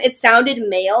person. It sounded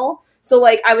male, so,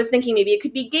 like, I was thinking maybe it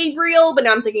could be Gabriel, but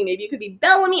now I'm thinking maybe it could be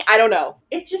Bellamy. I don't know.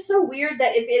 It's just so weird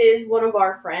that if it is one of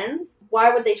our friends,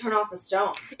 why would they turn off the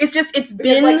stone? It's just, it's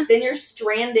Because, been... like, then you're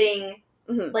stranding,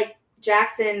 Mhm. like,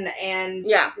 Jackson and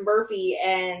Murphy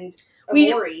and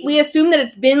Amori. We assume that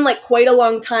it's been, like, quite a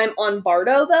long time on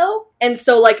Bardo, though. And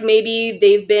so, like, maybe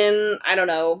they've been, I don't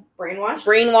know...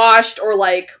 Brainwashed or,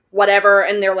 like, whatever.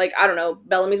 And they're like, I don't know,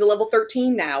 Bellamy's a level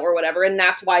 13 now or whatever. And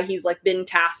that's why he's, like, been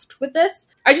tasked with this.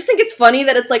 I just think it's funny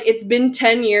that it's, like, it's been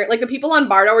 10 years. Like, the people on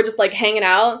Bardo are just, like, hanging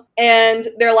out. And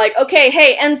they're like, okay,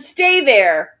 hey, and stay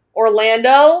there,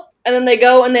 Orlando. And then they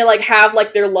go and they, like, have,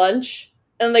 like, their lunch.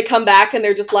 And they come back and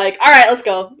they're just like, all right, let's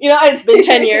go. You know, it's been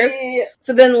 10 years.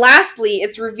 So then lastly,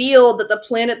 it's revealed that the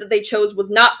planet that they chose was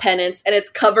not Penance, and it's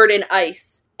covered in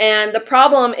ice. And the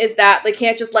problem is that they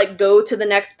can't just, like, go to the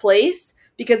next place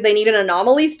because they need an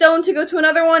anomaly stone to go to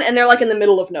another one, and they're, like, in the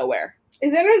middle of nowhere.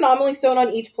 Is there an anomaly stone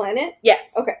on each planet?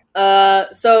 Yes. Okay.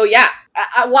 So yeah.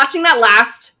 Watching that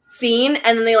last scene,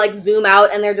 and then they, like, zoom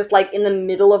out, and they're just, like, in the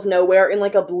middle of nowhere in,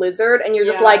 like, a blizzard, and you're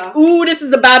just like, ooh, this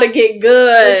is about to get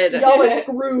good. Like, y'all are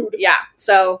screwed. Yeah,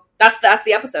 so that's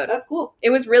the episode. That's cool. It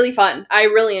was really fun. I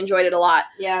really enjoyed it a lot.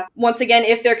 Yeah. Once again,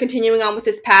 if they're continuing on with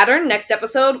this pattern, next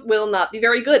episode will not be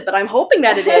very good, but I'm hoping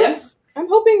that it is. I'm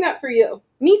hoping that for you.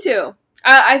 Me too.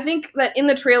 I think that in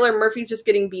the trailer, Murphy's just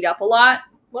getting beat up a lot.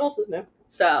 What else is new?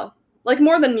 So... like,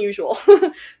 more than usual.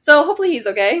 So, hopefully he's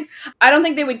okay. I don't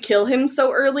think they would kill him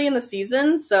so early in the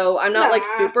season, so I'm not, like,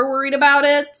 super worried about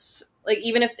it. Like,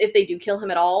 even if they do kill him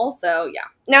at all, so, yeah.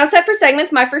 Now, set for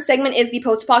segments, my first segment is the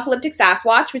Post-Apocalyptic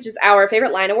Sasquatch, which is our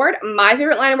favorite line award. My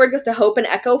favorite line award goes to Hope and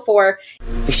Echo for...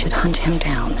 We should hunt him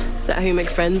down. Is that how you make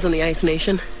friends on the Ice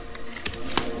Nation?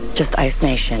 Just Ice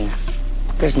Nation.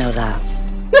 There's no the.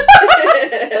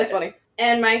 That's funny.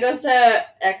 And mine goes to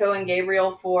Echo and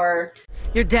Gabriel for...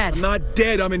 You're dead. I'm not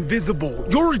dead, I'm invisible.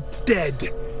 You're dead.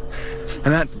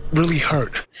 And that really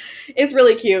hurt. It's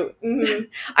really cute. Mm-hmm.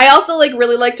 I also, like,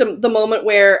 really liked the moment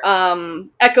where,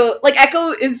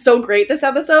 Echo is so great this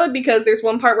episode, because there's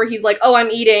one part where he's like, oh,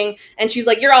 I'm eating, and she's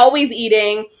like, you're always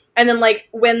eating, and then, like,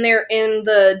 when they're in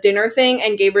the dinner thing,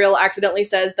 and Gabriel accidentally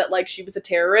says that, like, she was a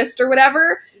terrorist or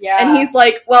whatever, and he's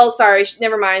like, well, sorry,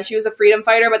 never mind, she was a freedom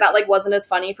fighter, but that, like, wasn't as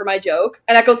funny for my joke,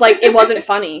 and Echo's like, it wasn't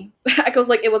funny. Echo's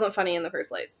like, it wasn't funny in the first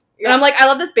place. Yeah. And I'm like, I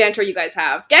love this banter you guys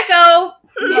have. Gecko!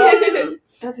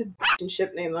 That's a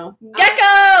ship name, though.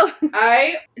 Gecko!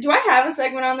 Do I have a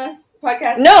segment on this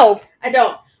podcast? No! I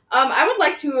don't. I would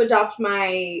like to adopt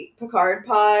my Picard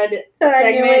Pod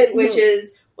segment, which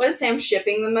is, what is Sam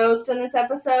shipping the most in this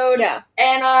episode? Yeah.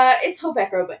 And it's Hope,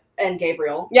 Echo, and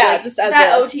Gabriel. Yeah, Like, just as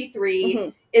that a-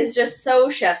 OT3 is just so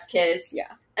chef's kiss.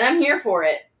 Yeah. And I'm here for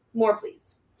it. More,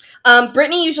 please.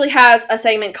 Brittany usually has a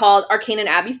segment called Arcane and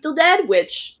Abby Still Dead,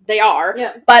 which they are.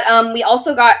 Yeah. But we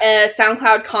also got a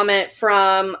SoundCloud comment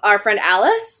from our friend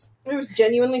Alice, It was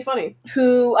genuinely funny.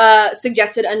 who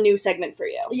suggested a new segment for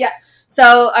you. Yes.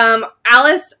 So,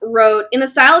 Alice wrote, in the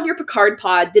style of your Picard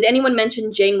pod, did anyone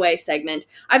mention Janeway segment?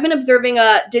 I've been observing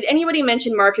did anybody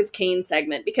mention Marcus Kane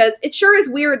segment? Because it sure is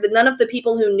weird that none of the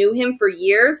people who knew him for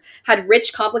years, had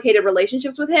rich, complicated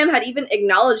relationships with him, had even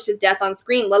acknowledged his death on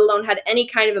screen, let alone had any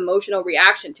kind of emotional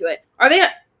reaction to it. Are they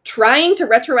trying to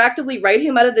retroactively write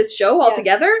him out of this show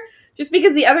altogether? Just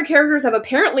because the other characters have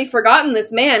apparently forgotten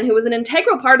this man who was an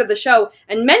integral part of the show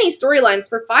and many storylines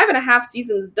for 5.5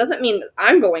 seasons doesn't mean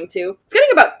I'm going to. It's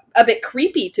getting a bit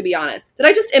creepy, to be honest. Did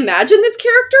I just imagine this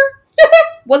character?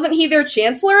 Wasn't he their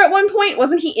chancellor at one point?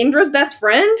 Wasn't he Indra's best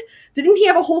friend? Didn't he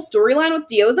have a whole storyline with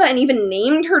Dioza and even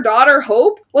named her daughter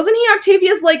Hope? Wasn't he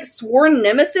Octavia's, sworn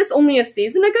nemesis only a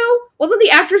season ago? Wasn't the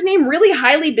actor's name really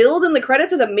highly billed in the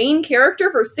credits as a main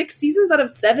character for 6 seasons out of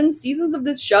 7 seasons of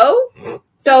this show?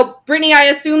 So, Brittany, I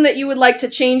assume that you would like to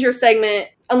change your segment,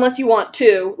 unless you want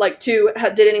to,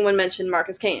 did anyone mention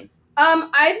Marcus Kane?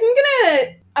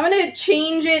 I'm gonna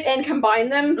change it and combine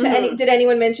them to did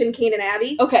anyone mention Kane and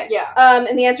Abby? Okay. Yeah.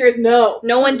 And the answer is no.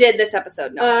 No one did this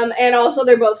episode, no. And also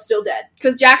they're both still dead.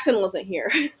 Because Jackson wasn't here.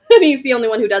 And he's the only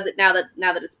one who does it now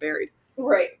that it's buried.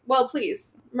 Right. Well,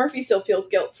 please. Murphy still feels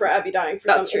guilt for Abby dying for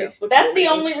That's some true. inexplicable That's the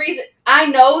reason. only reason. I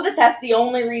know that's the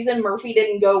only reason Murphy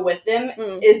didn't go with them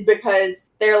is because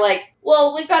they're like,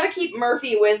 well, we've got to keep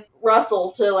Murphy with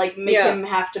Russell to make him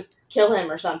have to kill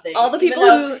him or something. All the people Even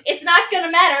though who... it's not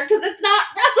gonna matter because it's not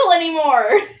Russell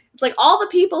anymore. It's like all the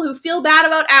people who feel bad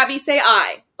about Abby say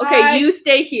I. Okay, you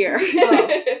stay here.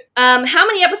 Oh. How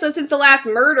many episodes since the last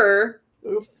murder?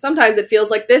 Oops. Sometimes it feels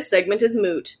like this segment is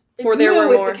moot. For It's there no,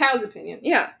 were more. It's a cow's opinion.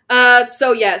 Yeah.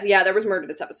 So yeah, there was murder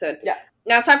this episode. Yeah.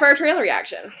 Now it's time for our trailer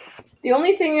reaction. The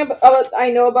only thing I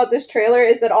know about this trailer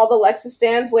is that all the Lexa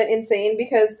stands went insane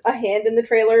because a hand in the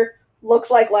trailer looks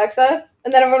like Lexa.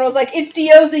 And then everyone was like, it's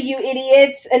Dioza, you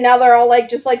idiots! And now they're all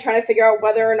just trying to figure out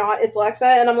whether or not it's Lexa.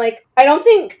 And I'm like, I don't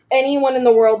think anyone in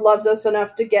the world loves us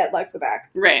enough to get Lexa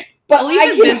back. Right. But Alicia's I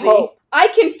can busy. hope. I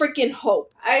can freaking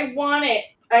hope. I want it.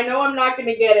 I know I'm not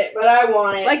gonna get it, but I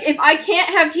want it. If I can't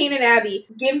have Kane and Abby,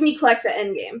 give me Clexa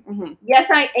Endgame. Mm-hmm. Yes,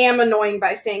 I am annoying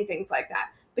by saying things like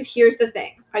that. But here's the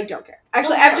thing. I don't care.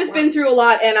 Actually, Oh, yeah, I've just well. been through a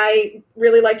lot, and I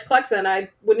really liked Clexa, and I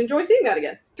would enjoy seeing that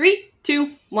again. 3,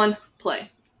 2, 1,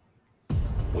 play.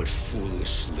 What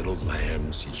foolish little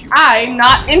lambs you I'm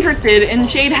not interested in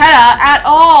Shade Hedda at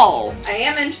all. I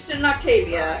am interested in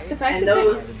Octavia The fact and that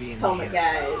those helmet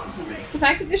guys. The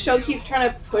fact that the show keeps trying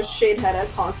to push Shade Hedda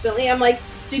constantly, I'm like,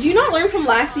 did you not learn from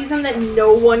last season that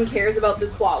no one cares about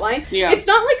this plotline? Yeah. It's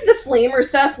not like the Flamer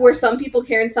stuff where some people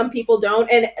care and some people don't,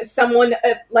 and someone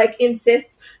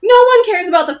insists no one cares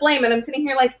about the Flame, and I'm sitting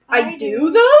here like, I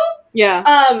do though. Yeah.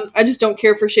 I just don't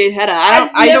care for Shade Hedda.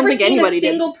 I've I don't never think seen anybody a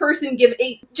did. single person give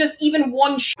just even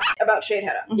one about Shade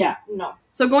Hedda. Yeah, no.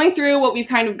 So going through what we've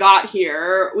kind of got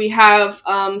here, we have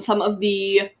some of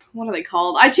the, what are they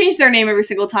called? I change their name every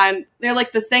single time. They're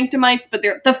like the Sanctomites, but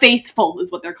they're the Faithful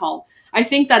is what they're called. I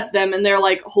think that's them, and they're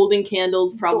holding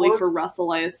candles probably for Dorks.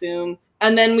 Russell, I assume.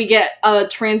 And then we get a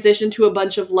transition to a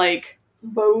bunch of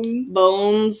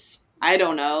bones. I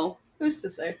don't know. Who's to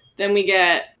say? Then we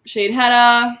get Shade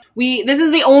Hedda. This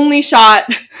is the only shot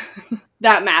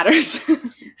that matters.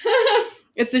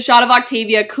 It's the shot of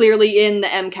Octavia clearly in the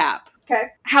MCAP. Okay.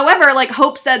 However,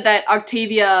 Hope said that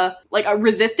Octavia,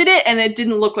 resisted it, and it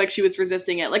didn't look like she was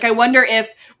resisting it. I wonder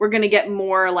if we're gonna get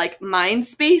more, mind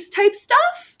space type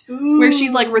stuff? Where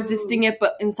she's, resisting it,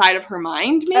 but inside of her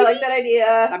mind, maybe? I like that idea.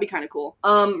 That'd be kind of cool.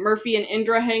 Murphy and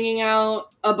Indra hanging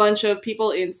out. A bunch of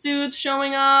people in suits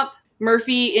showing up.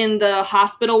 Murphy in the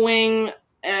hospital wing,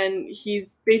 and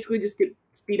he's basically just get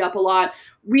speed up a lot.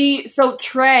 So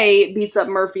Trey beats up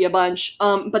Murphy a bunch,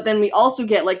 but then we also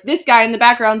get, this guy in the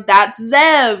background, that's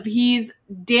Zev! He's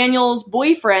Daniel's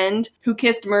boyfriend who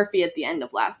kissed Murphy at the end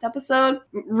of last episode.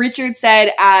 Richard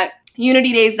said at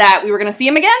Unity Days that we were gonna see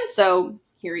him again, so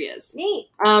here he is. Neat.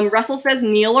 Russell says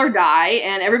kneel or die,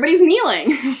 and everybody's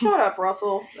kneeling. Shut up,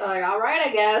 Russell. Alright,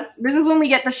 I guess. This is when we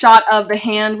get the shot of the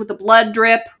hand with the blood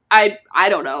drip. I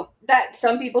don't know. That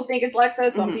some people think it's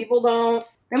Lexa, some people don't.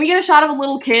 Then we get a shot of a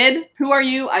little kid. Who are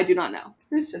you? I do not know.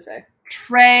 Who's to say?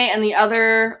 Trey and the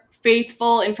other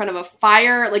faithful in front of a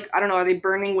fire. Like, I don't know, are they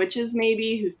burning witches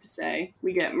maybe? Who's to say?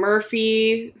 We get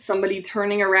Murphy, somebody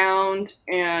turning around,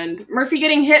 and Murphy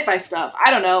getting hit by stuff.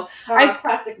 I don't know.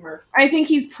 Classic Murph. I think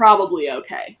he's probably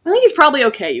okay. I think he's probably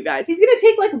okay, you guys. He's gonna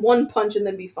take, like, one punch and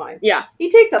then be fine. Yeah. He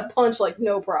takes a punch, like,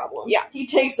 no problem. Yeah. He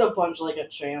takes a punch like a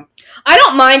champ. I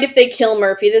don't mind if they kill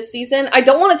Murphy this season. I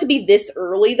don't want it to be this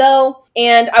early, though.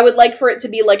 And I would like for it to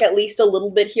be, like, at least a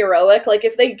little bit heroic. Like,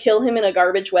 if they kill him in a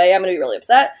garbage way, I'm gonna be really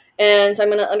upset. And I'm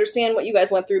gonna understand what you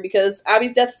guys went through, because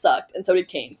Abby's death sucked, and so did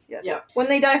Kane's. Yeah. When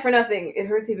they die for nothing, it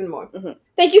hurts even more. Mm-hmm.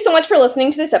 Thank you so much for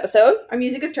listening to this episode. Our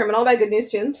music is Terminal by Good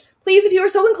News Tunes. Please, if you are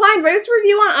so inclined, write us a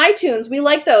review on iTunes. We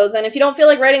like those. And if you don't feel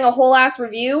like writing a whole ass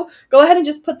review, go ahead and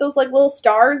just put those, like, little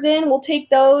stars in. We'll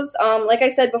take those. Like I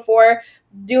said before,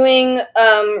 doing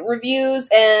reviews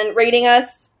and rating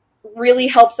us really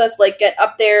helps us, like, get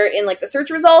up there in, like, the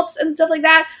search results and stuff like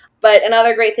that. But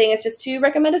another great thing is just to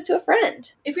recommend us to a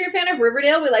friend. If you're a fan of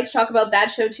Riverdale, we like to talk about that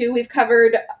show too. We've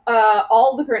covered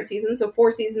all the current seasons, so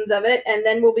 4 seasons of it, and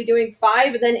then we'll be doing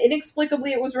 5, and then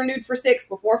inexplicably it was renewed for 6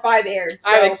 before 5 aired. So,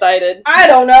 I'm excited. I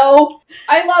don't know.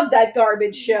 I love that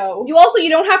garbage show. You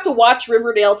don't have to watch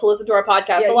Riverdale to listen to our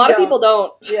podcast. Yeah, a lot of people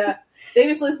don't. Yeah. They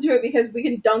just listen to it because we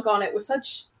can dunk on it with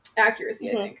such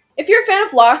accuracy, I think. If you're a fan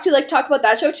of Lost, we like to talk about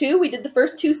that show too. We did the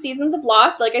first 2 seasons of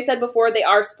Lost. Like I said before, they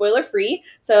are spoiler-free,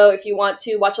 so if you want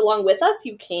to watch along with us,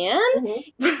 you can.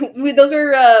 Mm-hmm. Those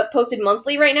are posted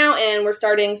monthly right now, and we're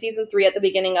starting season 3 at the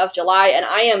beginning of July, and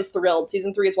I am thrilled.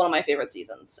 Season 3 is one of my favorite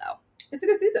seasons, so. It's a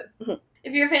good season. Mm-hmm.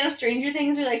 If you're a fan of Stranger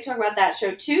Things, we like to talk about that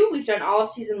show too. We've done all of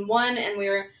season 1, and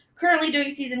we're currently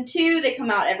doing season 2. They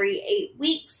come out every 8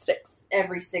 weeks.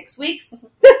 Every 6 weeks.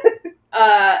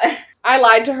 I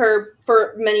lied to her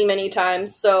for many, many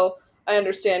times, so I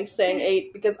understand saying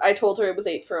 8, because I told her it was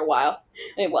 8 for a while,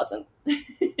 and it wasn't.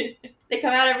 They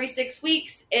come out every 6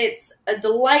 weeks. It's a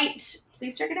delight.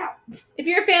 Please check it out. If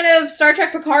you're a fan of Star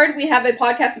Trek Picard, we have a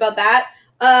podcast about that.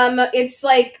 It's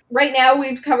like, right now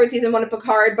we've covered season 1 of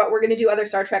Picard, but we're going to do other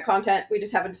Star Trek content. We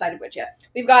just haven't decided which yet.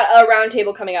 We've got a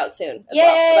roundtable coming out soon as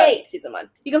well about season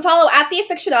 1. You can follow at the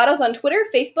AFICTIONADOS on Twitter,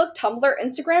 Facebook, Tumblr,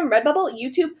 Instagram, Redbubble,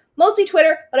 YouTube, mostly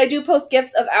Twitter, but I do post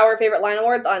GIFs of our favorite line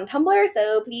awards on Tumblr,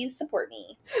 so please support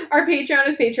me. Our Patreon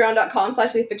is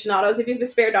patreon.com/theafictionados. If you have a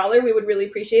spare $1, we would really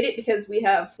appreciate it, because we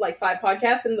have like 5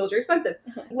 podcasts and those are expensive.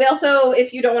 We also,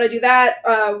 if you don't want to do that,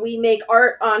 we make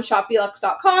art on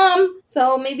shopbelux.com,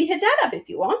 so maybe hit that up if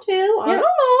you want to. I don't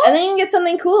know. And then you can get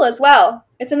something cool as well.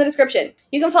 It's in the description.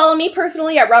 You can follow me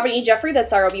personally at Robin E. Jeffrey,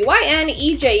 that's ROBYN,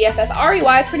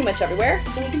 EJEFFREY, pretty much everywhere.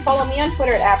 And you can follow me on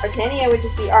Twitter at Britannia, which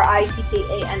is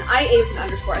BRITTANIA with an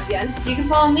underscore at the end. You can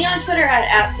follow me on Twitter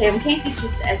at Sam Casey,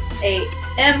 just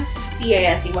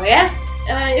SAMCASEYS.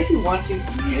 If you want to.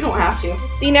 You don't have to.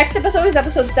 The next episode is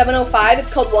episode 705.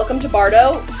 It's called Welcome to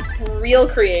Bardo. Real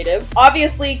creative.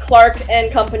 Obviously, Clark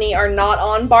and company are not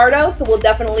on Bardo, so we'll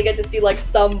definitely get to see, like,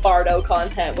 some Bardo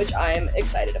content, which I'm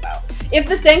excited about. If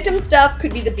the Sanctum stuff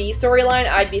could be the B storyline,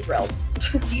 I'd be thrilled.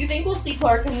 Do you think we'll see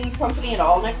Clark and company at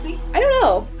all next week? I don't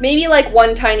know. Maybe, like,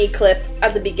 one tiny clip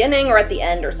at the beginning or at the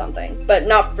end or something. But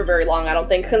not for very long, I don't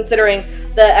think, considering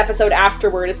the episode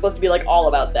afterward is supposed to be, like, all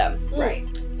about them. Right.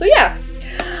 So, yeah.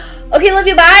 Okay, love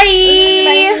you, bye!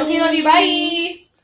 Okay, love you, bye!